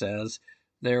language says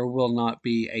there will not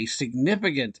be a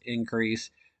significant increase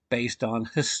based on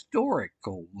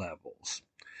historical levels.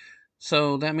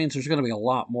 So that means there's going to be a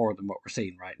lot more than what we're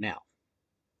seeing right now.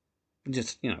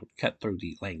 Just, cut through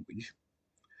the language.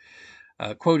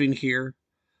 Quoting here,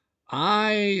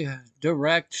 I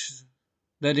direct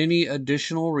that any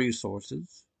additional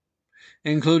resources,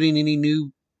 including any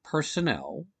new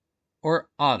personnel or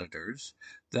auditors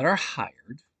that are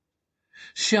hired,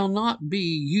 shall not be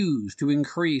used to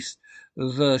increase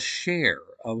the share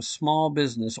of small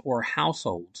business or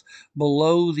households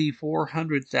below the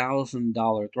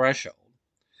 $400,000 threshold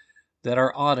that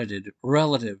are audited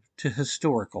relative to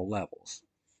historical levels.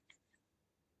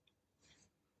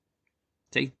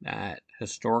 See, at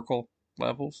historical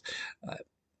levels,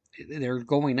 they're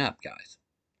going up, guys.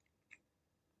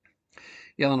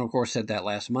 Yellen, of course, said that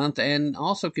last month and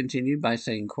also continued by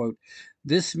saying, quote,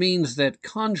 this means that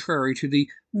contrary to the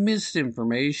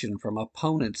misinformation from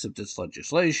opponents of this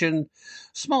legislation,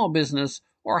 small business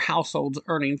or households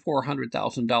earning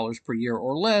 $400,000 per year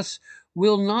or less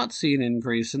will not see an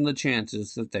increase in the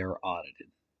chances that they are audited.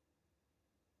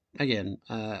 Again,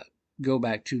 go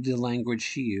back to the language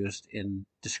she used in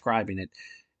describing it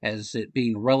as it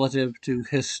being relative to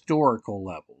historical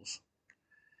levels.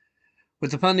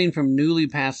 With the funding from newly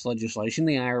passed legislation,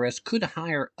 the IRS could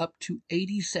hire up to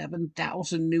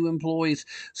 87,000 new employees,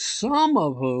 some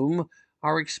of whom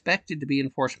are expected to be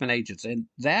enforcement agents. And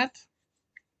that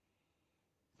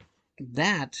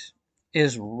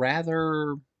is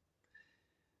rather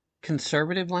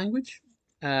conservative language,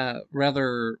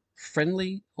 rather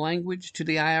friendly language to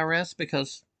the IRS,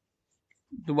 because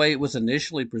the way it was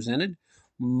initially presented,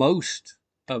 most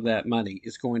of that money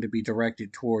is going to be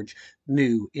directed towards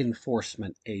new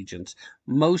enforcement agents.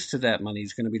 Most of that money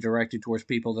is going to be directed towards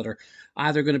people that are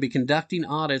either going to be conducting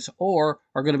audits or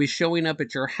are going to be showing up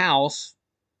at your house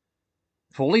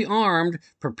fully armed,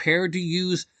 prepared to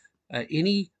use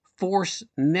any force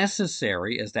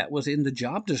necessary, as that was in the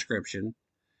job description,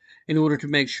 in order to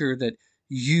make sure that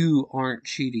you aren't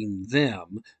cheating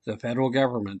them, the federal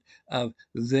government, of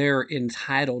their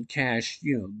entitled cash,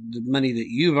 the money that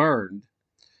you've earned.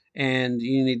 And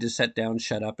you need to sit down,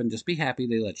 shut up, and just be happy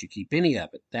they let you keep any of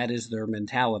it. That is their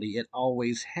mentality. It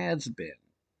always has been.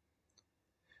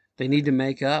 They need to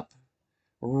make up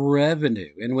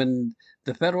revenue. And when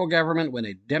the federal government, when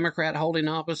a Democrat holding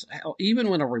office, even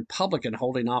when a Republican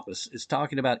holding office is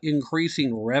talking about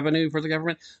increasing revenue for the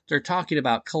government, they're talking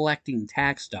about collecting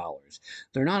tax dollars.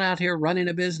 They're not out here running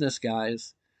a business,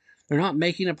 guys. They're not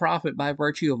making a profit by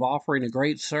virtue of offering a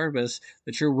great service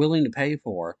that you're willing to pay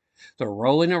for. They're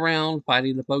rolling around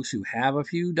fighting the folks who have a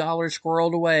few dollars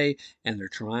squirreled away, and they're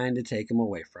trying to take them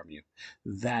away from you.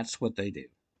 That's what they do.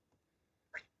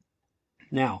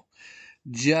 Now,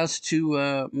 just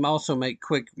to also make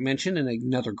quick mention, and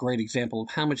another great example of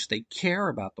how much they care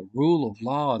about the rule of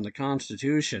law and the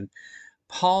Constitution,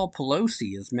 Paul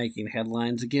Pelosi is making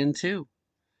headlines again, too.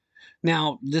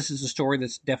 Now, this is a story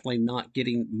that's definitely not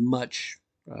getting much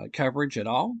coverage at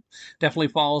all. Definitely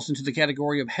falls into the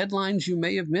category of headlines you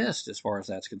may have missed as far as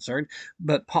that's concerned.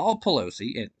 But Paul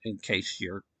Pelosi, in case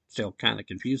you're still kind of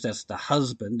confused, that's the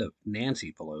husband of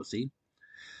Nancy Pelosi.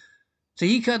 So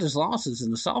he cut his losses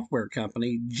in the software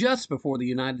company just before the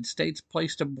United States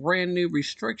placed a brand new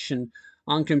restriction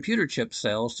on computer chip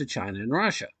sales to China and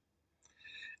Russia.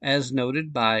 As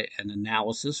noted by an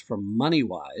analysis from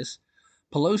MoneyWise,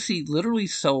 Pelosi literally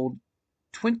sold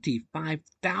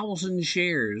 25,000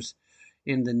 shares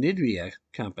in the NVIDIA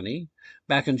company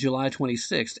back on July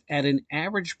 26th at an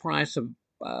average price of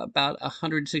about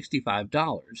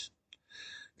 $165,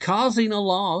 causing a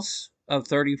loss of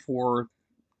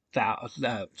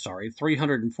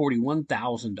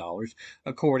 $341,000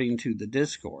 according to the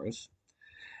discourse.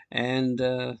 And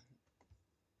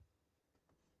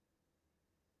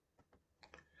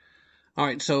all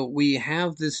right, so we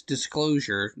have this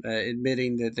disclosure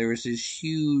admitting that there is this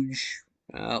huge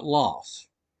loss.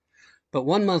 But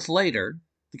 1 month later,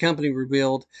 the company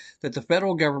revealed that the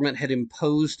federal government had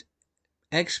imposed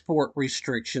export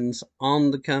restrictions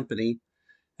on the company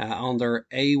on their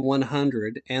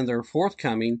A100 and their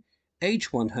forthcoming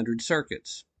H100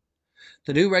 circuits.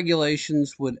 The new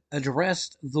regulations would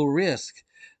address the risk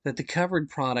that the covered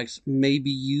products may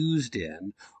be used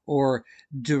in or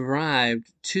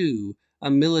derived to a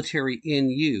military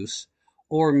end use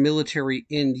or military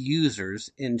end users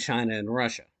in China and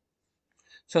Russia.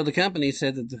 So the company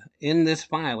said that in this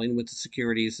filing with the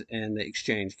Securities and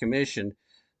Exchange Commission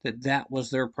that was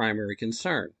their primary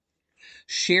concern.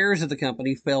 Shares of the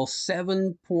company fell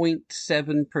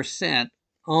 7.7%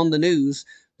 on the news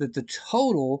that the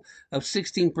total of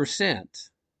 16%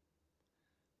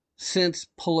 since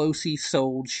Pelosi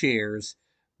sold shares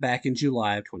back in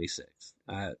July 26th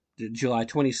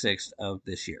of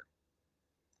this year.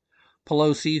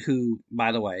 Pelosi, who,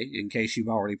 by the way, in case you've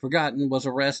already forgotten, was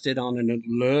arrested on an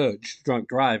alleged drunk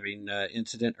driving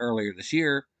incident earlier this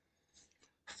year,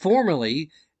 formally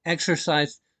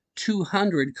exercised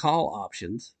 200 call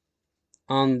options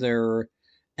on their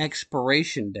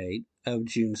expiration date of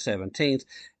June 17th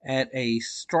at a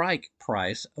strike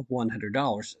price of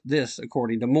 $100. This,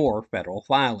 according to more federal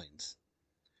filings.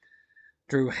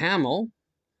 Drew Hamill,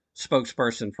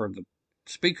 spokesperson for the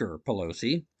Speaker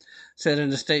Pelosi, said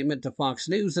in a statement to Fox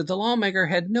News that the lawmaker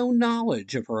had no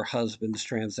knowledge of her husband's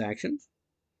transactions.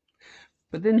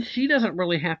 But then she doesn't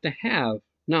really have to have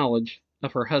knowledge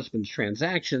of her husband's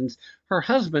transactions. Her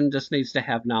husband just needs to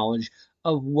have knowledge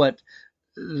of what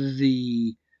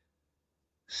the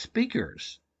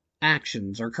Speaker's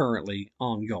actions are currently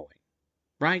ongoing,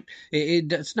 right?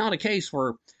 It's not a case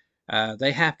where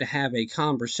they have to have a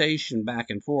conversation back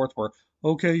and forth where,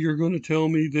 okay, you're going to tell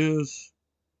me this.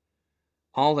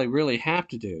 All they really have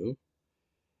to do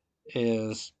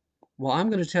is, well, I'm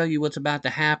going to tell you what's about to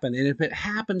happen. And if it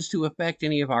happens to affect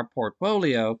any of our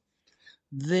portfolio,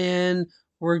 then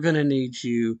we're going to need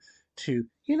you to,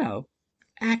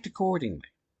 act accordingly.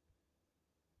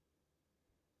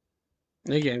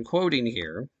 Again, quoting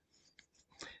here,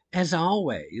 as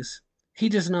always, he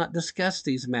does not discuss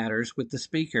these matters with the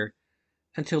Speaker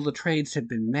until the trades have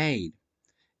been made,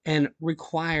 and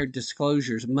required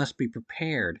disclosures must be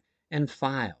prepared and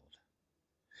filed.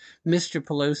 Mr.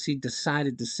 Pelosi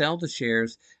decided to sell the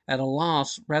shares at a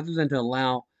loss rather than to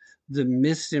allow the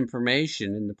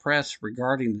misinformation in the press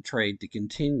regarding the trade to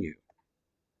continue.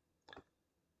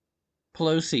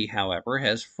 Pelosi, however,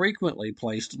 has frequently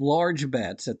placed large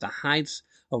bets at the heights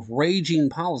of raging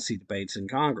policy debates in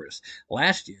Congress.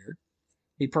 Last year,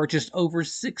 he purchased over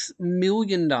 $6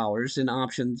 million in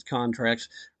options contracts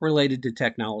related to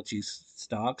technology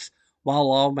stocks while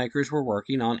lawmakers were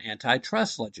working on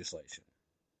antitrust legislation.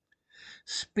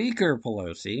 Speaker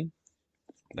Pelosi,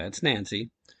 that's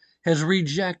Nancy, has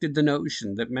rejected the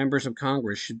notion that members of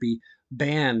Congress should be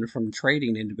banned from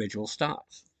trading individual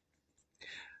stocks.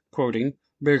 Quoting,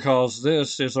 because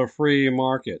this is a free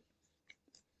market.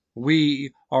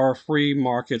 We are a free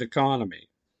market economy.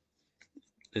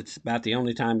 It's about the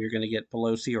only time you're going to get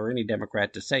Pelosi or any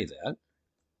Democrat to say that.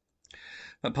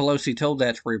 But Pelosi told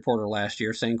that to a reporter last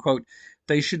year, saying, quote,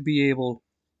 they should be able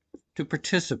to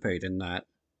participate in that.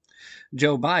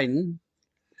 Joe Biden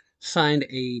signed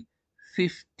a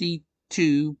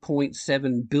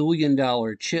 $52.7 billion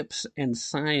CHIPS and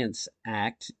Science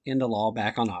Act into law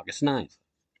back on August 9th.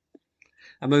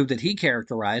 A move that he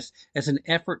characterized as an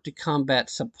effort to combat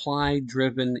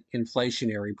supply-driven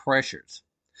inflationary pressures.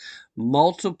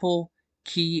 Multiple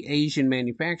key Asian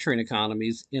manufacturing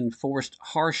economies enforced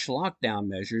harsh lockdown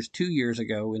measures 2 years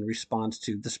ago in response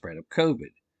to the spread of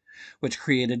COVID, which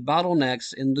created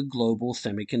bottlenecks in the global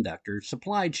semiconductor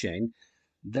supply chain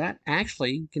that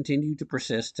actually continue to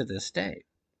persist to this day.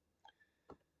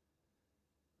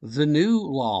 The new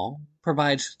law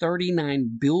provides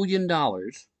 $39 billion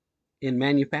in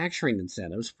manufacturing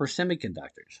incentives for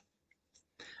semiconductors,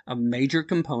 a major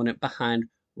component behind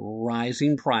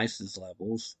rising prices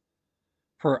levels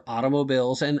for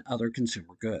automobiles and other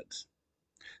consumer goods.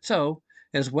 So,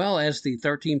 as well as the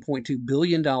 $13.2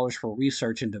 billion for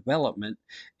research and development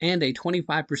and a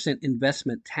 25%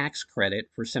 investment tax credit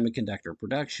for semiconductor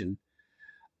production,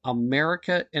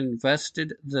 America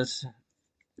invested this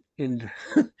in,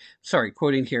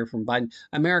 quoting here from Biden,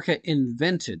 America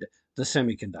invented the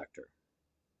semiconductor.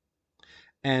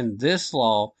 And this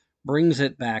law brings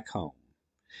it back home.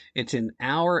 It's in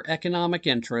our economic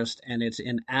interest and it's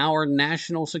in our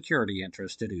national security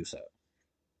interest to do so.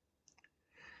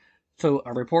 So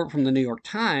a report from the New York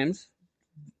Times,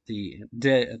 the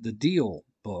Deal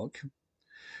book,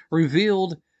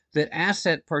 revealed that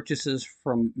asset purchases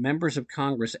from members of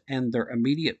Congress and their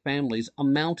immediate families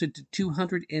amounted to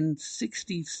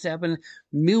 $267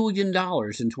 million in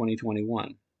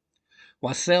 2021,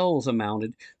 while sales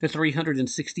amounted to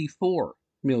 $364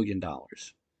 million.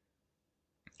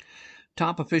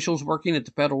 Top officials working at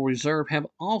the Federal Reserve have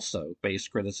also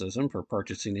faced criticism for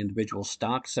purchasing individual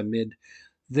stocks amid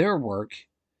their work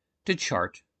to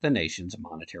chart the nation's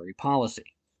monetary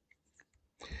policy.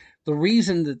 The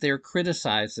reason that they're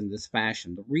criticized in this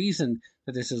fashion, the reason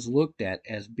that this is looked at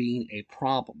as being a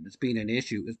problem, as being an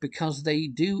issue, is because they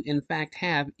do, in fact,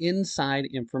 have inside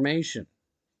information.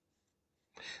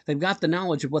 They've got the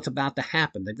knowledge of what's about to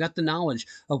happen. They've got the knowledge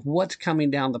of what's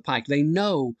coming down the pike. They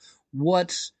know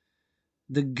what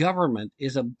the government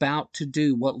is about to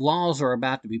do, what laws are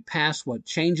about to be passed, what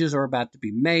changes are about to be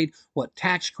made, what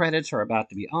tax credits are about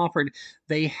to be offered.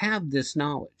 They have this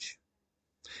knowledge.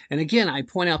 And again, I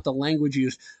point out the language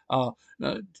used.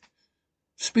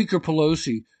 Speaker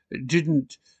Pelosi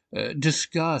didn't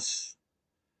discuss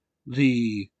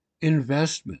the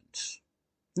investments.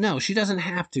 No, she doesn't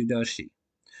have to, does she?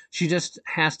 She just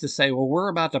has to say, well, we're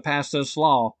about to pass this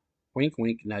law. Wink,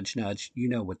 wink, nudge, nudge. You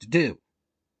know what to do.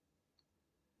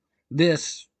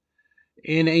 This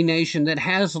in a nation that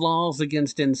has laws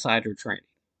against insider trading.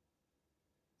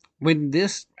 When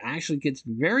this actually gets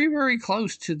very, very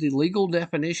close to the legal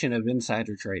definition of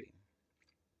insider trading.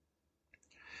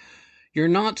 You're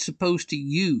not supposed to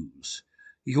use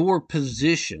your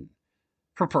position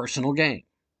for personal gain.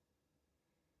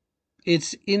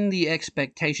 It's in the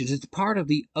expectations. It's part of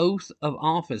the oath of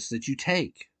office that you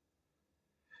take.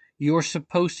 You're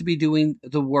supposed to be doing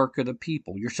the work of the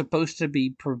people. You're supposed to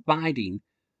be providing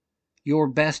your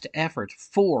best effort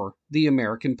for the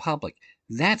American public.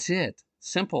 That's it.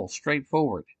 Simple,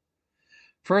 straightforward.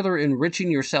 Further enriching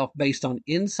yourself based on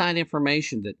inside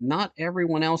information that not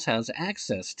everyone else has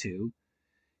access to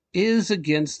is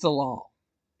against the law.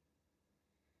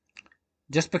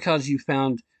 Just because you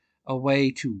found a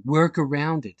way to work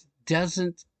around it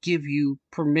doesn't give you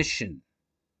permission.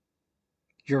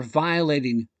 You're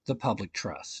violating the public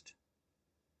trust.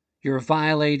 You're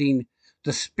violating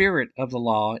the spirit of the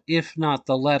law, if not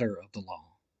the letter of the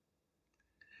law.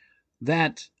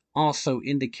 That also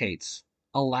indicates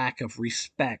a lack of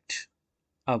respect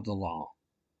of the law.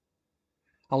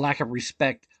 A lack of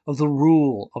respect of the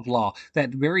rule of law. That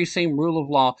very same rule of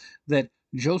law that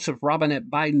Joseph Robinette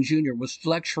Biden Jr. was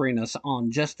lecturing us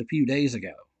on just a few days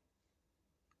ago.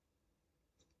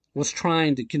 Was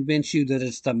trying to convince you that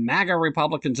it's the MAGA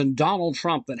Republicans and Donald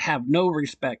Trump that have no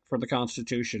respect for the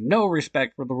Constitution, no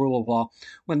respect for the rule of law,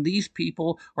 when these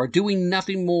people are doing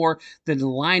nothing more than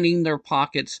lining their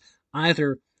pockets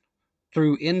either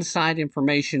through inside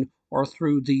information or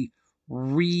through the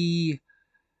realignment.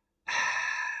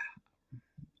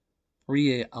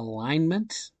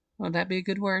 Would that be a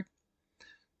good word?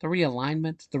 The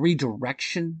realignment, the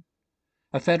redirection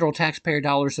of federal taxpayer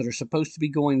dollars that are supposed to be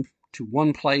going to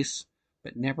one place,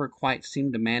 but never quite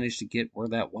seem to manage to get where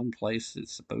that one place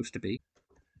is supposed to be.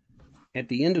 At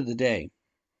the end of the day,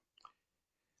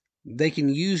 they can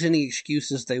use any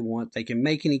excuses they want, they can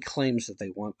make any claims that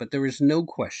they want, but there is no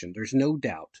question, there's no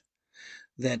doubt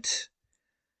that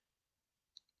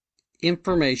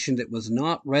information that was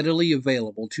not readily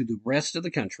available to the rest of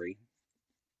the country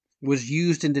was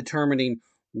used in determining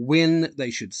when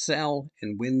they should sell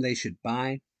and when they should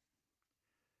buy,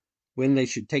 when they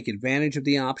should take advantage of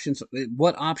the options,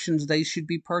 what options they should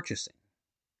be purchasing.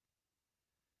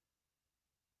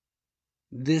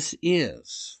 This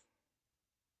is,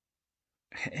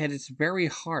 at its very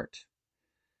heart,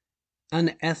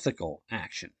 unethical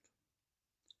action.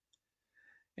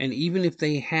 And even if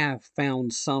they have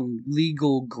found some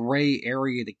legal gray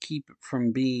area to keep it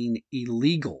from being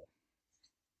illegal,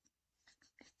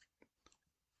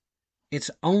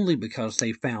 it's only because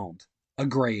they found a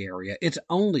gray area. It's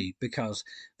only because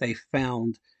they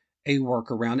found a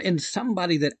workaround. And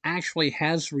somebody that actually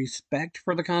has respect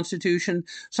for the Constitution,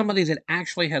 somebody that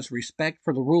actually has respect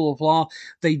for the rule of law,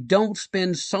 they don't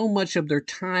spend so much of their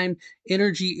time,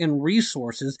 energy, and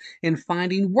resources in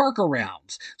finding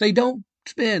workarounds. They don't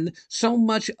spend so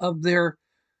much of their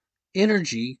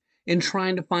energy in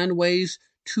trying to find ways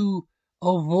to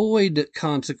avoid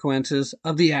consequences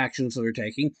of the actions that they're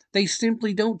taking. They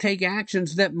simply don't take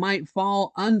actions that might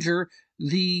fall under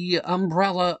the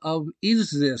umbrella of,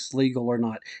 is this legal or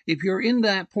not? If you're in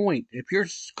that point, if you're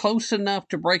close enough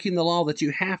to breaking the law that you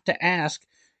have to ask,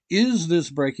 is this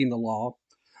breaking the law?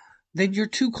 Then you're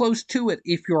too close to it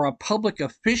if you're a public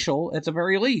official at the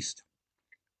very least.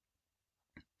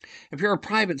 If you're a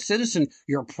private citizen,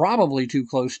 you're probably too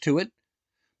close to it.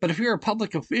 But if you're a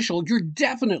public official, you're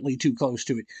definitely too close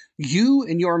to it. You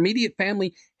and your immediate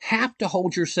family have to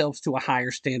hold yourselves to a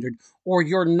higher standard, or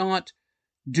you're not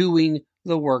doing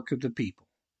the work of the people.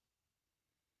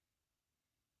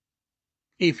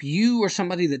 If you are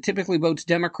somebody that typically votes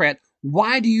Democrat,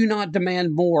 why do you not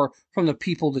demand more from the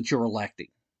people that you're electing?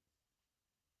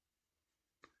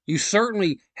 You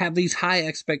certainly have these high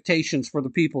expectations for the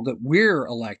people that we're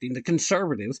electing, the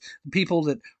conservatives, the people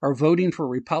that are voting for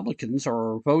Republicans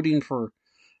or voting for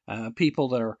people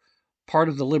that are part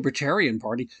of the Libertarian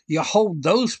Party. You hold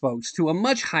those folks to a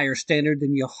much higher standard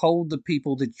than you hold the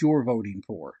people that you're voting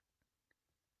for.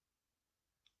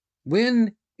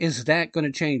 When is that going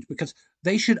to change? Because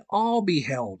they should all be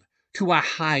held to a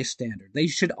high standard. They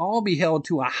should all be held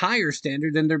to a higher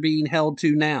standard than they're being held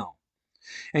to now.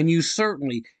 And you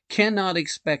certainly cannot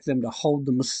expect them to hold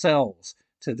themselves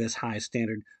to this high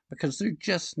standard because they're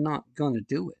just not going to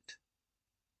do it.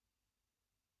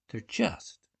 They're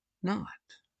just not.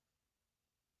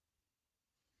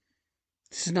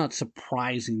 This is not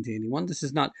surprising to anyone. This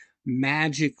is not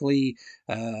magically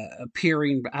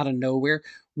appearing out of nowhere.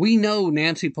 We know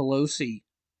Nancy Pelosi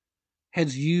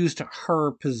has used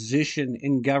her position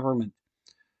in government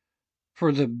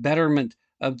for the betterment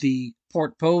of the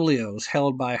portfolios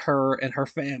held by her and her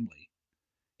family.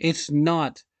 It's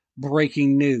not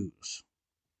breaking news.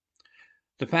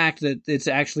 The fact that it's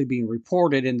actually being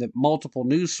reported and that multiple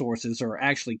news sources are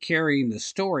actually carrying the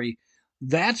story,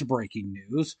 that's breaking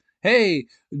news. Hey,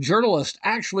 journalist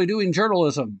actually doing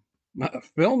journalism.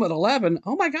 Film at 11.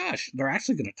 Oh my gosh, they're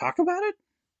actually going to talk about it?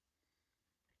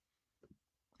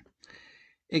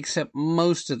 Except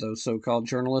most of those so-called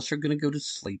journalists are going to go to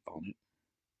sleep on it.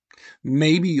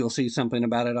 Maybe you'll see something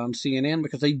about it on CNN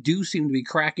because they do seem to be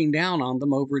cracking down on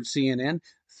them over at CNN.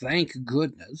 Thank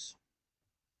goodness.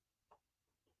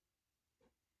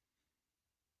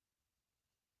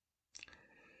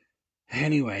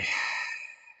 Anyway,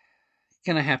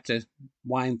 gonna have to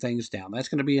wind things down. That's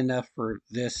gonna be enough for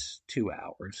this 2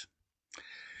 hours.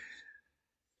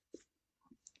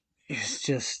 It's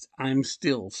just, I'm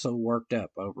still so worked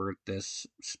up over this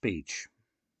speech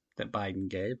that Biden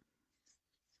gave.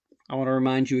 I want to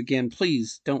remind you again,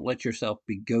 please don't let yourself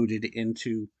be goaded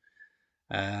into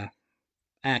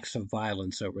acts of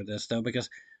violence over this, though, because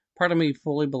part of me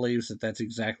fully believes that that's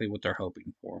exactly what they're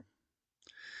hoping for.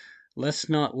 Let's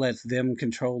not let them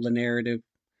control the narrative.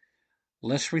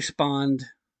 Let's respond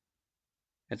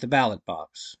at the ballot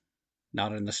box,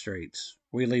 not in the streets.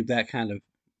 We leave that kind of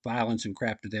violence and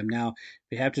crap to them. Now,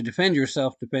 if you have to defend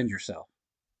yourself, defend yourself.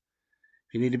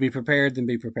 If you need to be prepared, then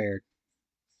be prepared.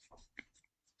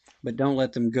 But don't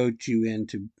let them goad you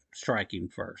into striking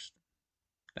first.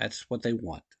 That's what they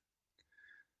want.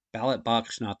 Ballot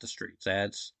box, not the streets.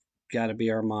 That's got to be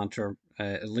our mantra,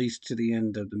 at least to the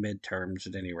end of the midterms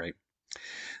at any rate.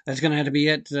 That's going to have to be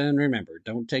it. And remember,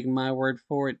 don't take my word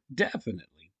for it.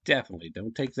 Definitely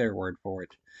don't take their word for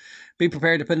it. Be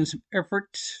prepared to put in some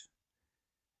effort,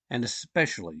 and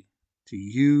especially to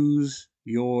use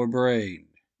your brain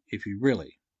if you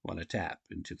really want to tap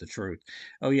into the truth.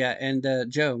 Oh, yeah, and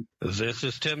Joe. This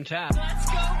is Tim Tapp. Let's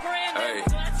go, Brandon. Hey.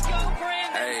 Let's go,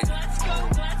 Brandon. Hey. Let's go,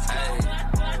 let's go, Hey.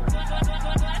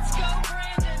 let's go,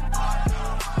 Brandon.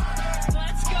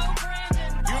 Let's go,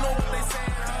 Brandon. You know what they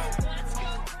saying, ho? Let's go,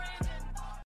 Brandon.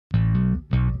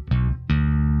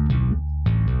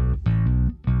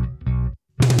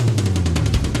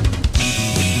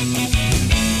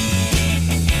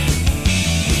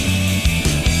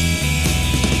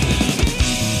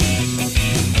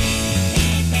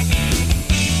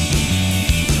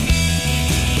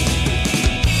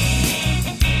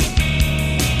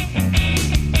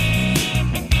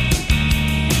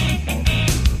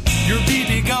 Your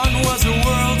BB gun was a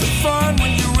world of fun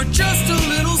when you were just a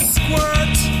little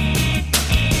squirt.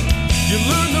 You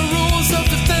learned the rules of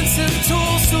defensive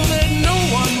tools so that no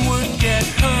one would get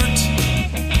hurt.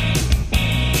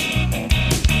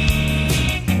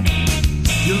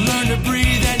 You learned to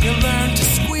breathe and you learned to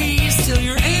squeeze till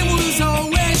your aim was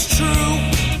always true.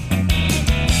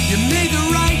 You made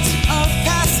the rite of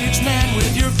passage, man,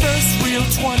 with your first real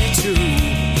 22.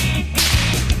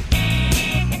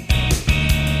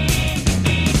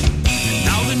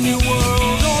 Now the New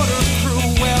World Order crew,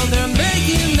 well, they're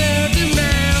making their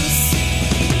demands.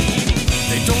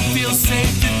 They don't feel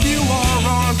safe if you are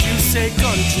armed. You say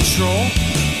gun control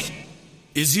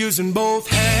is using both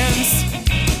hands.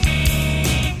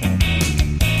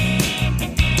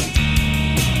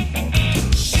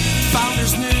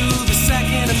 Founders knew the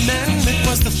Second Amendment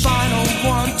was the final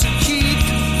one to keep,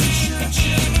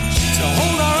 to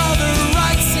hold our other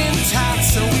rights intact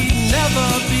so we never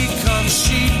become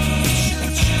sheep.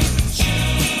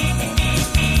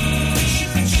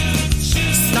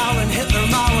 Stalin, Hitler,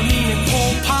 Mao, and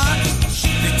Pol Pot,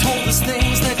 they told us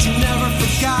things that you never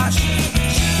forgot.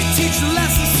 You teach the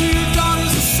lessons to your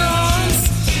daughters and sons.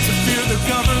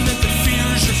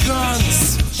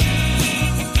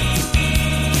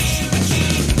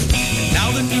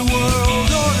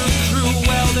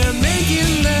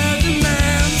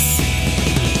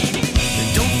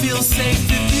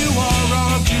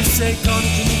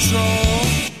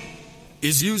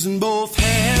 is using both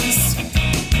hands.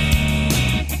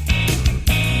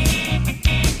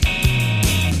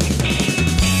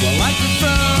 Well, I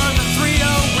prefer the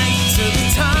 308 to the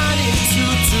tiny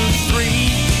 223.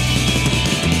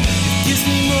 It gives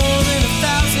me more than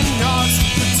 1,000 yards to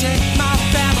protect my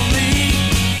family.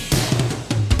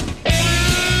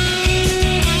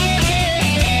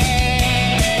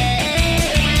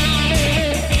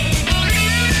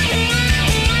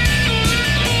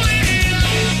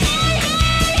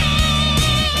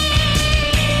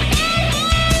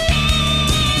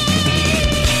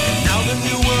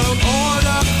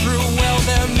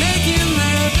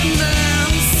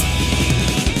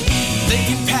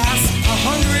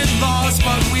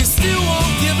 But we still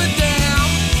won't give a damn.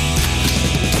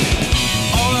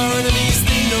 All our enemies,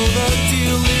 they know the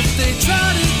deal. If they try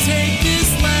to take this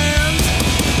land,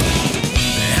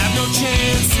 they have no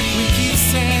chance if we keep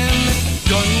saying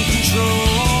gun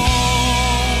control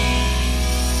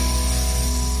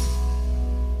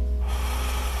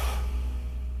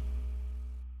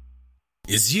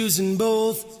is using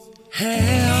both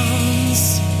hands.